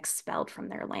that have been expelled from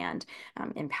their land,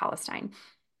 in Palestine.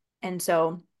 And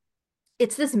so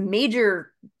it's this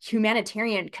major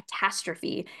humanitarian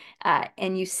catastrophe.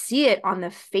 And you see it on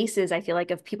the faces, I feel like,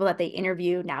 of people that they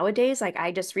interview nowadays. Like,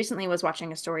 I just recently was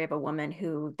watching a story of a woman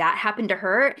who that happened to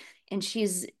her. And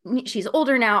she's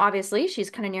older now, obviously. She's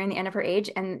kind of nearing the end of her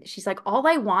age. And she's like, all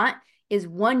I want is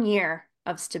 1 year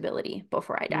of stability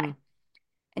before I die. Mm,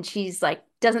 And she's like,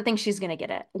 doesn't think she's going to get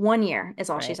it. 1 year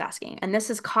is all right. she's asking. And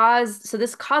this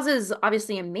causes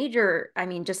obviously a major, I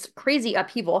mean, just crazy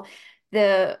upheaval.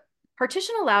 The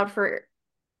partition allowed for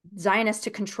Zionists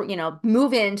to control,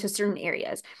 move into certain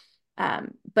areas,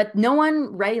 but no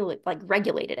one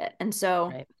regulated it. And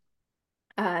so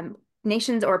Right.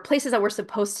 nations or places that were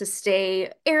supposed to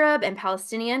stay Arab and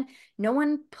Palestinian, no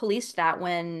one policed that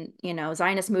when,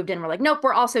 Zionists moved in. We're like, nope,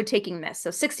 we're also taking this.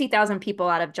 So 60,000 people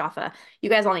out of Jaffa, you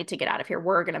guys all need to get out of here.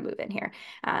 We're going to move in here.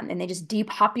 And they just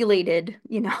depopulated,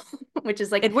 which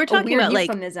is like And we're a talking weird about like,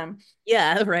 euphemism.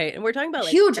 yeah, right. And we're talking about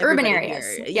like Huge urban everybody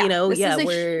areas. here, Yeah, this yeah,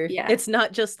 is yeah. it's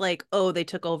not just like, oh, they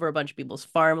took over a bunch of people's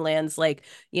farmlands. Like,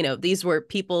 these were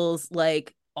people's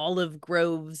like olive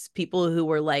groves, people who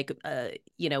were like,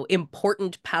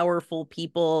 important, powerful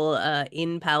people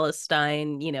in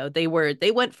Palestine. They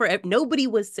went for, nobody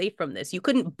was safe from this. You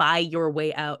couldn't buy your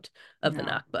way out of the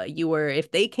No. Nakba.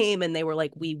 If they came and they were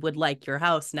like, we would like your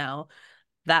house now,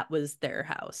 that was their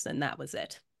house and that was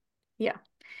it. Yeah.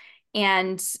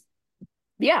 And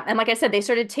yeah, and like I said, they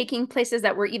started taking places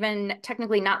that were even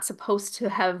technically not supposed to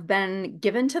have been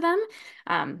given to them,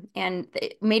 and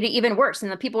it made it even worse.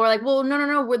 And the people were like, "Well, no, no,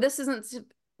 no, where this isn't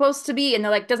supposed to be," and they're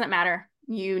like, "Doesn't matter.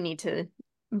 You need to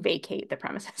vacate the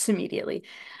premises immediately."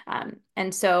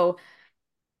 And so,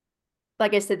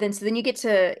 like I said, then you get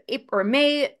to April, or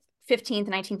May 15th,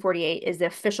 1948 is the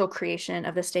official creation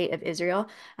of the state of Israel.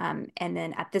 And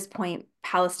then at this point,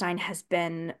 Palestine has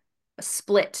been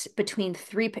split between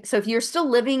three. So if you're still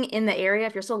living in the area,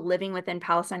 if you're still living within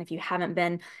Palestine, if you haven't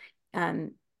been,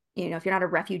 um, if you're not a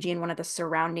refugee in one of the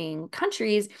surrounding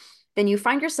countries, then you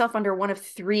find yourself under one of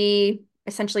three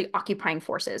essentially occupying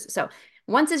forces. So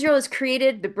once Israel is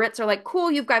created, the Brits are like,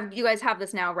 cool, you guys have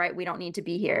this now, right? We don't need to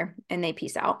be here. And they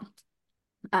peace out.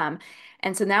 Um,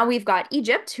 and so now we've got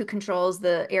Egypt, who controls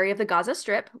the area of the Gaza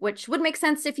Strip, which would make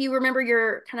sense if you remember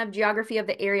your kind of geography of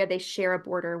the area. They share a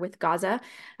border with Gaza.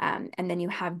 And then you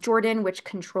have Jordan, which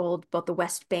controlled both the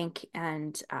West Bank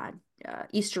and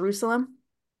East Jerusalem.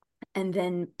 And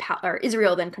then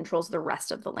Israel then controls the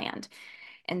rest of the land.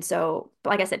 And so,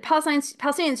 like I said,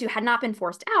 Palestinians who had not been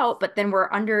forced out, but then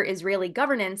were under Israeli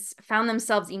governance, found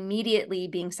themselves immediately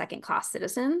being second-class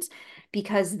citizens,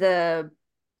 because the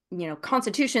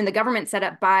constitution, the government set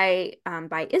up by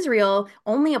Israel,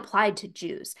 only applied to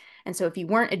Jews. And so if you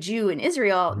weren't a Jew in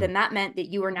Israel, then that meant that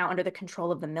you were now under the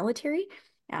control of the military,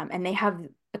 and they have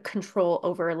a control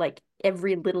over like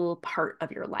every little part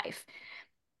of your life.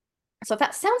 So if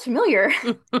that sounds familiar,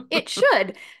 it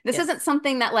should. This Yes. isn't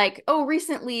something that like, oh,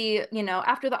 recently,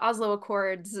 after the Oslo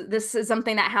Accords, this is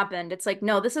something that happened. It's like,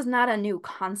 no, this is not a new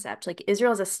concept. Like,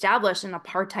 Israel has established an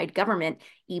apartheid government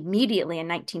immediately in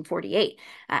 1948,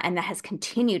 and that has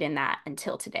continued in that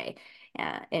until today.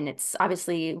 And it's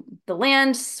obviously the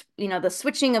land, the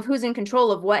switching of who's in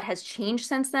control of what has changed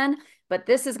since then. But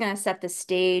this is going to set the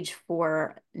stage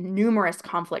for numerous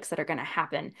conflicts that are going to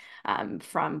happen,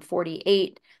 from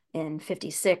 48 in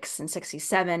 56 and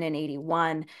 67 and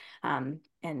 81,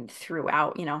 and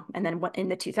throughout, and then in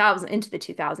the 2000s, into the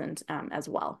 2000s, as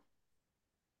well.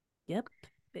 Yep,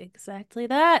 exactly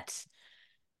that.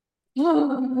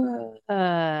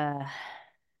 uh,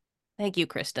 Thank you,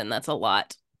 Kristen. That's a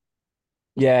lot.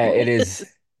 Yeah, it is.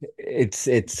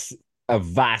 It's a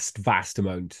vast, vast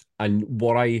amount. And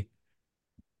what I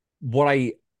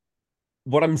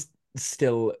what I'm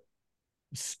still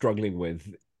struggling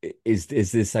with is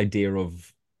this idea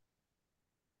of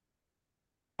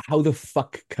how the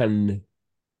fuck can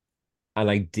an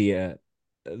idea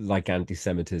like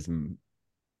anti-Semitism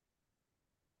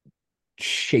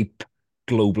shape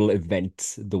global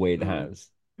events the way it Mm. has.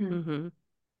 Mm-hmm.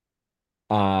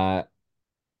 Uh,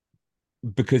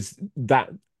 because that,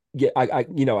 yeah, I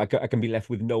can be left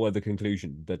with no other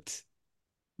conclusion that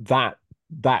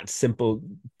that simple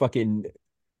fucking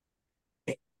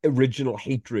original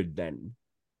hatred then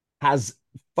has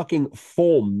fucking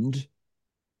formed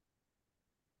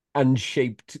and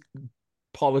shaped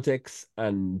politics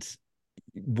and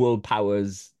world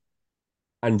powers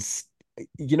and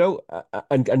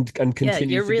and Yeah, continues to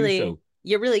do so.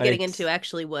 you're really And getting into it's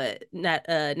actually what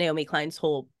Naomi Klein's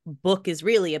whole book is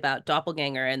really about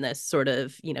doppelganger and this sort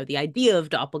of, the idea of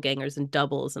doppelgangers and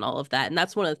doubles and all of that. And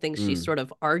that's one of the things she mm, sort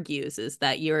of argues is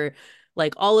that you're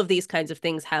like all of these kinds of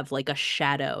things have like a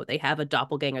shadow. They have a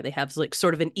doppelganger. They have like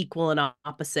sort of an equal and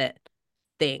opposite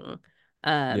thing.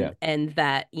 yeah. And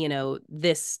that,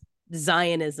 this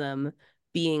Zionism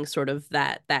being sort of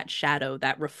that shadow,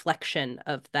 that reflection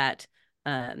of that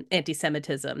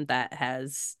anti-Semitism that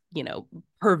has,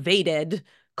 pervaded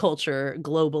culture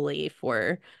globally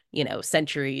for,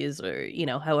 centuries or,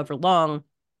 however long,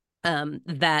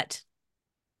 that,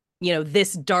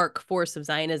 this dark force of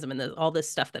Zionism and all this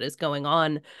stuff that is going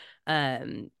on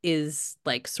is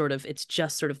like sort of, it's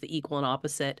just sort of the equal and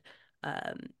opposite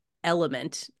um,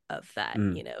 element of that,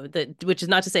 Mm, which is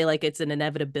not to say like it's an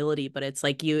inevitability, but it's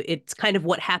like it's kind of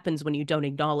what happens when you don't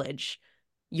acknowledge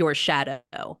your shadow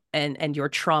and your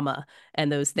trauma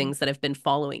and those things that have been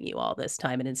following you all this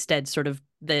time, and instead sort of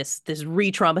this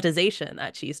re-traumatization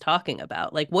that she's talking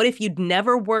about. Like, what if you'd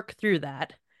never work through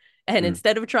that, and mm,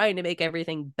 instead of trying to make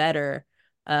everything better,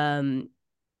 um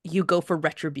you go for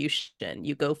retribution,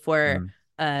 you go for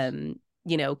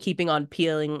mm. keeping on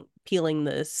peeling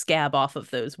the scab off of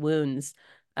those wounds,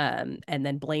 and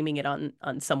then blaming it on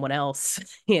someone else,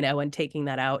 and taking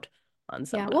that out on Yeah,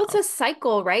 someone well, it's else. a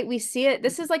cycle, right? We see it.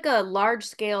 This is like a large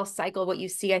scale cycle. What you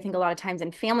see, I think, a lot of times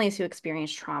in families who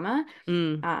experience trauma,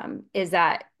 Mm, is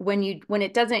that when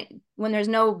there's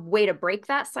no way to break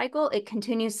that cycle, it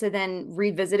continues to then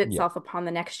revisit Yeah. itself upon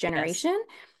the next yes. generation.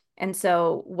 And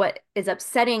so, what is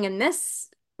upsetting in this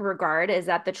regard is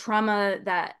that the trauma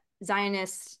that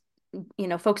Zionists,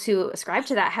 folks who ascribe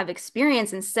to that have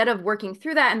experienced, instead of working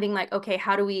through that and being like, okay,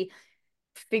 how do we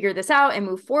figure this out and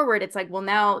move forward, it's like, well,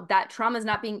 now that trauma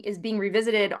is being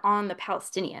revisited on the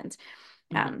Palestinians.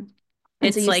 Mhm. um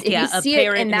and so It's like, you yeah, a see it in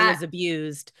parent who that, is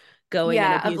abused going and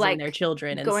yeah, of abusing their like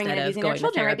children going and instead of abusing their going to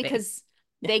children, right? therapy. Because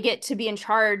they get to be in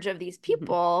charge of these Mhm.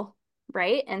 people,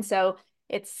 right? And so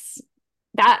it's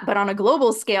that, but on a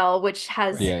global scale, which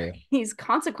has Right. Yeah, yeah. these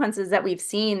consequences that we've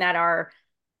seen that are,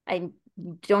 I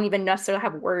don't even necessarily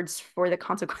have words for the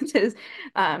consequences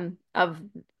of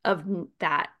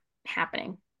that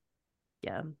happening.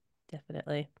 Yeah,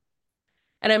 definitely.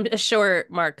 And I'm sure,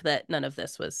 Mark, that none of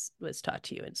this was taught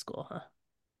to you in school, huh?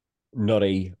 Not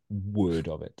a word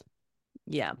of it.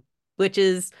 Yeah. Which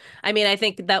is, I mean, I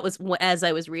think that was as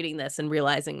I was reading this and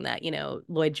realizing that,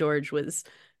 Lloyd George was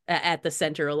at the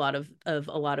center of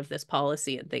a lot of this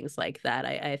policy and things like that.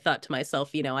 I thought to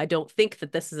myself, I don't think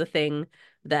that this is a thing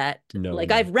that No, like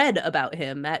no. I've read about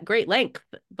him at great length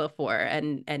before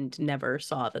and never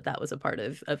saw that that was a part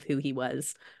of who he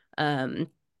was. Um,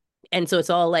 and so it's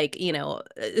all like,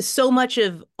 so much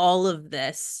of all of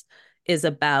this is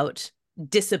about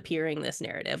disappearing this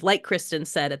narrative. Like Kristen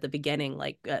said at the beginning,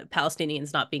 like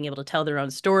Palestinians not being able to tell their own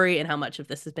story and how much of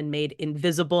this has been made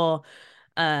invisible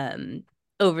um,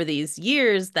 over these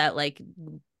years, that like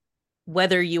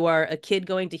whether you are a kid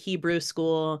going to Hebrew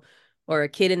school or a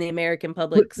kid in the American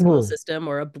public school system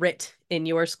or a Brit in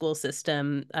your school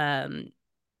system,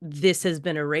 this has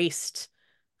been erased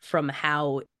from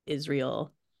how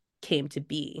Israel came to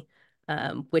be,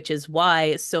 which is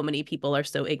why so many people are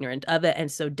so ignorant of it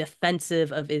and so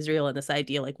defensive of Israel and this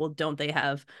idea like, well, don't they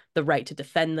have the right to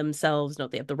defend themselves?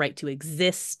 Don't they have the right to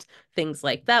exist? Things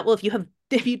like that. Well,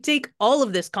 if you take all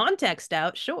of this context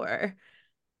out, sure.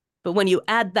 But when you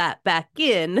add that back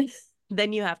in,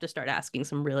 then you have to start asking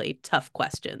some really tough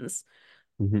questions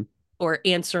Mhm. or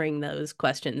answering those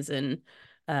questions in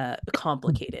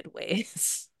complicated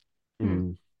ways. Hmm.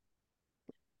 Mm.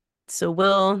 So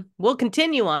we'll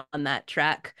continue on that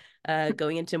track,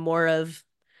 going into more of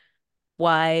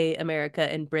why America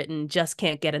and Britain just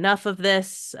can't get enough of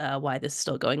this, why this is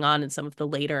still going on, and some of the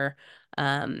later,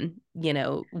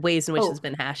 ways in which it's Oh,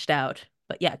 been hashed out.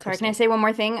 But yeah, sorry, can I Kristen. say one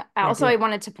more thing? Yeah, do I it.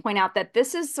 wanted to point out that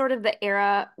this is sort of the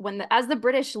era when as the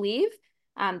British leave,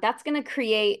 that's going to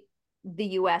create the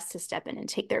US to step in and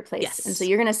take their place. Yes. And so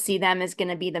you're going to see them as going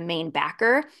to be the main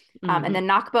backer. And the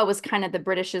Nakba was kind of the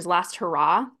British's last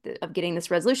hurrah of getting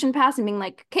this resolution passed and being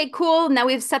like, okay, cool. Now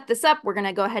we've set this up. We're going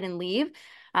to go ahead and leave.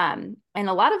 And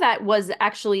a lot of that was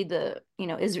actually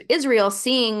Israel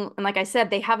seeing, and like I said,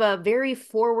 they have a very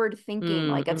forward thinking,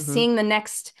 like of seeing the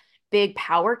next big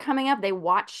power coming up. They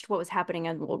watched what was happening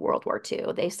in World War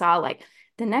II. They saw like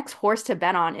the next horse to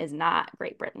bet on is not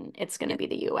Great Britain. It's going to be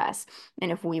the US.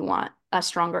 And if we want a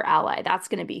stronger ally, that's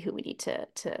going to be who we need to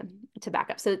back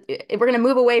up. So we're going to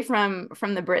move away from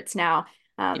the Brits now.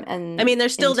 And I mean, they're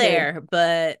still there,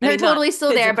 but they're totally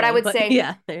still there. But I would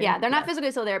say, they're not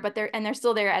physically still there, but they're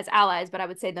still there as allies. But I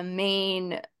would say the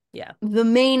main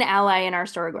ally in our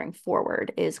story going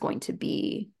forward is going to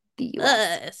be the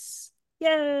US.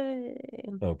 Yay!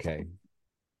 Okay.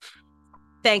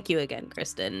 Thank you again,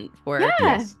 Kristen, for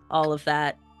all of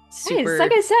that. Super.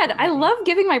 Like I said, I love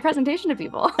giving my presentation to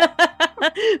people.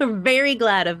 I'm very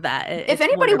glad of that. If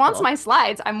anybody wants my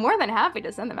slides, I'm more than happy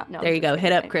to send them out. No, there you go.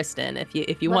 Hit up Kristen if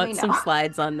you want some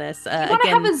slides on this. I want to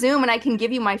have a Zoom and I can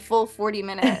give you my full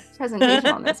 40-minute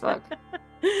presentation on this book.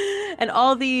 And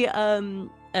all the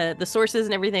sources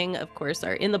and everything, of course,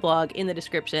 are in the blog, in the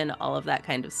description, all of that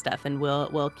kind of stuff. And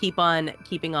we'll keep on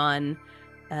keeping on.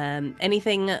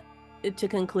 Anything to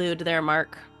conclude there,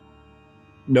 Mark?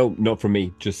 No, not from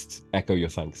me. Just echo your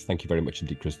thanks. Thank you very much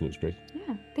indeed, Kristen. It was great.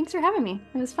 Yeah, thanks for having me.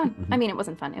 It was fun. I mean, it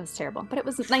wasn't fun. It was terrible, but it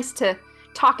was nice to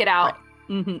talk it out.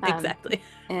 Right. Exactly.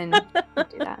 And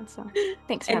do that. So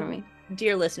thanks for having me.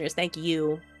 Dear listeners, thank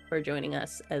you for joining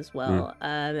us as well.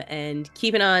 And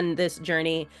keeping on this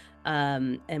journey.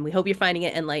 And we hope you're finding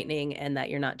it enlightening and that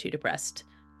you're not too depressed.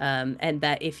 And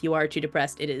that if you are too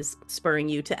depressed, it is spurring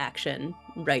you to action,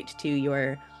 right to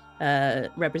your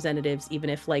representatives, even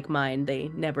if, like mine, they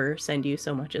never send you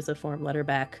so much as a form letter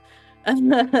back.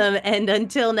 And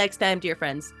until next time, dear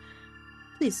friends,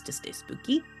 please to stay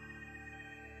spooky.